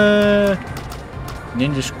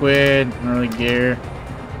 Ninja Squid, early gear,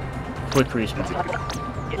 quick respawn.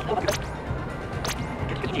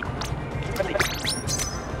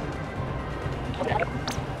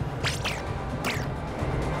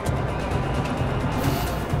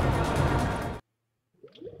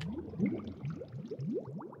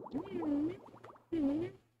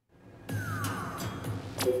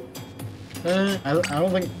 I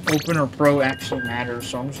don't think open or pro actually matters,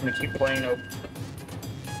 so I'm just gonna keep playing open.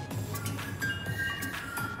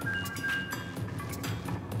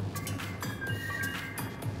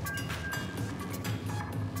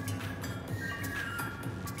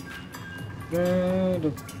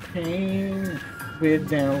 The pain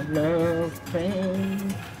without love,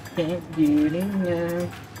 pain can't get enough.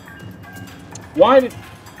 Why did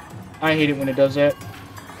I hate it when it does that?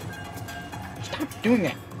 Stop doing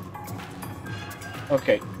that.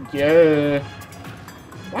 Okay, yeah.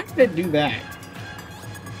 Why did it do that?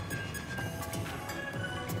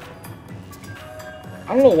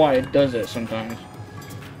 I don't know why it does that sometimes.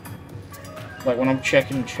 Like when I'm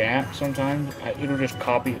checking chat, sometimes it'll just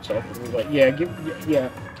copy itself. It'll be like, yeah, yeah,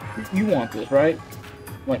 you want this, right?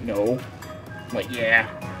 I'm like, no. I'm like, yeah,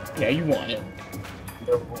 you want it.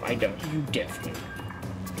 No, I don't. You definitely.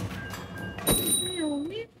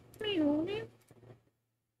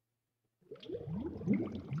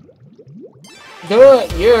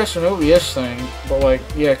 Yes, an OBS thing, but like,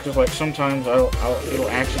 yeah, because like sometimes it'll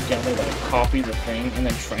accidentally like copy the thing and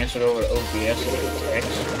then transfer it over to OBS as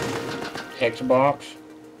a text box.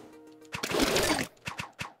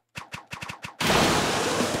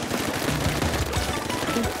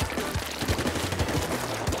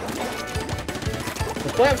 The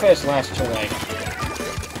Splatfest lasts till like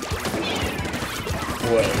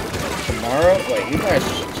what? Tomorrow? Like you guys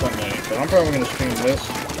Sunday, but I'm probably gonna stream this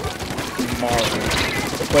tomorrow.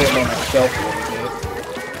 To play it by myself a little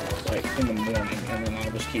bit, like in the morning, and then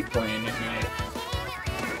I'll just keep playing at night.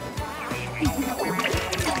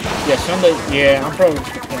 Yeah, Sunday. Yeah, I'm probably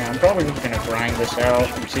just gonna grind this out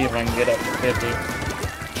and see if I can get up to 50.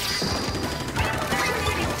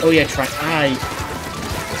 Oh yeah,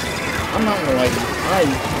 I'm not gonna lie,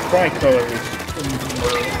 tricolor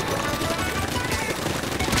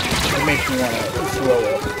it makes me wanna throw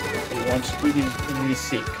up. It is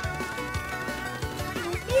sick.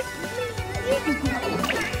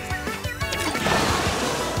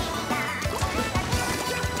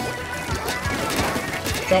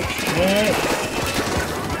 Jump snake.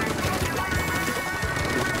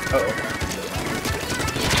 Uh-oh.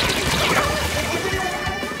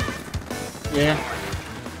 Yeah.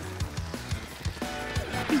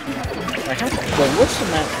 I have to, well, what's the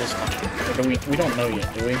map this time? Or do we don't know yet,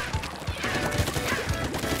 do we?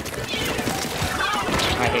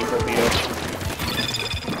 I hate torpedoes.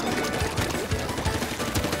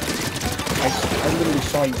 I literally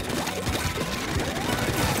saw you.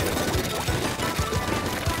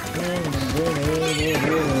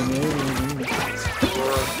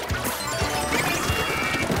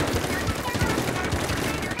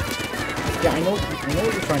 Yeah, I know what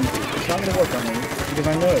you're trying to do. It's not gonna work on me because I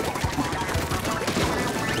know it.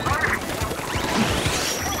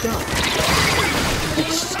 God.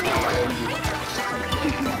 It's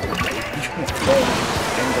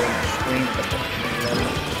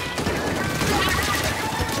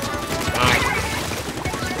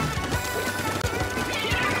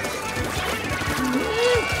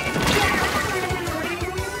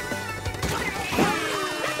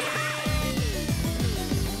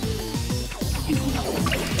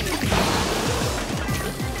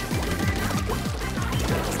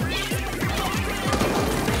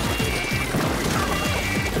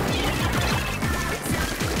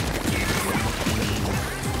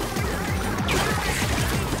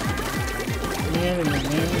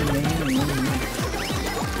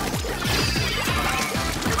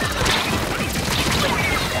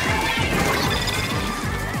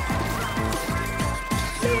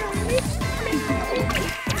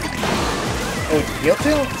Guilt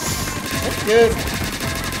tilt? That's good.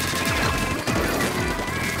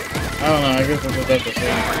 I don't know, I guess we'll just have to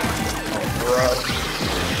see. Oh, bro.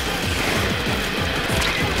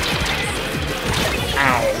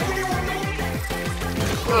 Ow.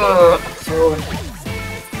 Throw it.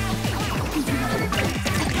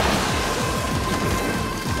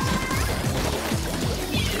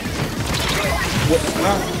 What?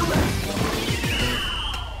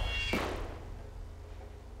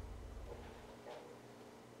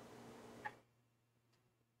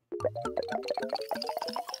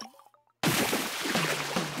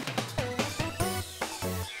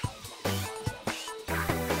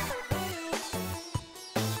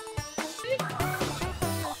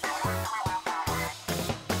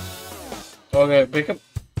 Okay, pick up.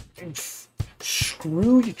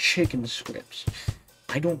 Screw your chicken strips.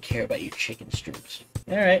 I don't care about your chicken strips.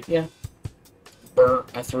 Alright, yeah. Burr,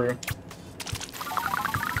 I threw.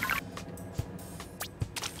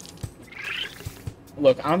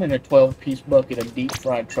 Look, I'm in a 12-piece bucket of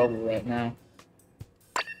deep-fried trouble right now.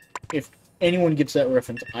 anyone gets that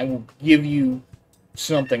reference, I will give you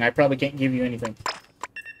something. I probably can't give you anything.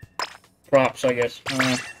 Props, I guess.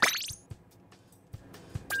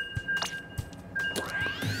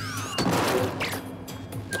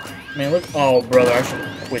 Man, look. Oh, brother, I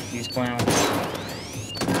should quit these clowns.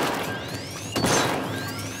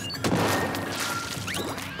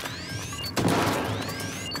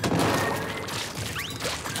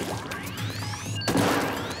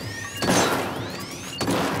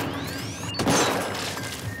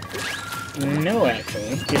 No,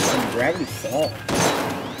 actually. Get some gravity fall.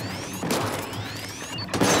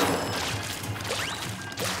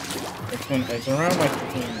 It's around like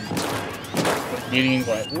getting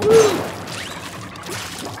like woo.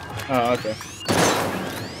 Oh, okay.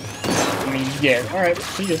 I mean, yeah. All right.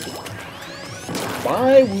 See ya.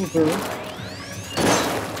 Bye, Wooper.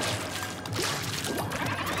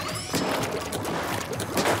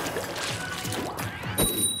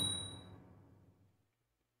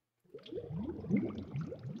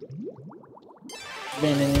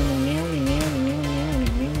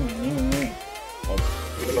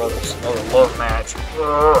 Another love match.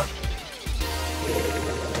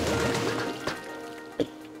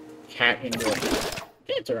 Cat indoor.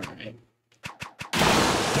 It's alright.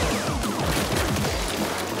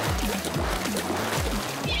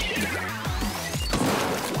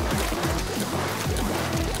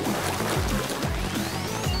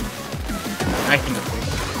 I can agree.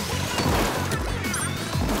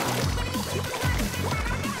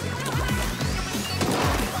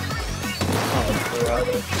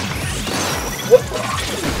 What?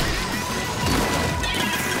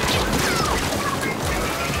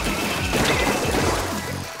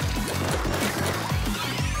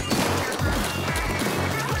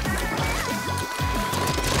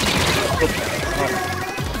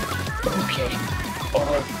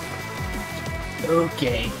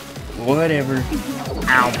 Okay. Whatever.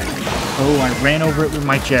 Ow. Oh, I ran over it with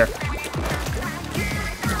my chair.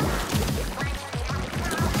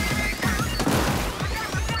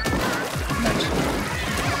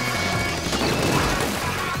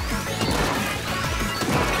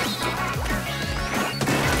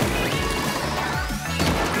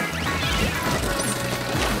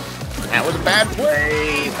 That was a bad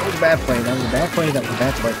play. That was a bad play. That was a bad play. That was a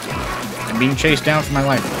bad play. I'm being chased down for my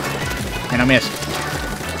life. And I missed.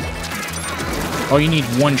 Oh, you need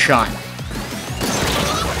one shot.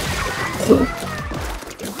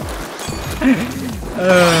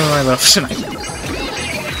 Oh, I love sniping.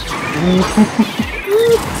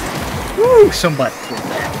 Woo, somebody quit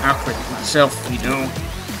that. I'll quit it myself, you know.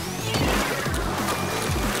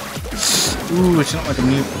 Ooh, it's not like a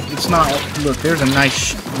new. It's not. Look, there's a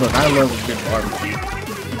nice. Look, I love a good barbecue.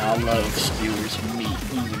 And I love skewers and meat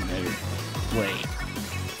even better. Wait.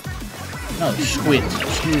 No, squids.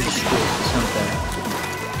 Skewers are squids. It's not that.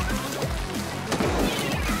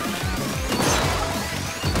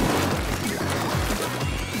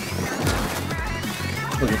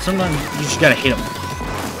 Look, sometimes you just gotta hit them.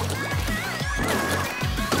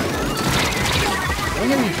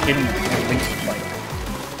 Whenever you hit them, at least like.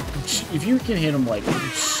 If you can hit them like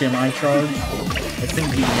semi-charged, I think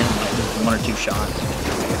you can hit them like with 1 or 2 shots.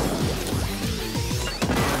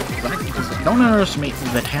 But don't underestimate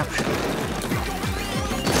the tap shot.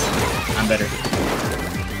 I'm better.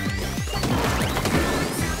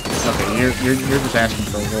 Okay, you're just asking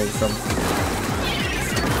for a little trouble.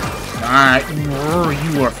 Alright,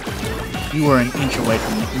 you are an inch away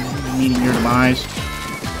from meeting your demise.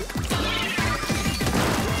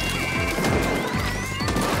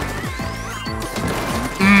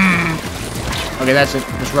 Okay, that's it.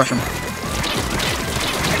 Just rush him.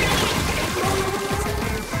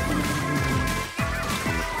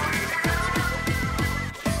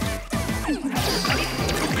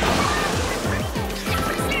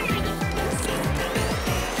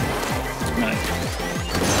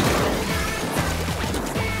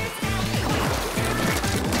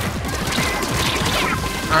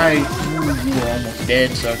 Nice. You were almost dead,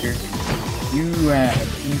 sucker. You were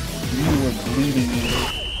bleeding me.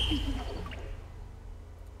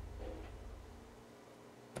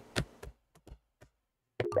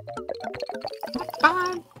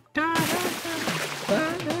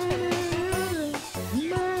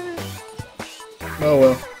 Oh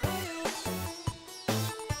well.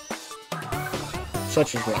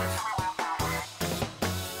 Such is life.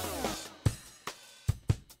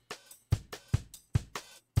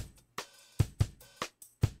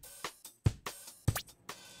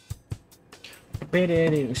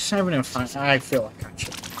 It was 7 and 5. I feel like I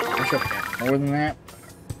should have got more than that.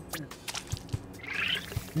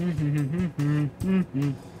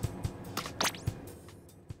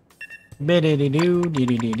 Do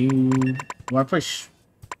I play?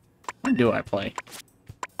 When do I play?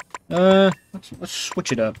 Let's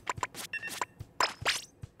switch it up.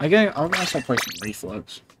 I'll also play some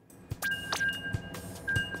reflux.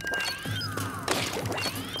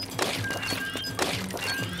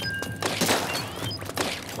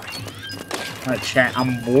 Alright, chat.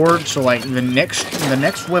 I'm bored, so like the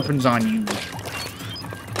next weapon's on you.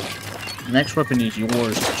 The next weapon is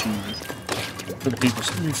yours to choose. For the people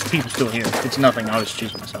still here. It's nothing. I'll just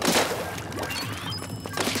choose myself.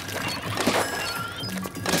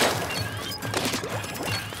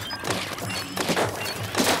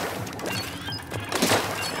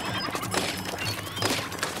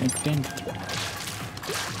 Ding.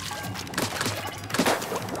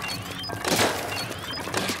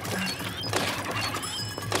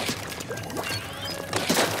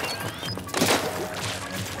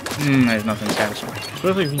 There's nothing satisfying.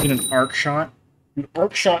 Especially if you get an arc shot. An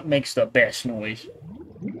arc shot makes the best noise.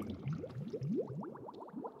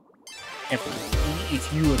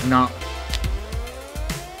 If you have not...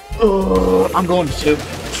 I'm going to 2.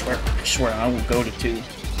 I swear, I will go to 2.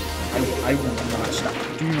 I will not stop.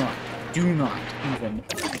 Do not even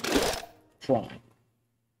try.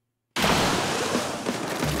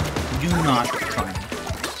 Do not try.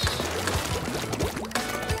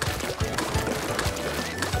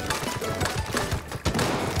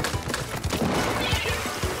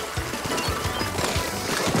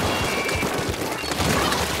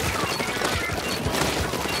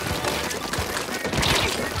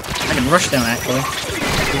 I can rush down actually,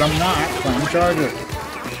 because I'm not playing Charger.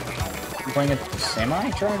 I'm playing a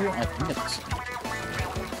semi-charger? I think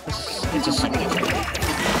it's a semi-charger.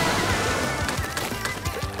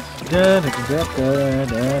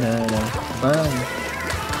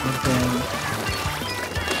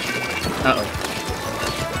 Uh-oh.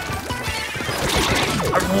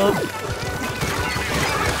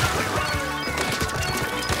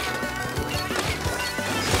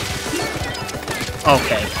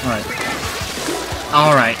 Okay,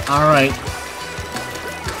 alright. Alright.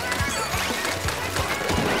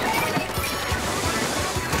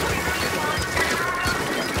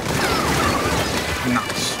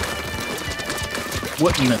 Nice.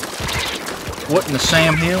 What in the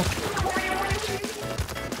Sam Hill?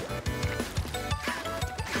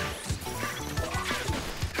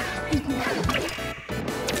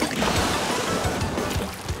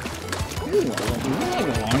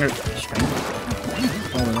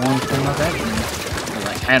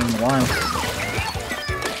 Had him a while.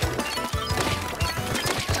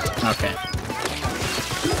 Okay.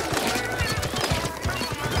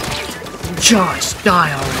 Just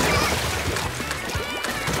die already.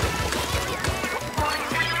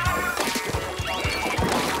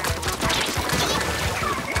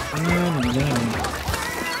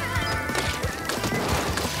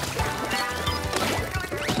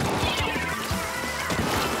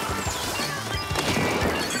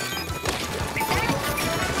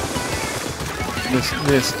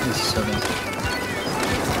 This is so nice.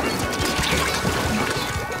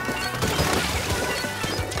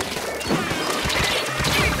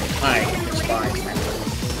 I despise that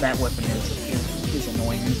weapon. That weapon is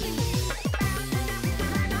annoying me.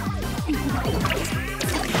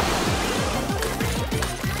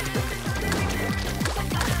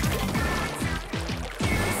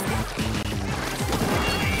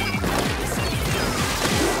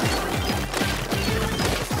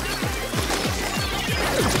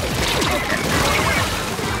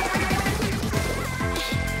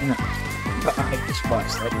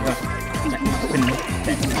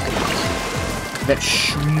 That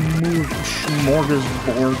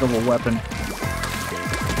smorgasbord of a weapon.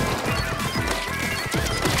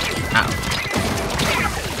 Ow.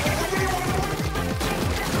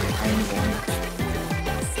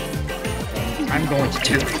 I'm going to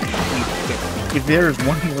 2. If there is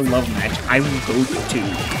one more love match, I will go to 2.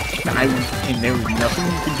 And there is nothing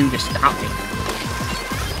you can do to stop me.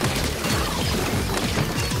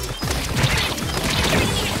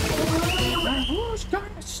 Who's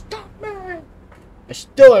gonna stop me? I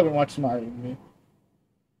still haven't watched Mario movie.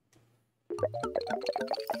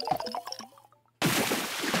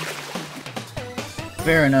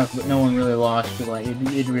 Fair enough, but no one really lost, but like,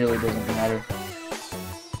 it really doesn't matter.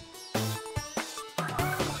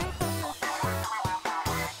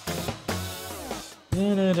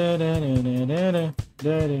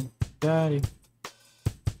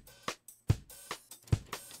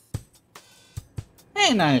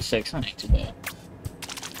 Hey, 96, that ain't too bad.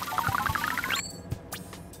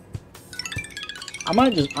 I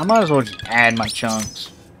might as well just add my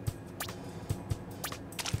chunks.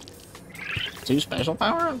 2 special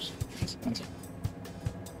power-ups?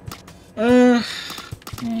 I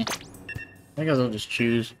guess I'll just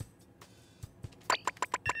choose.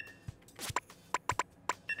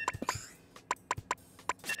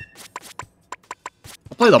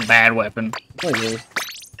 I'll play the bad weapon. I'll play this.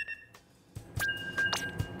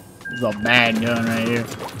 This is a bad gun right here.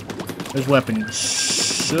 This weapon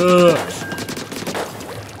sucks.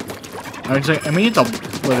 I mean,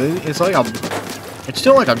 it's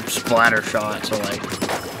still like a splatter shot, so like,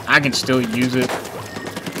 I can still use it.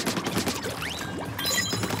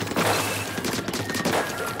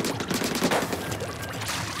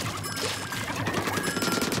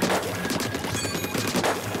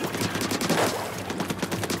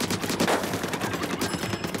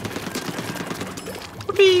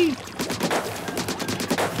 Whoopee!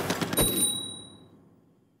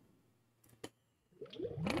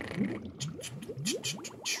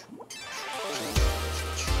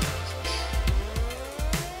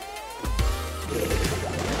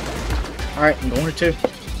 Alright, I'm going to 2.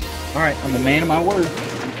 Alright, I'm a man of my word.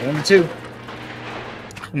 I'm going to 2.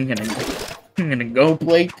 I'm gonna go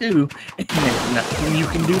play 2, and there's nothing you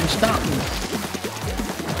can do to stop me.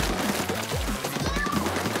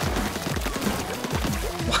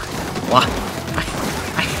 Why?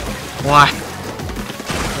 Why?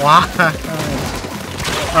 Why?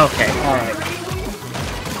 Okay, alright.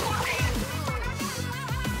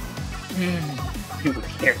 You were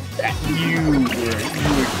carried that. You were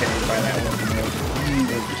carried by that one. You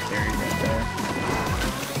were just carried right there.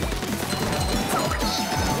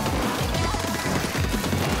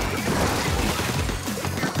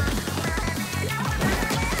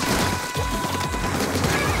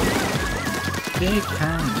 Big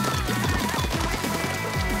time.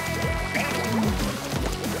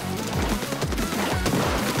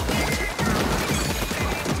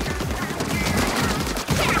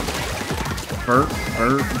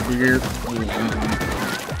 Beer.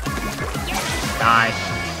 Die.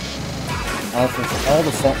 All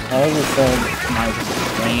the fall my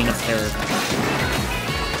reign of terror.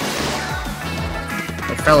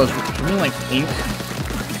 But fellas, can we like ink?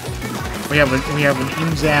 We have an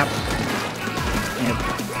Imzap and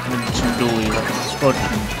some dualies like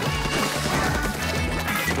Splatoon.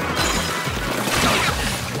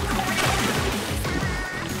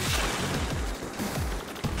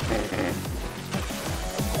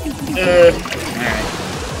 Alright.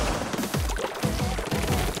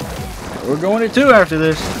 We're going to 2 after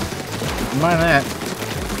this. Mind that.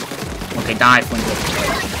 Okay, die, Flingo.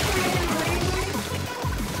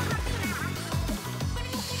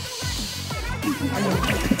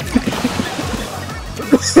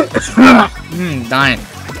 Dying.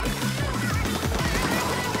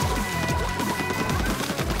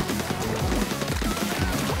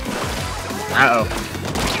 Uh-oh.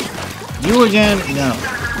 You again? No.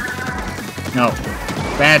 No.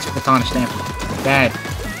 Bad Splatoon stamp. Bad.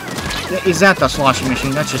 Is that the sloshing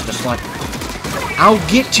machine? That's just a slot. I'll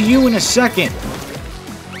get to you in a second.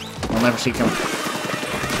 I'll never see it coming.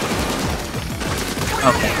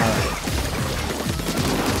 Okay, alright.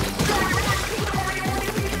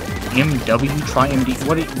 MW? Try MD.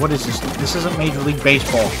 What is this? This isn't Major League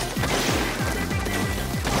Baseball.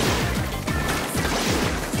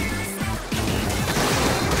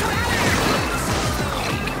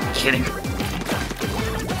 Kidding.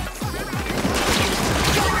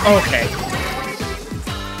 Okay.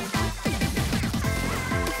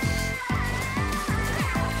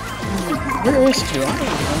 Where is 2? I don't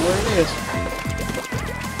even know where it is.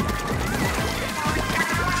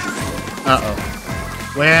 Uh-oh.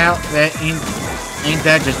 Well, that ain't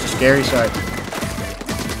that just a scary sight.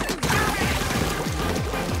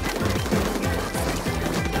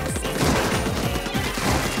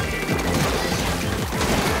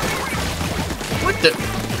 What the?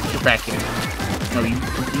 Get back here. No,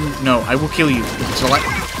 no, I will kill you. It's a lot.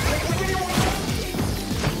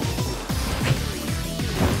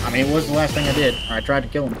 I mean, it was the last thing I did. I tried to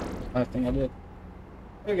kill him. Last thing I did.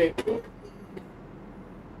 Okay.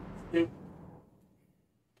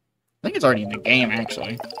 I think it's already in the game,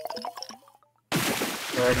 actually.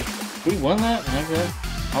 We won that? Okay.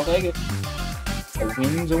 I'll take it. A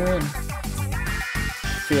win's a win.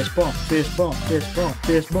 Fist bump, fist bump, fist bump,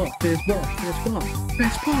 fist bump, fist bump, fist bump,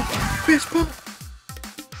 fist bump, fist bump.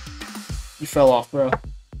 You fell off, bro.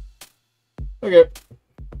 Okay.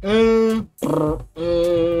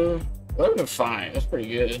 11-5. That's pretty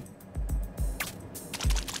good.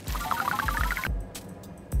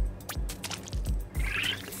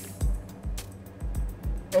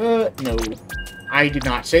 No. I did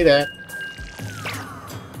not say that.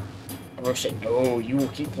 I will say no. You will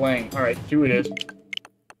keep playing. Alright, 2 it is.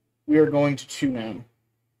 We are going to 2 now.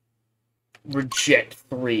 Reject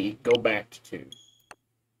 3. Go back to 2.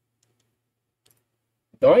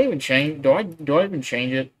 Do I even change? Do I even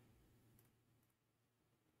change it?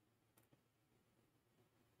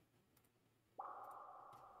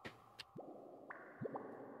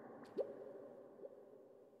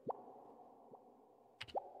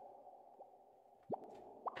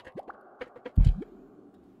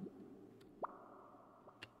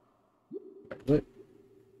 What?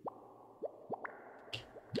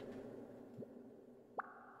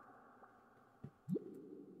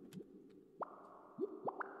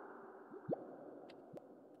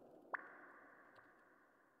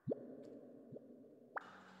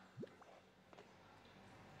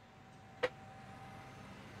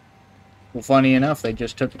 Well, funny enough, they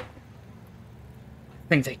just took it.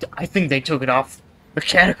 I think they took it off the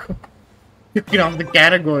category. Took it off the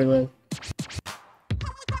category list.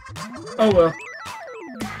 Oh well.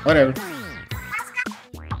 Whatever.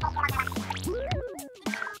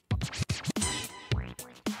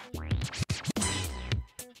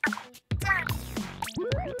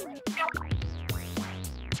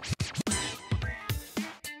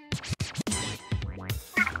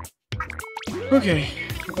 Okay.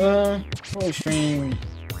 Probably stream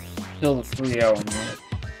till the 3-hour mark.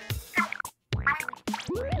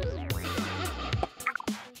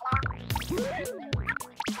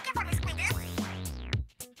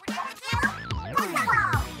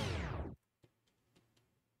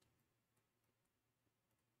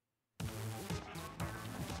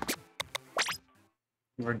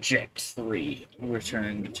 Reject 3.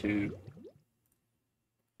 Return to 2.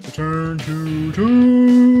 Return to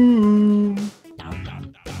 2.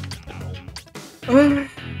 I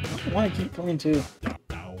want to keep playing 2.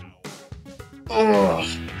 Oh,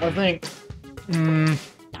 I think.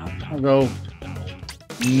 I'll go.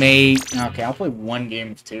 Okay, I'll play one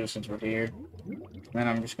game of 2 since we're here. Then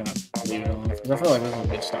I'm just gonna leave it on because I feel like this is a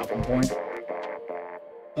good stopping point.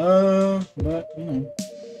 But you know.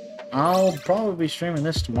 I'll probably be streaming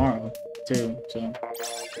this tomorrow, too, so...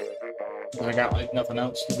 I got, like, nothing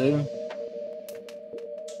else to do.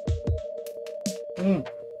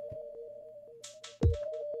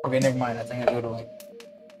 Okay, never mind, I think I go to, like...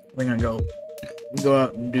 I think I go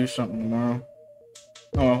out and do something tomorrow.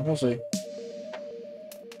 Oh, well, we'll see.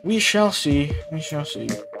 We shall see. We shall see.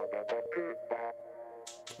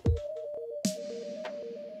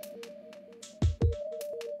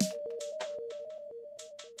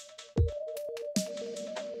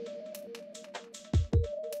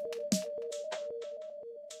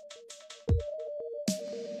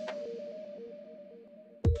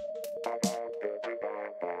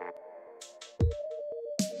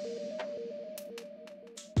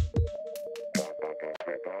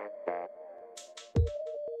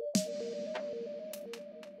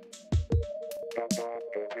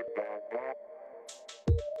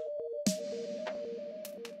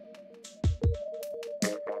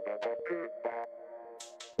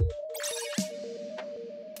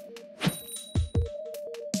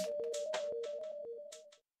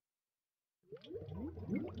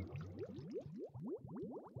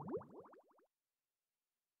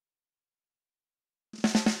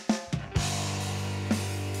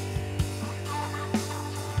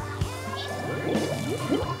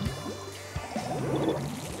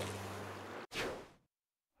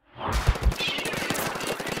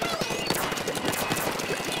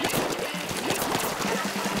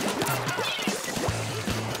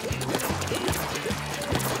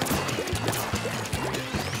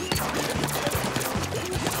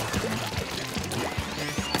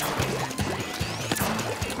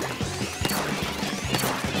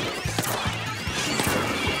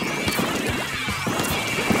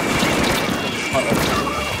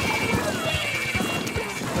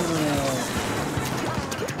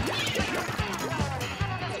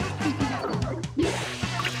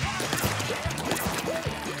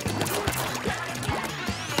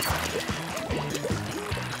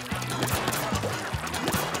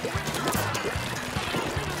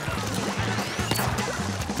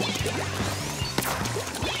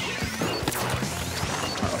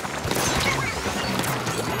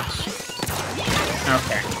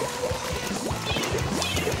 Okay.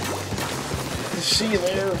 See you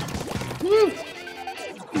there. Woo!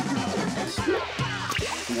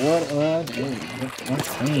 What a day. What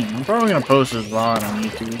clean. I'm probably gonna post this VOD on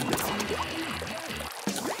YouTube.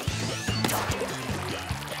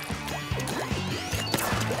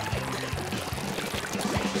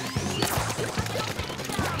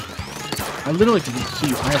 I literally can see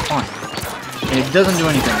you. I have fun. And it doesn't do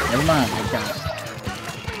anything. Never mind. I got it.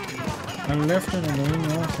 I left it alone.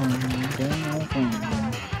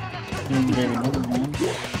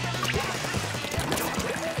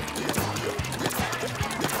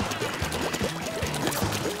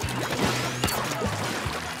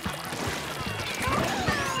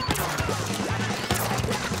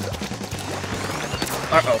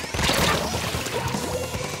 Uh-oh.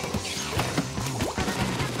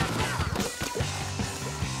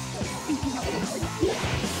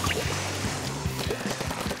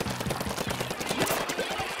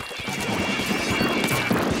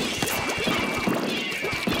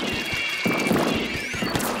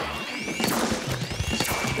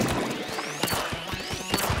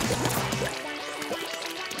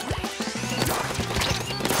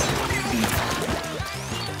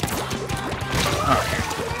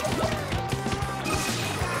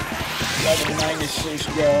 Level 96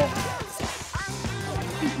 go.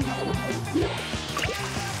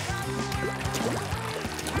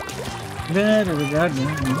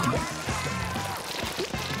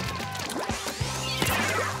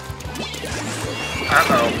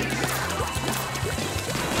 Uh-oh.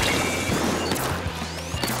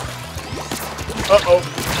 Uh-oh.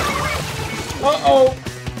 Uh-oh.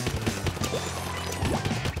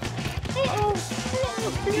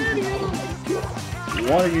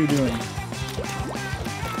 What are you doing?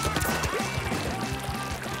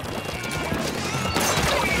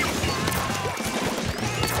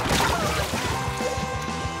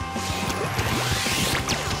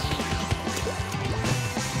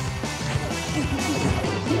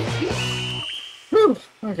 Whew,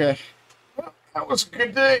 okay. Well, that was a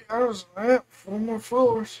good day. That was 4 more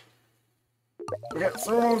floors. We got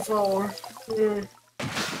 3 more floors. Yay.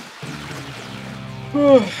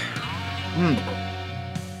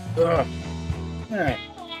 Alright.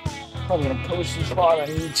 Probably gonna post this vlog on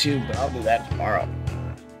YouTube, but I'll do that tomorrow.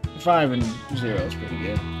 5 and 0 is pretty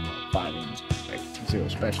good. 5 and 0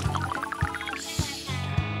 special.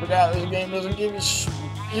 Forgot this game doesn't give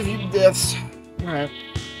you deaths. Alright.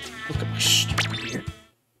 Look at my stupid beard.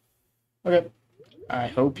 Okay. I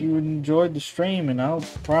hope you enjoyed the stream, and I'll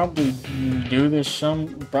probably do this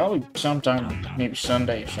probably sometime, maybe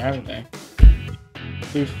Sunday or Saturday.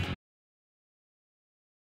 Peace.